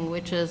functioning,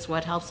 which is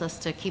what helps us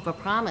to keep a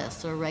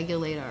promise or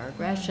regulate our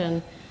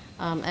aggression.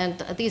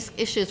 And these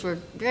issues were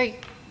very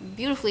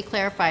beautifully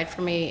clarified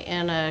for me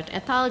in an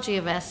anthology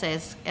of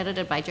essays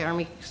edited by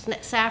Jeremy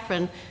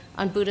Safran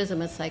on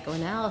Buddhism and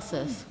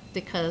psychoanalysis,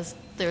 because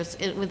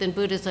within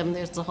Buddhism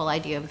there's the whole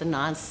idea of the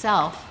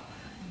non-self,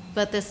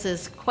 but this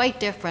is quite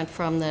different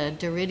from the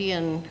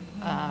Derridian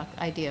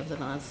idea of the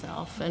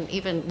non-self. And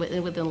even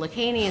within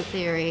Lacanian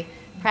theory,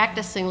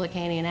 practicing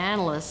Lacanian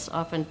analysts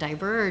often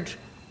diverge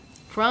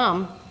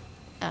from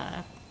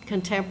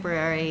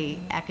contemporary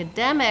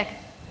academic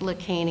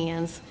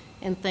Lacanians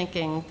in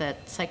thinking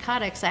that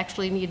psychotics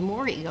actually need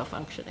more ego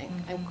functioning.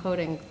 I'm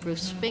quoting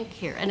Bruce Fink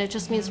here. And it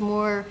just means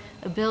more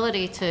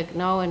ability to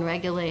know and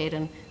regulate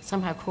and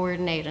somehow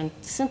coordinate and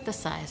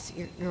synthesize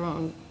your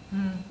own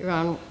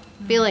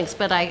feelings.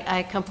 But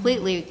I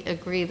completely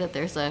agree that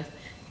there's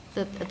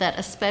that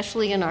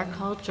especially in our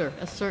culture,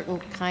 a certain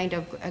kind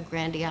of a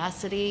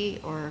grandiosity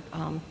or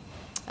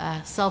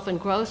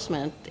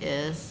self-engrossment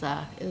is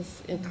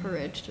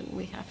encouraged, and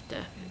we have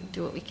to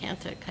do what we can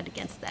to cut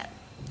against that.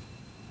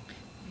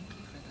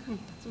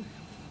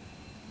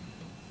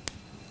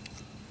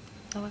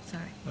 Oh, I'm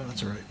sorry. No,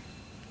 that's all right.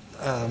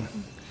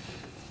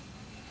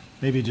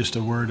 maybe just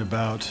a word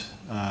about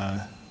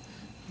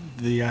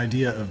the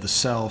idea of the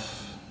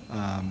self.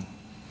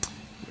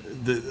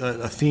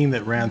 A theme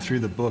that ran through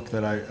the book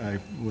that I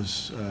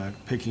was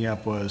picking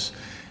up was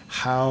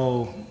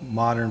how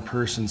modern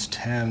persons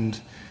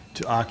tend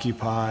to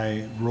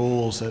occupy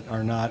roles that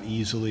are not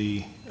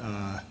easily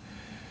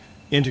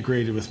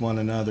integrated with one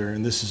another.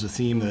 And this is a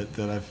theme that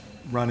I've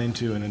run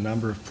into in a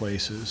number of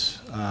places.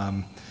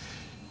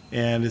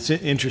 And it's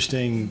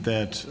interesting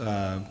that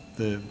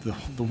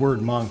the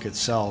word monk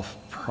itself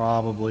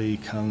probably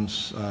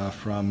comes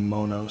from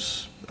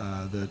monos,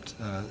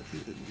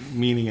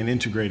 meaning an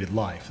integrated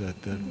life,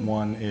 that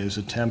one is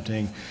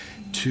attempting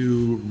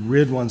to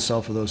rid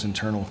oneself of those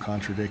internal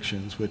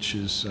contradictions, which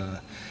is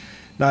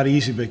not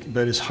easy,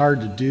 but it's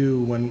hard to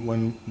do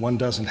when one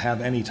doesn't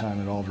have any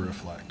time at all to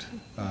reflect.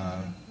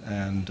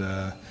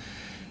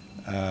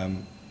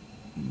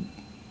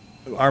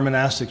 Our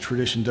monastic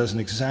tradition doesn't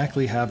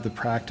exactly have the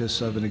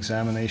practice of an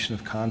examination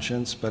of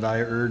conscience, but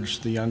I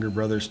urge the younger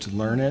brothers to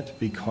learn it,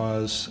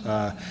 because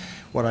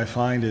what I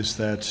find is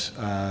that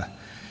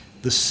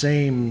the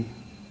same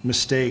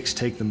mistakes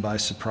take them by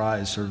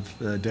surprise, sort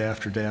of day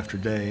after day after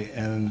day,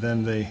 and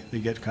then they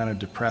get kind of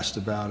depressed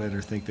about it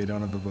or think they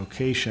don't have a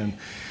vocation.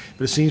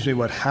 But it seems to me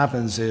what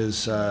happens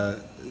is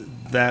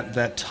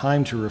that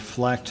time to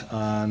reflect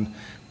on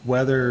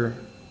whether,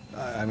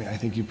 I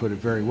think you put it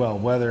very well,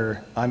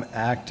 whether I'm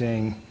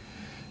acting,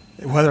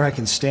 whether I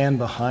can stand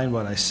behind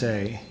what I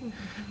say,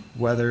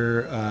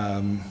 whether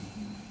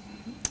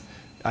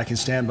I can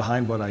stand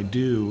behind what I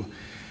do.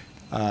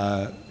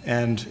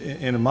 And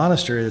in a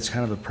monastery, it's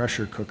kind of a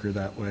pressure cooker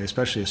that way,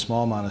 especially a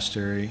small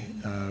monastery.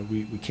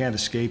 We can't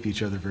escape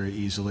each other very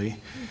easily.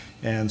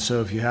 And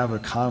so if you have a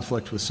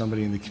conflict with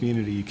somebody in the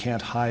community, you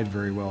can't hide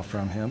very well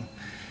from him.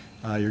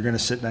 You're going to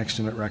sit next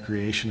to him at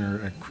recreation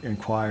or in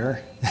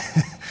choir.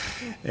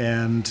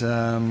 And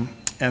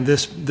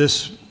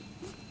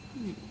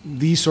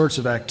these sorts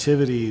of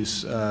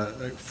activities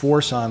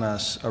force on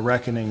us a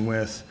reckoning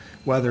with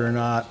whether or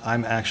not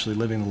I'm actually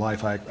living the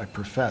life I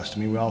professed. I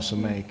mean, we also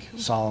make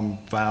solemn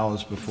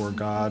vows before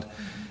God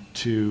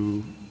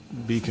to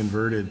be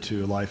converted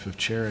to a life of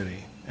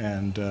charity.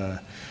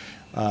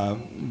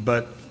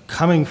 But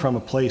coming from a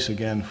place,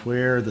 again,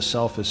 where the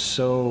self is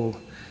so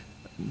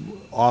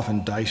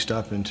often diced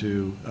up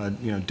into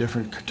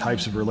different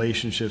types of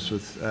relationships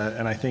with,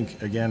 and I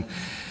think, again,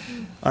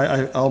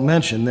 I'll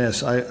mention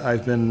this.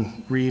 I've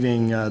been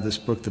reading this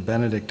book, The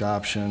Benedict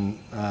Option,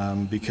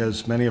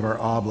 because many of our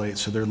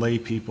oblates, so they're lay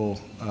people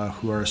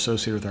who are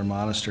associated with our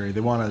monastery, they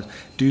want to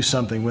do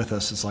something with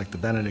us. It's like the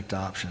Benedict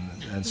Option,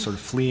 and sort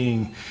of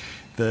fleeing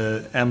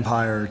the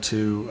empire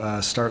to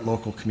start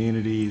local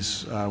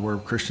communities where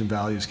Christian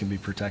values can be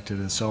protected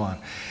and so on.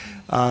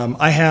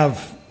 I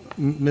have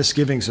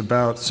misgivings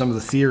about some of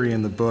the theory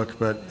in the book,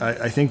 but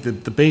I think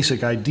that the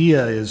basic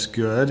idea is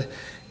good,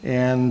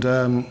 and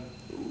the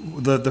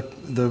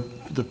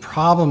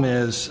problem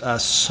is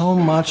so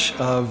much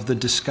of the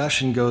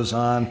discussion goes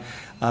on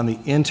the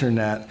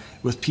internet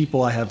with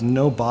people I have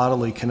no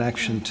bodily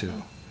connection to.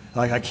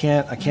 Like I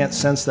can't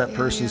sense that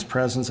person's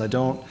presence. I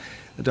don't.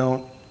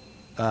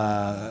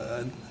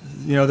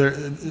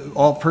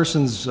 All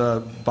persons'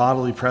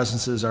 bodily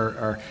presences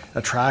are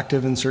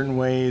attractive in certain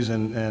ways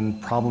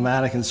and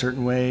problematic in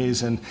certain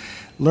ways, and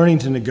learning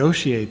to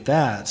negotiate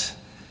that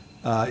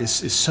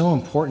is so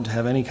important to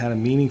have any kind of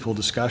meaningful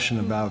discussion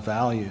about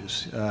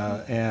values.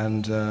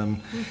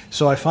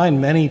 So I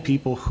find many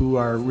people who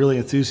are really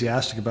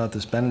enthusiastic about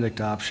this Benedict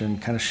option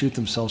kind of shoot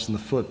themselves in the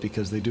foot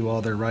because they do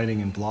all their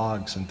writing in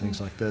blogs and things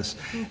like this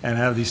and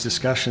have these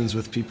discussions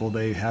with people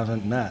they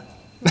haven't met.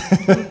 Not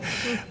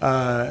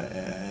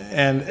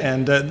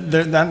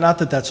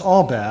that that's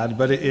all bad,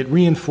 but it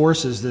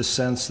reinforces this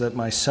sense that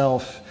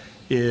myself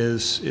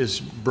is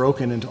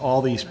broken into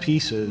all these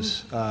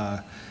pieces,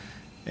 I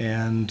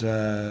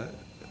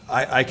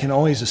can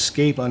always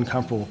escape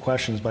uncomfortable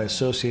questions by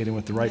associating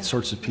with the right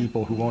sorts of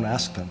people who won't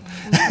ask them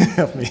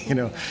of me.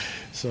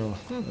 So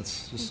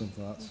that's just some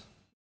thoughts.